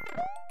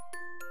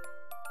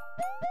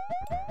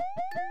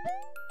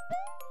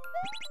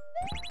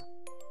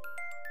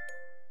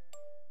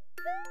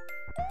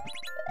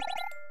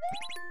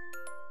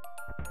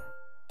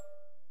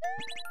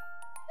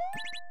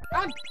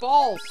 God,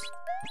 balls!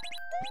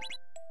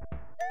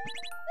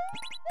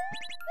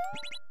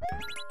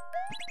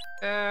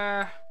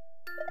 I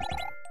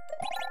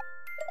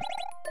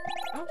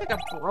don't think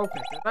I broke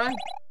it, did I?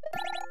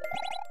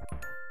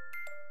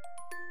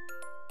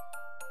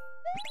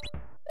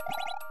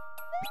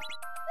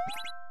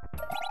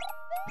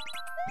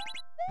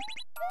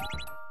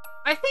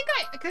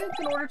 I think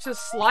in order to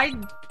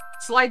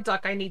slide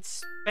duck, I need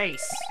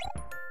space. I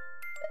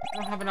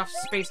don't have enough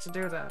space to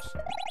do that.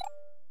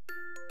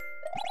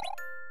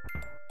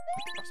 Oh,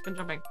 spin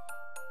jumping.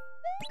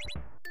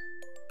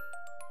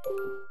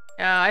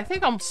 Yeah, I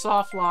think I'm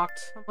soft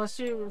locked. Unless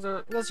you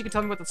can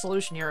tell me what the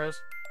solution here is.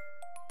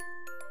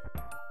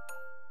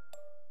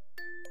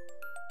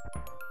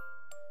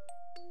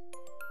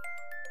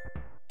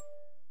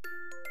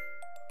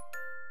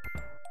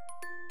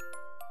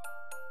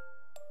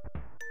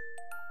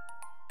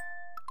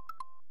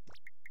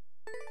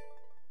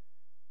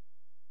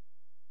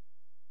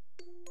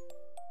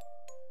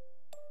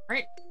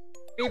 Right.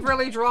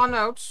 Feverly draw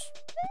notes.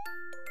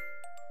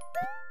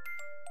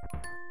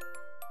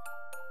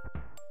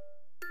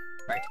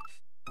 Right.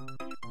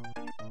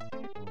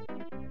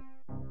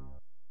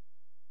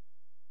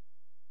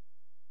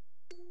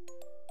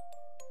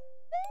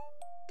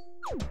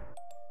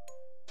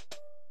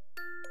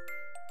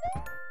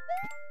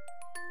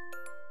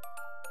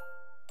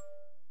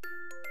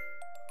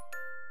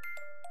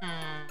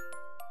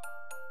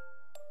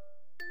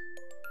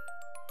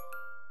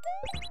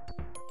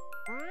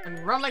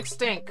 And run like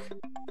stink.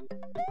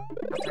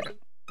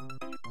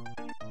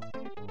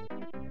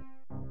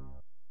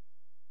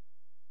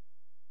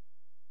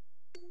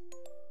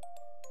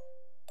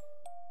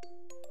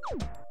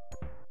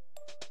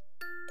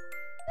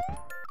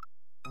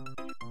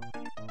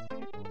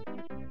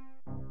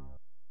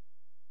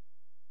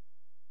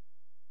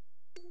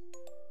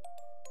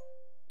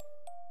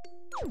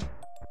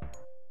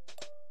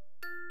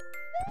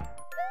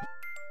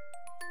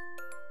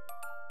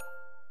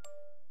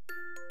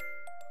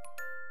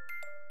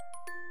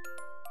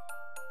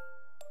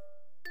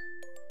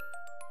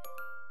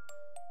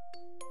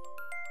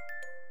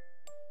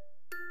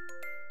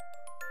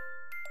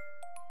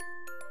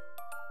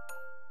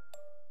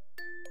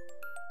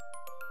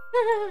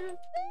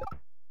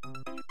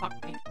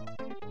 Fuck me.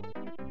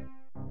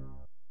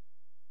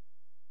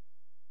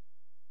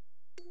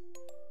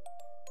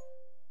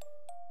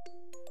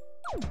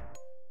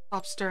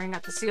 Stop staring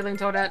at the ceiling,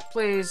 Toadette,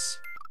 please.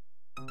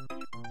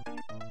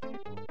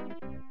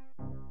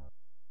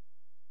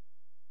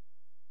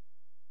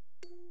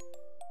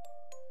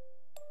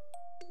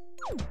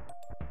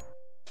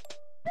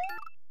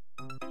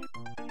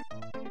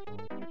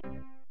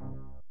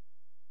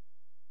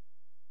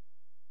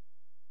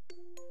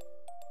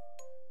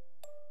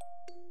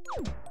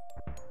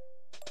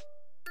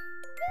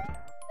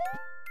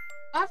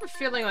 I have a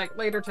feeling like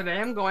later today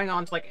I'm going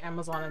on to like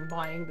Amazon and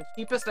buying the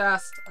cheapest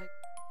ass like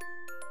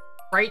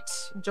right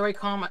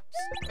Joy-Con I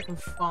can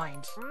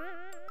find.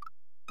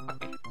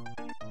 Okay.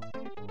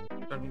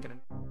 Don't get it.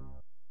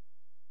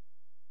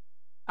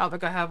 I don't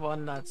think I have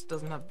one that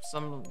doesn't have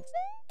some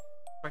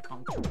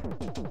Joy-Con.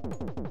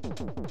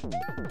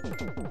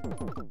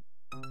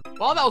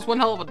 Well, that was one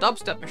hell of a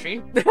dubstep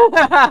machine.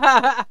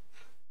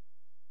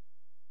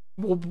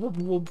 Whoop, whoop,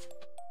 whoop.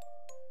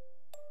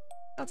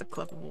 That's a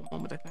clever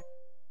moment, I think.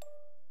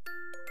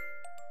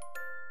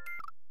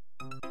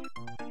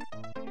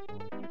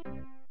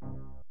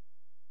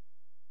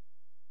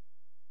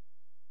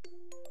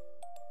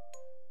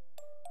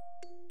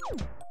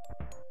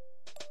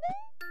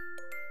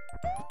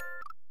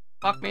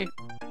 Fuck me.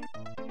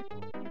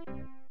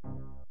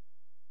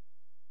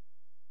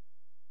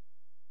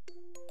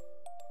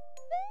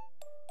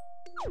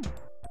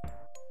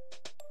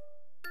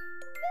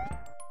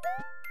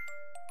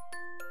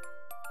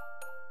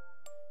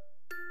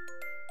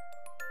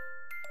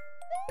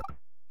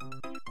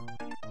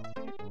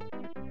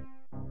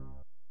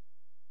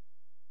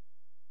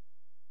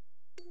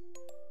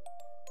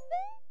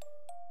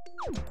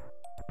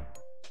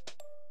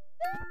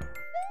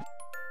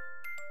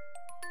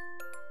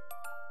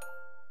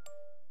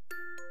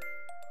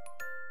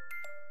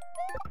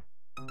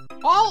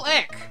 All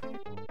ick!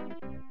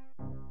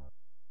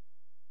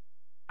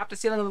 Up the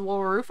ceiling of the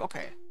lower roof?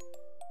 Okay.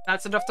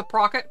 That's enough to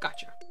proc it?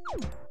 Gotcha.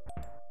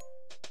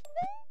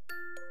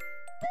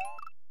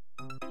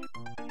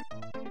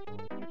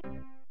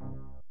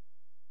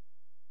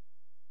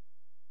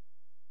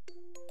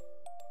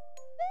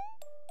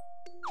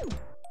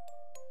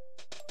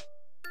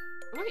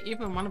 Do I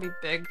even want to be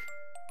big?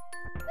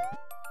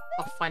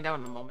 I'll find out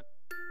in a moment.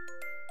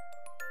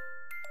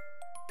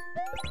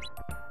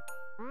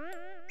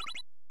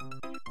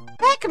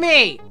 Heck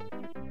me!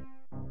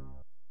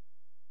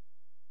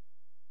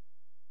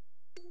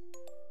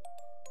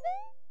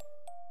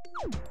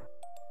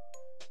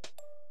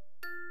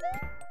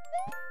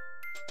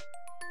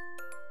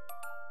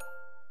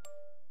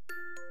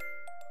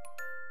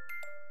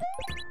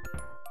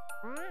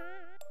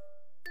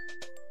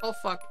 Oh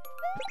fuck.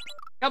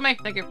 Help me,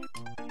 thank you.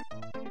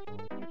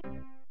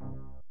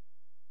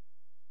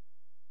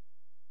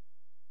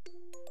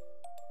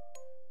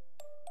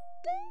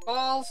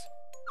 Balls.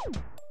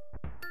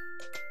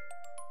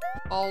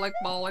 Bollick,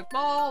 bollick,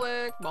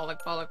 bollick, bollick,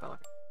 bollick, bollick.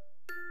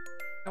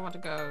 I want to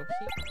go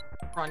here,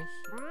 run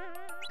here,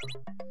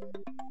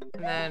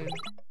 and then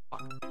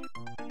fuck.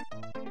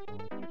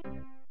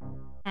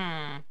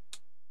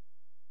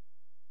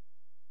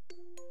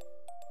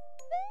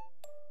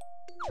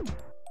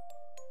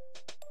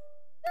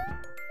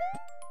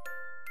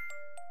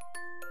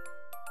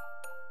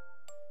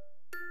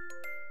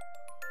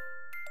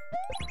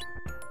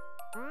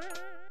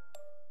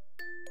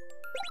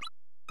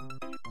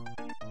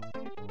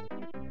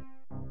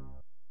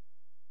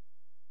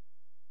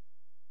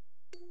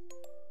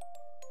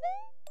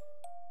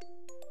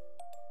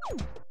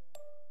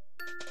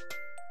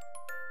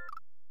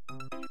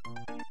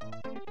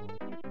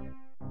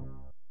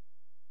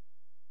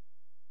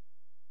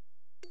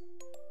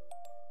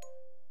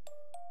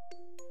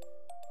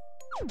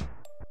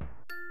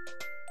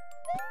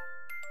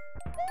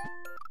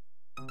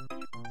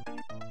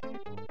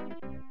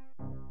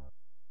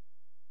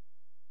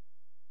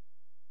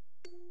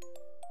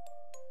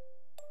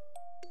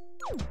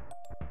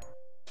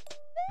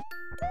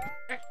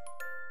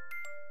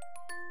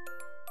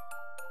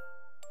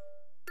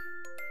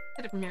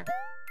 Hit it from here.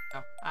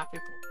 Oh,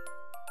 people.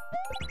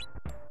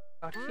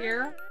 Out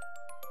here.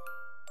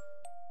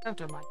 Oh,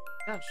 my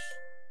gosh.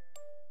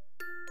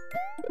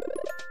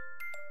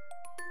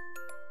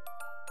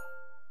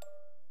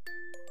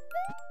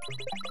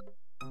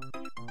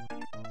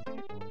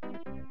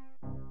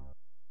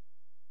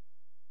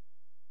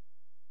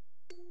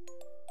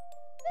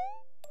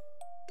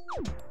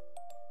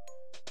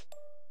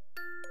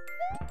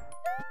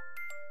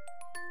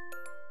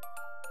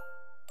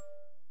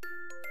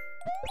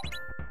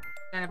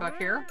 And about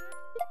here.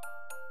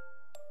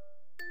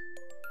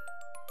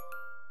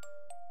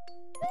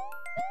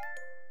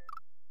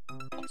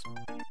 I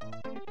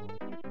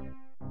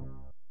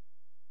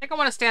think I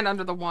want to stand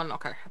under the one.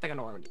 Okay, I think I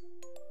know what I would do.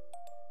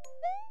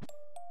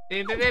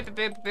 Boop, boop, boop,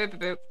 boop, boop, boop,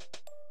 boop.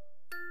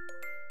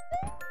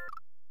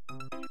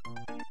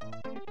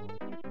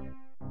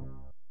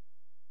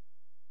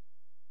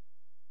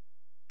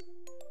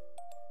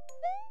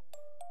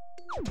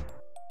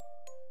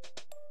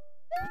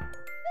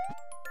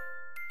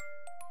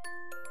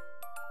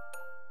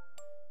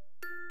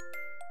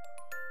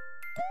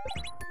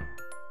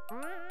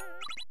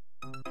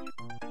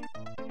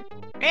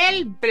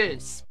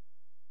 Elbels.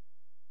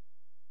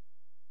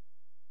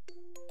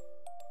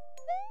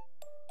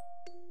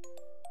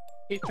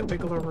 Hate the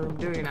wiggler room,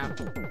 do you now?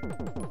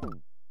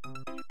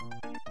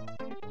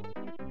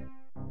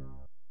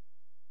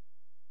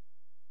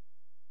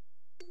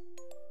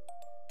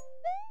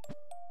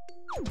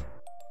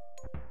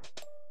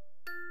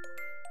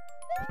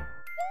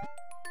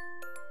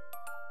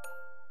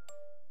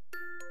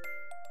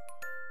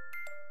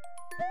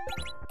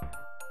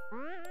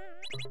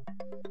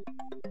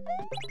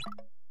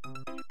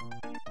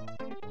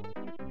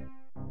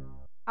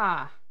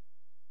 Ah.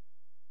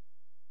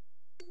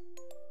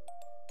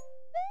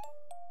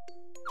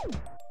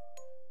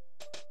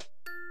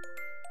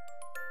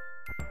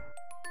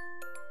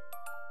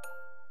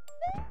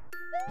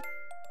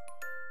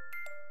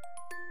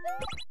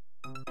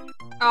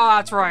 Oh,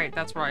 that's right.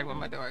 That's right. What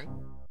am I doing?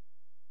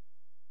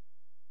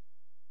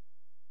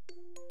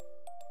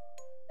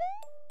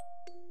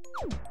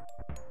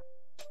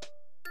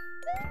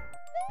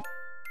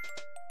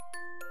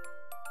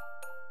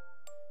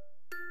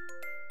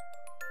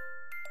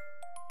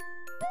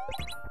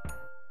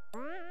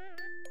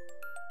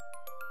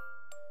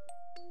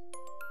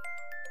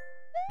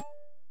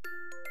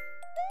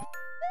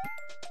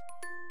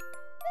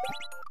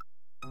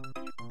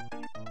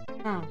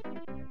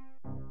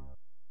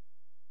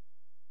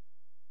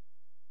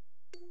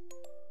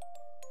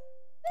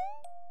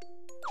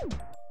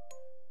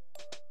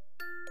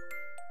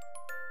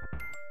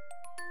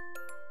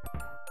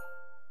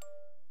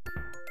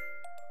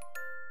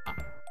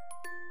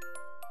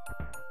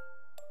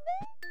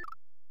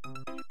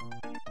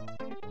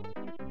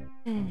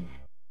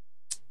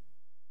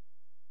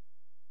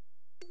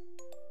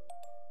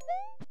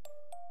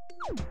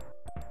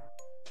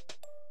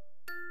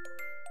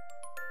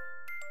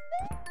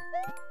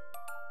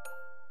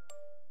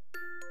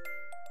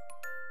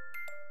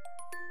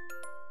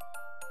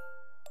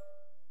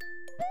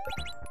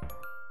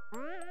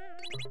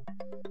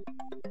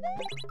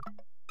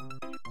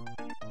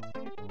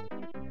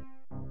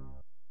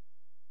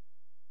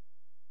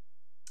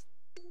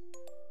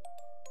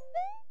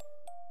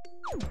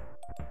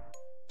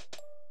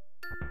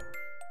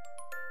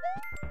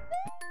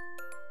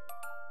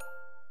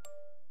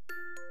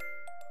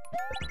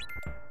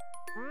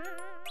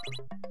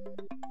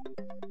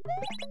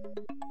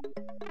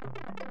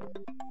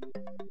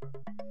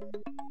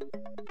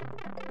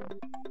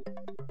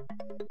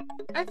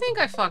 I think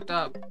I fucked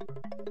up.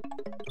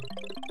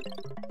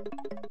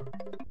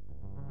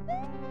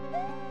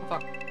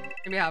 Fuck.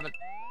 Maybe I haven't.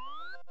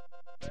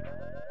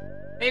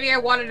 Maybe I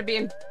wanted to be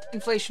in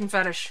inflation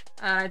fetish.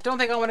 I don't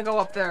think I want to go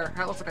up there.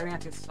 That looks like I need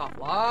to soft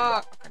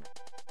lock. Okay.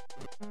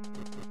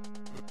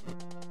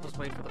 Let's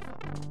wait for the...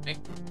 Hey,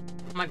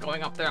 I'm not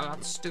going up there. I'm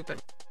not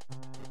stupid.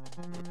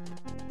 I'm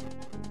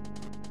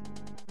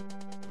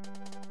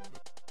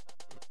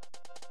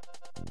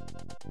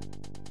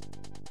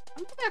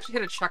gonna actually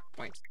hit a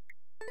checkpoint.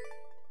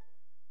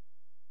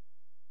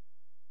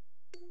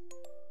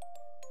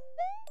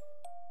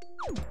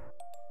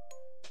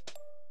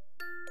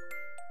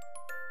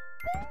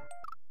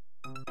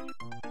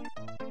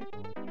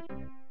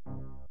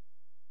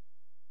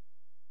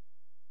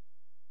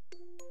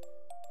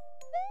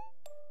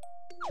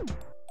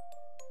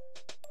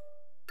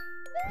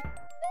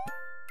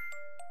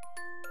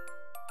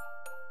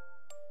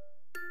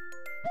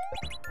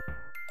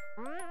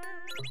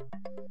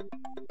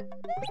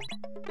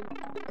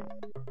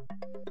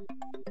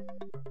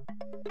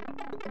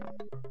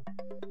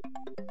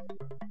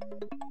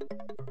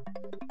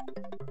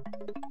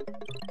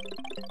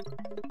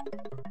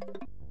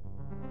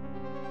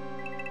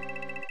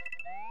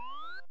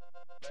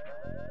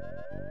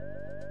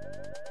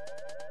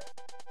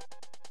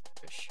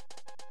 Fish.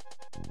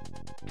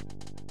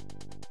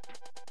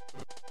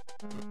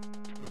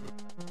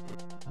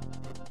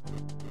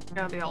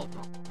 Yeah, the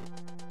elbow.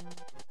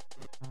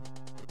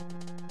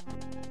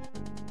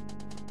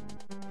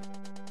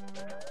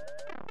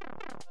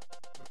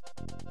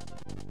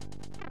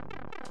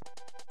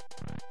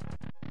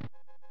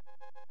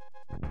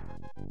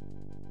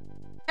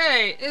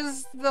 Hey,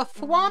 is the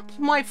Thwomp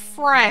my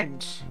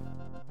friend?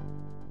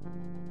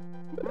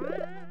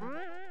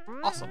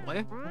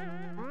 Possibly.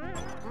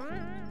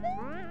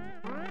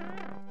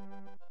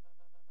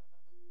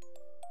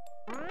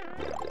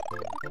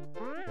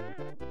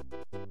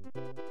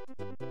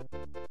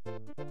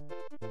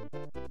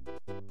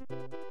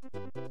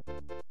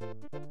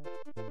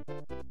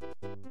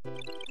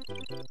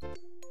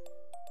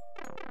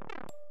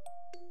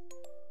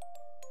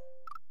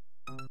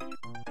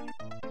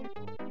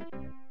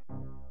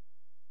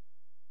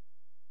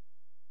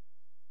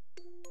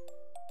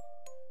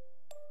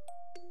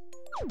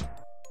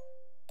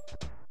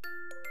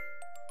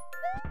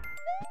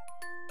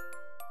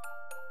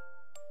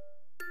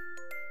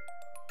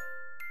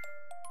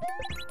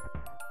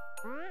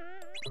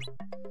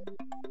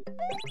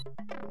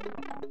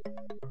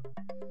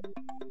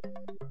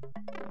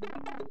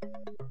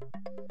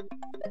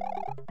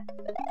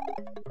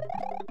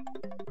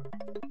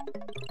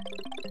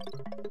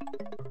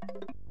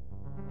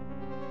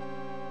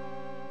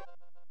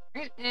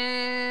 Right,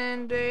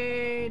 and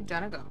a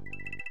down I go.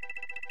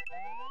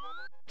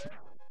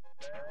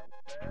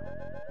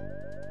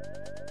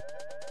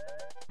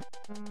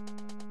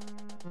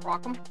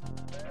 Rock them.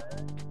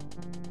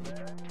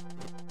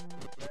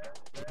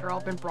 They're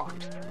all been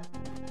brocked.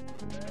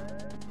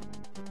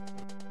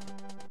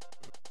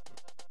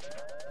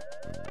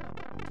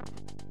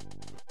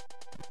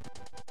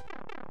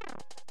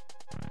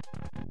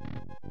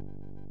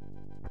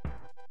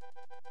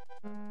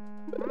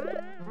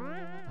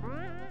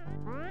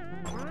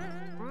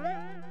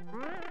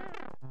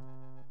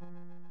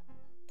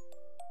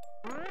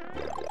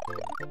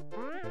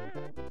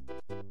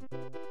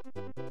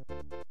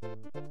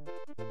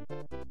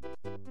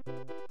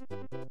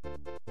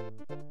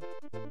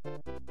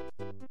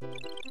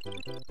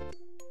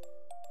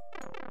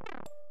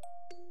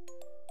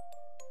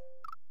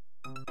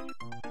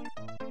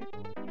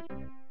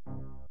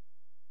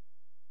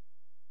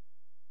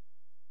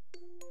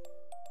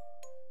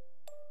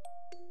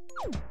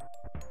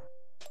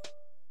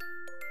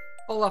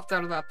 All left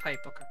out of that pipe,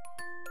 okay.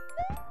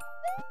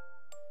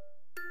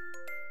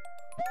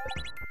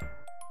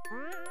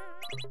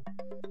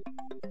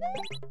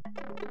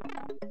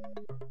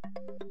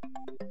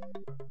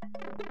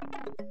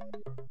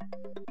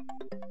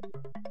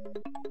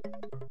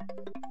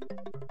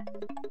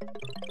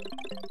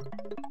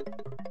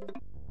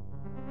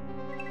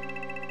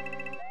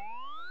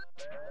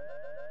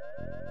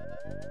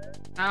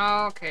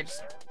 Okay,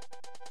 just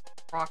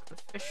rock the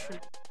fish and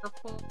be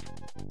careful.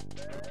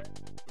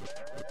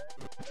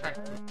 Okay.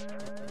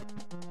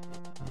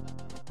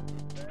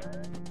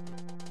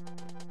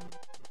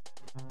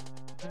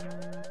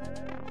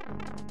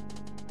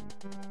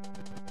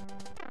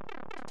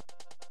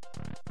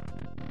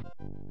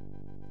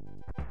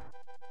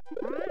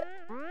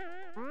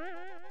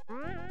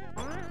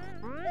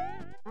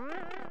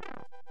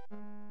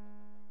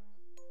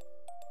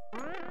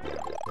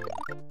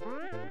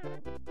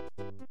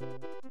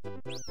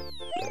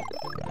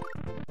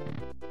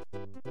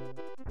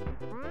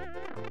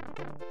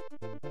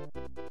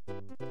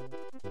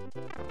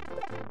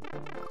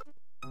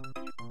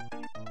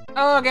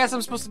 Oh, I guess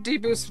I'm supposed to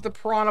deboost the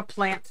piranha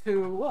plant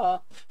who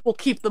will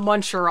keep the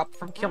muncher up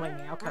from killing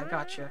me. Okay,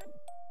 gotcha.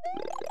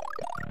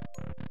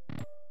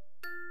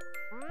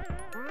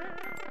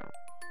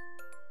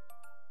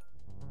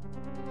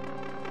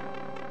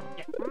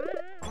 Yeah.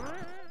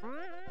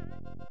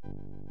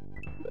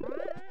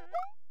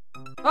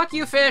 Fuck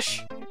you,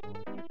 fish!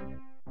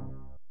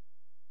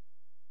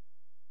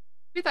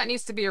 Maybe that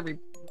needs to be a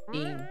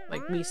routine,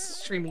 like me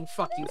screaming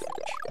 "fuck you, fish."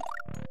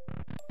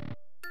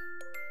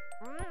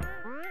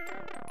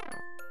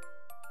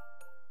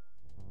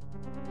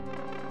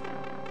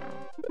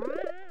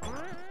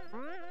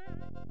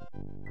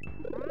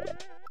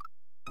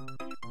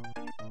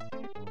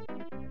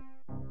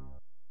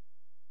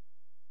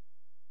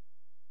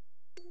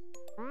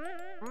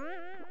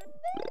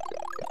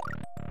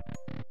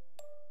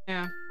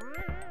 Yeah.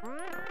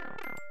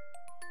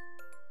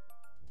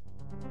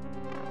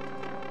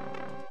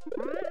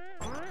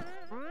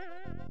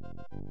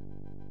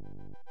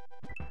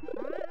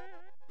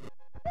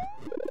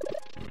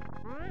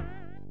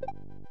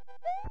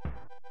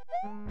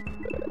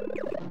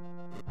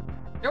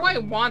 Do I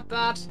want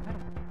that?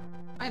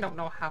 I don't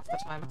know half the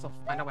time until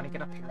I know when I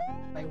get up here.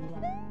 I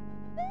want.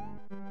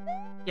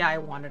 Yeah, I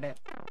wanted it.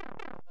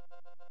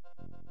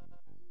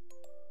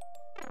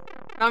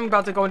 I'm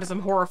about to go into some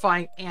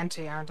horrifying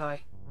ante, aren't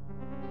I?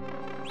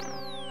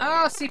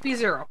 Ah,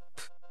 CP0.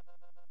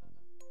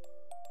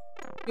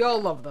 We all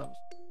love those.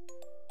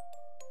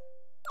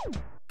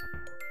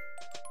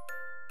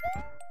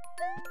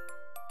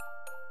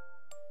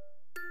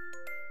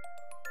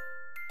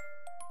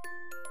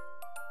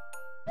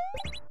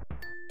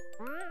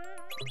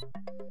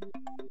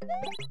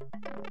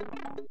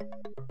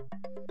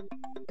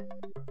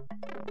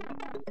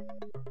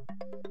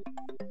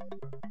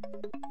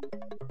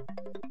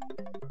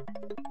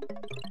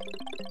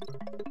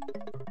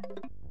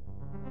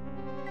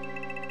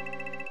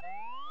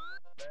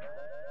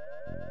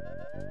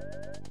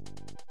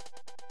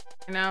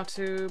 Now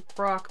to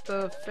proc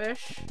the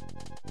fish.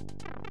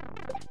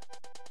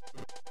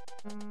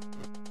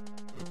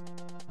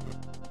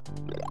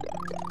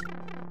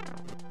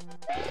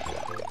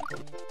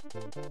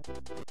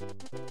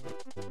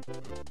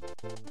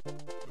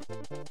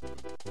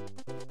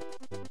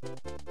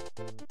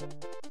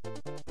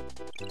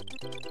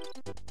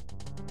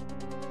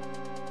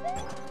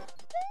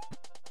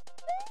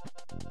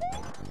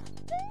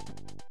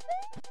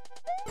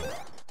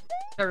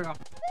 There we go.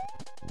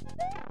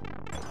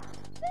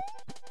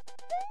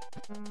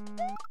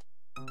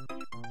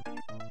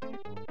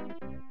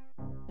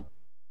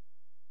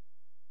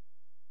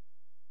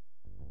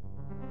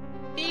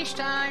 Fish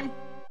time!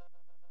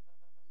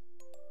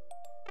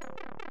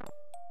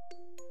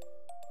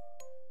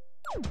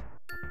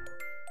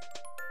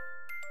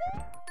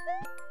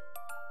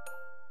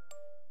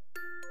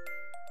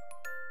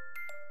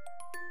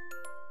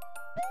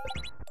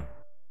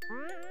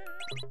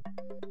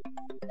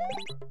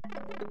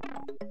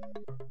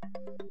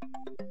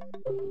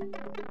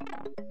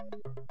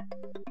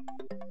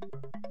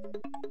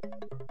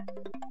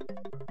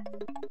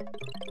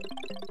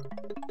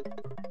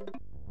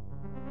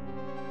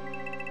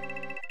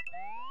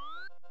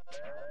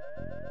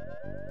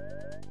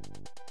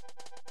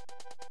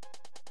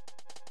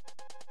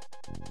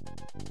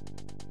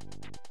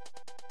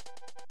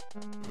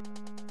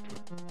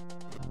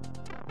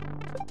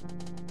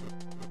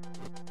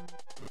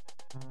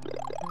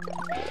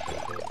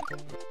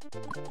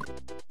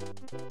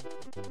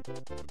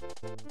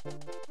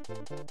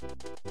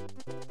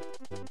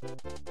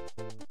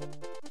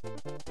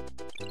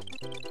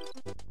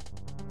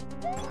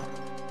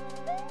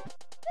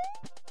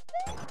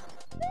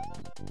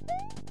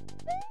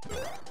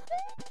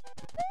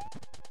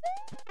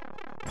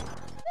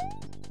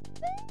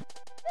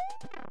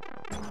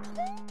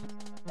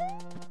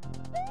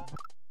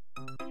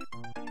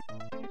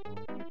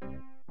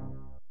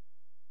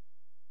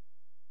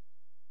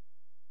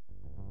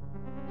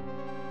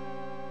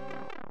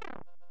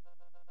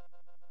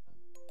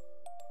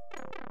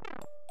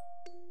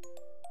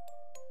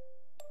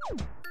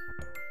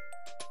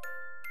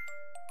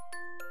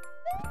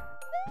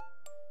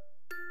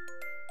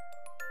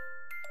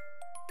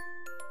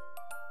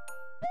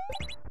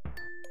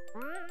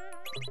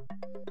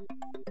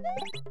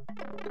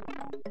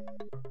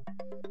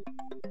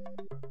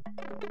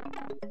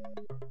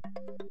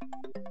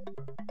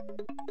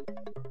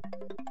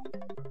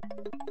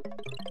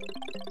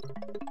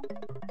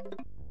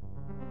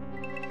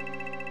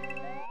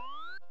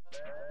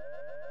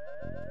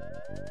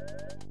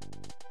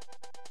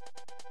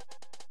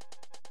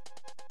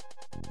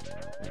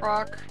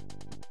 Proc.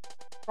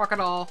 Proc it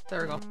all.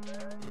 There we go.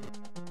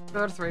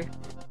 Go to 3.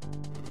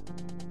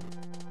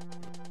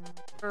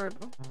 Third.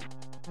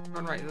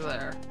 One right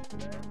there.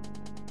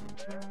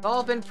 It's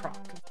all been proc.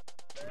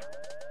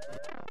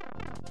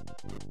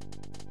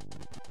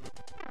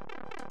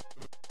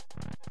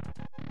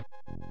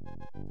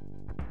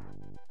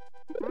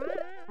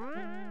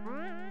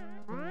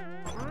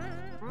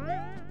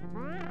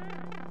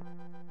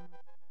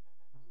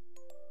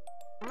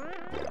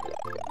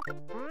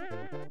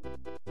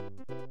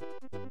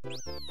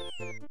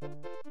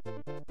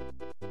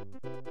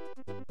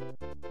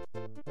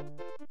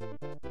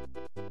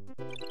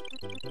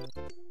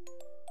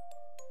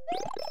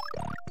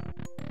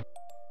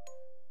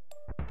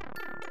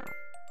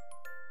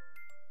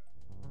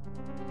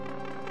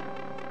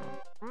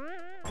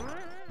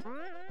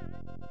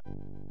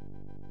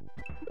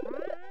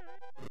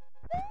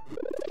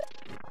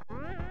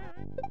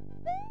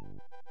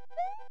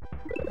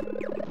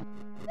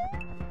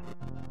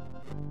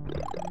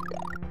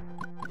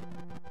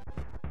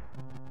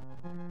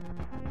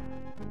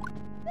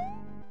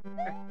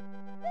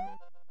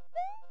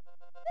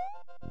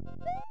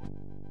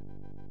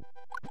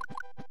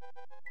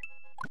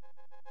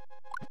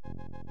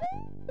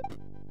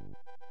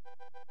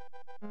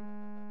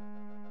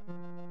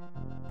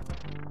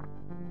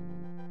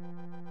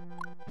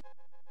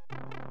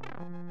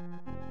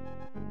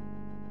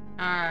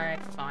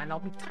 Alright, fine, I'll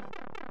be...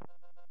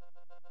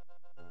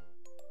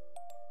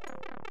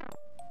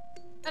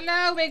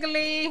 Hello,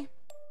 Wiggly!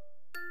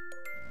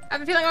 I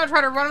have a feeling I'm gonna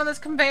try to run on this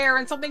conveyor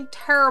and something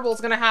terrible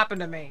is gonna happen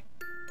to me.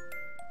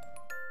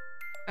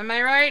 Am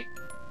I right?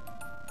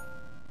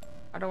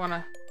 I don't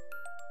wanna...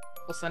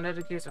 We'll send it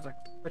in case there's like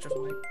a switch or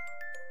something.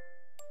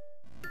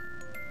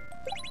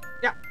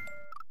 Yeah.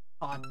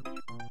 Odd.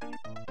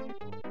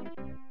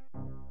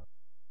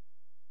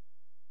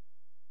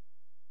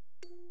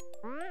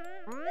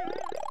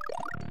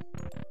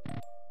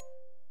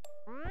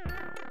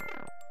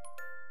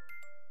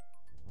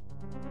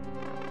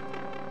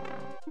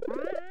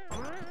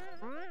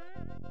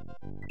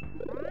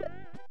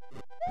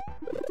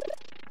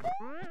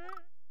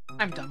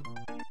 I'm dumb.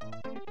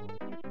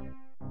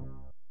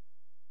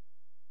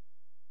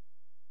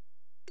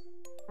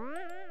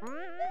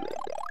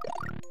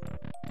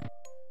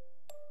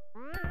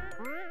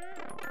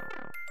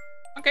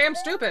 Okay, I'm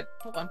stupid.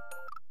 Hold on.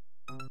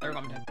 There we go,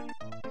 I'm dead.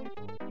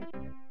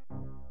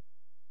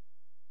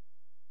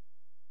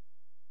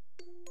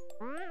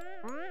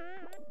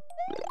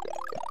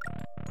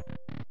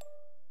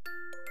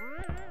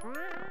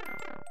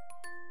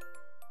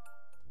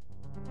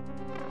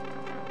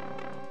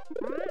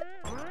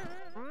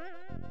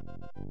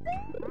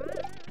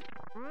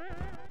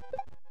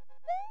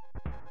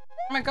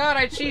 Oh my god,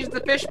 I cheesed the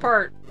fish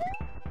part.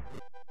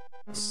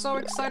 I'm so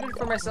excited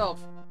for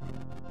myself.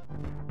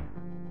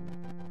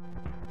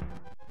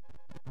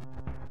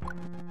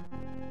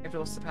 If it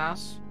was to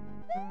pass.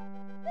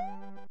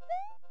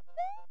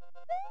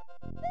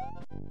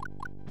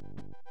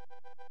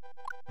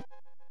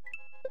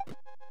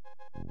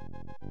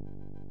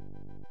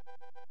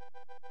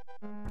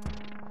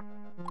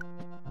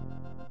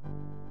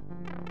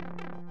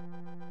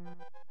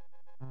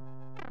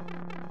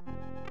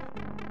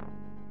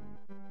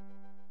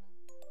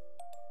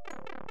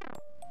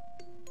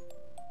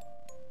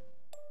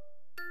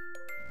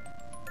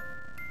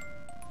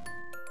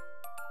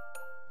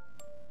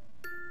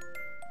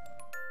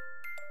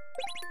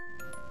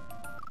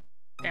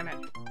 Damn it.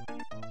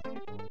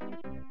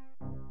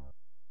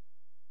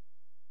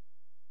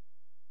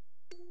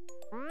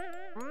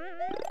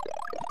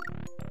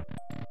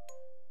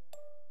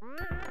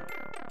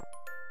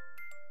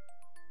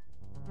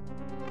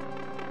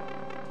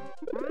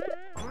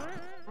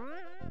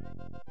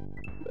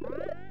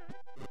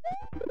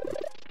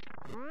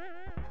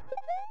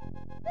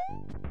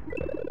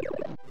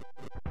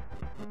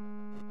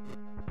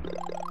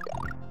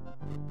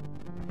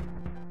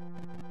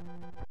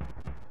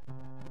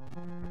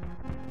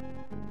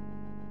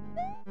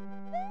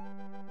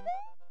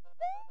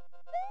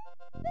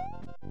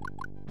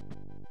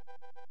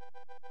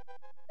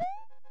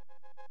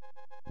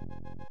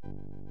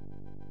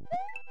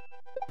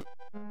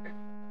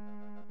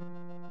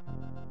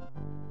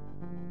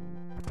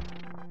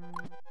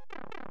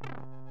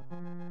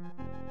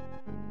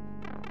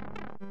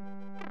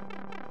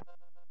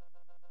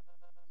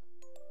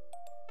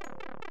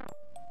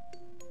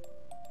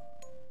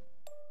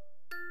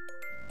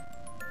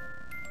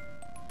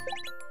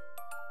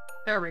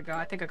 There we go,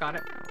 I think I got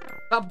it.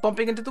 Stop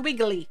bumping into the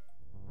wiggly!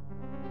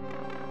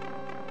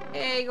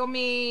 Hey, go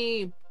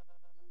me!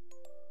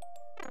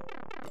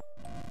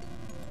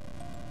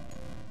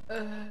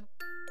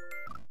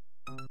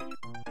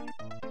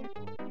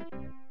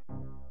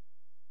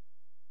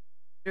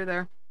 You're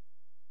there.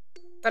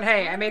 But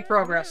hey, I made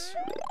progress.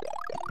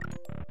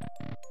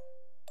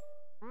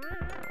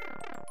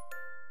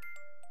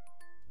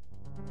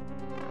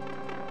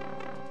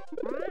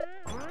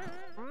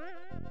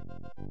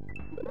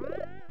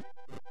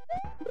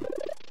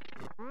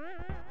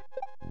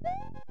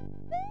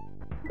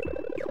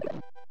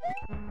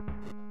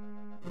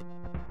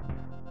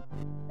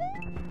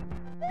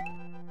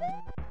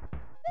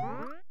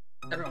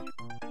 There we go.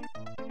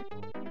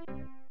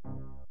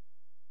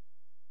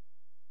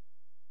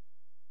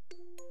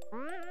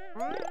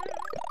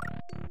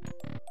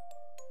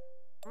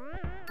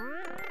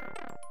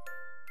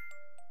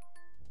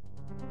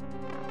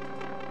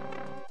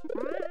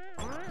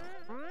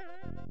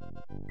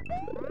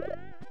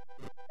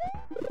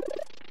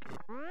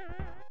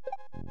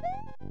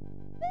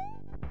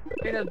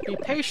 Okay, be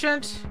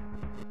patient.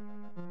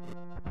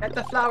 Let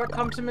the flower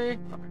come to me.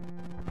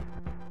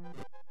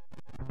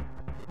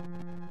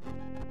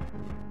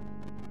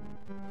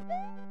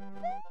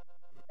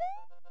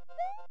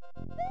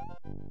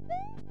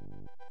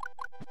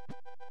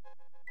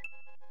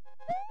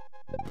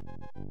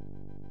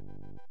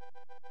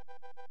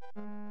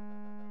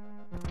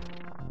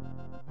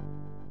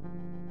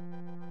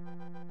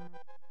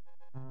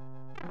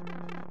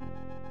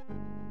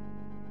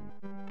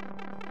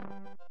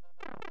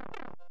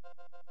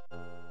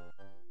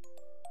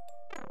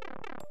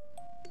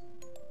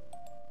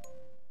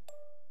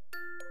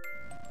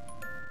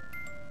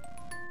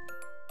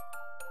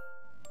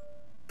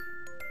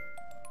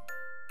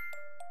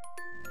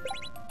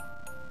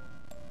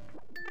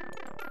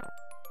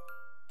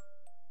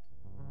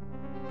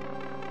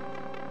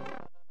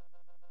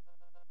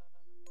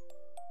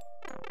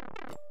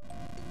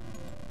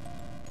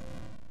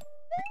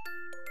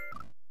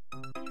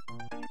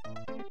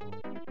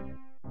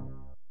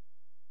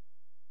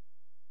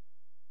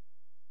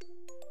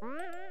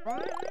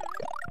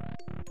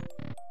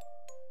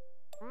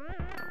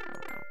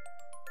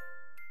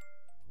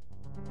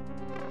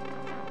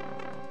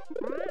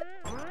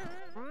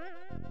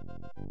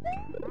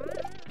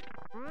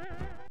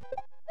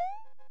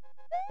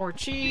 More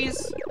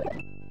cheese.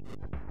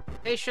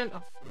 Patient.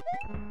 Oh.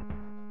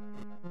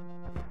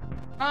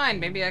 Fine,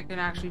 maybe I can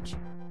actually cheese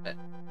it.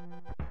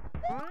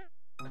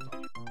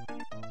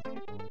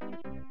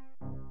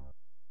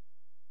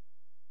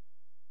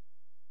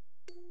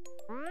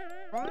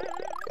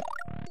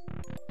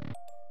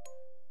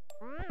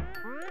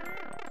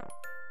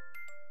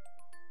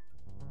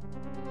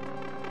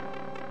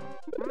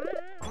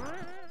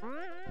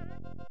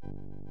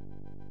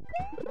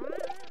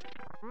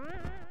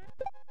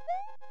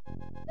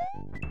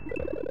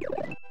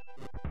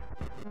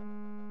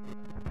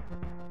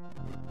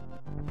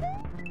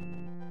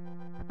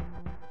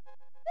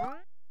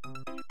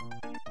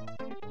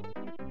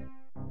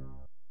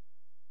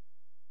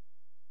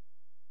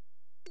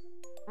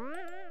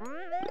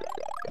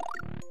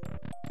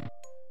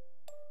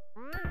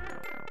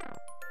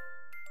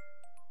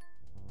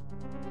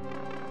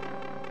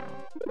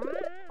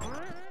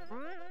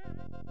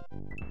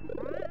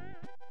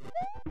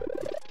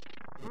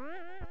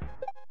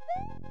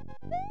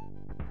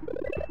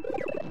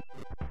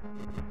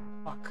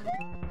 Fuck.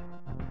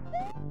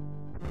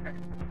 Okay.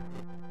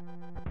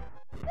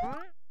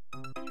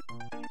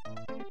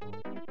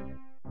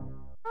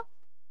 Oh,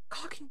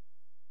 cocking.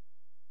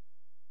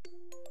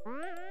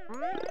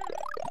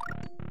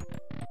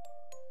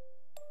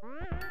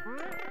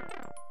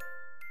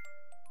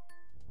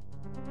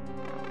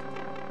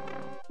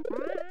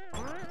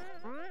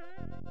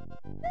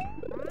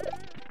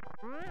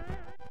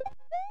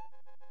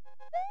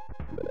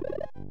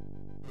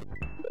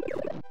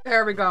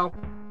 There we go.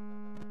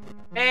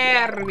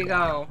 There we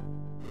go.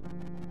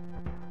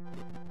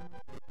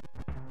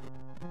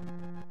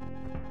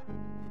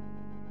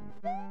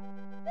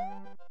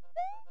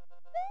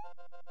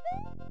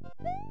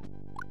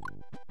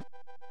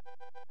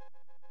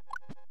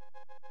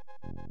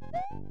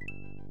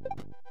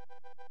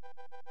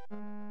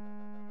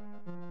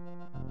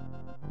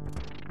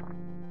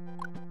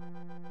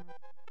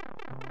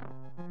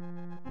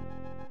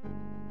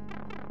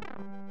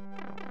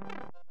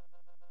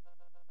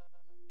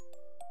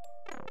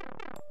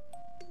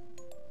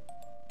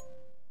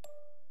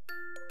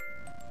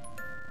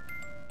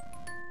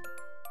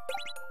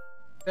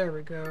 There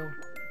we go.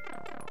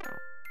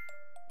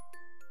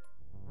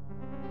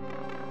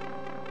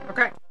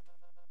 Okay.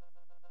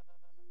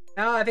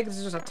 Now I think this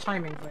is just a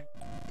timing thing.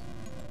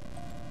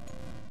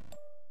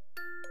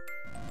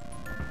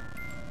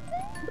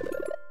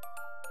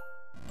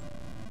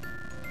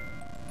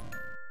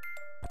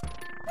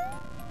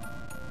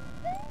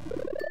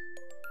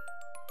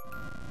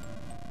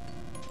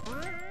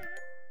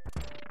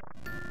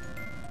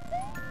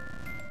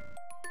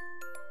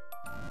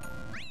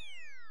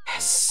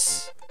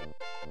 Yes!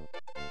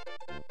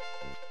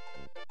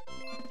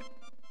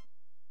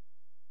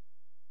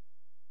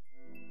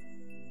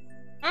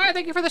 Alright,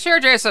 thank you for the share,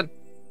 Jason.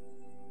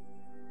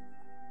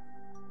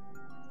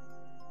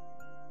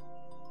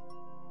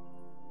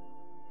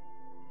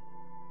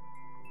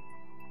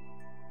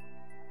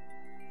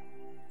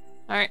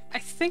 Alright, I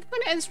think I'm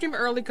gonna end stream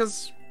early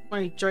because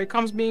my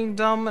Joy-Con's being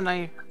dumb and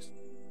I...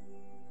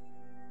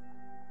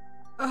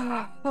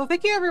 well,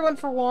 thank you everyone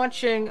for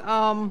watching.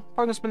 Probably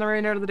gonna spend the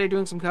remainder of the day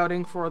doing some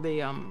coding for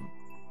the,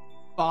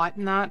 bot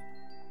and that.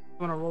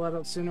 I wanna roll that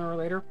out sooner or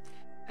later.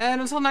 And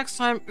until next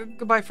time,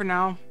 goodbye for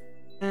now.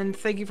 And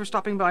thank you for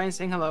stopping by and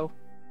saying hello.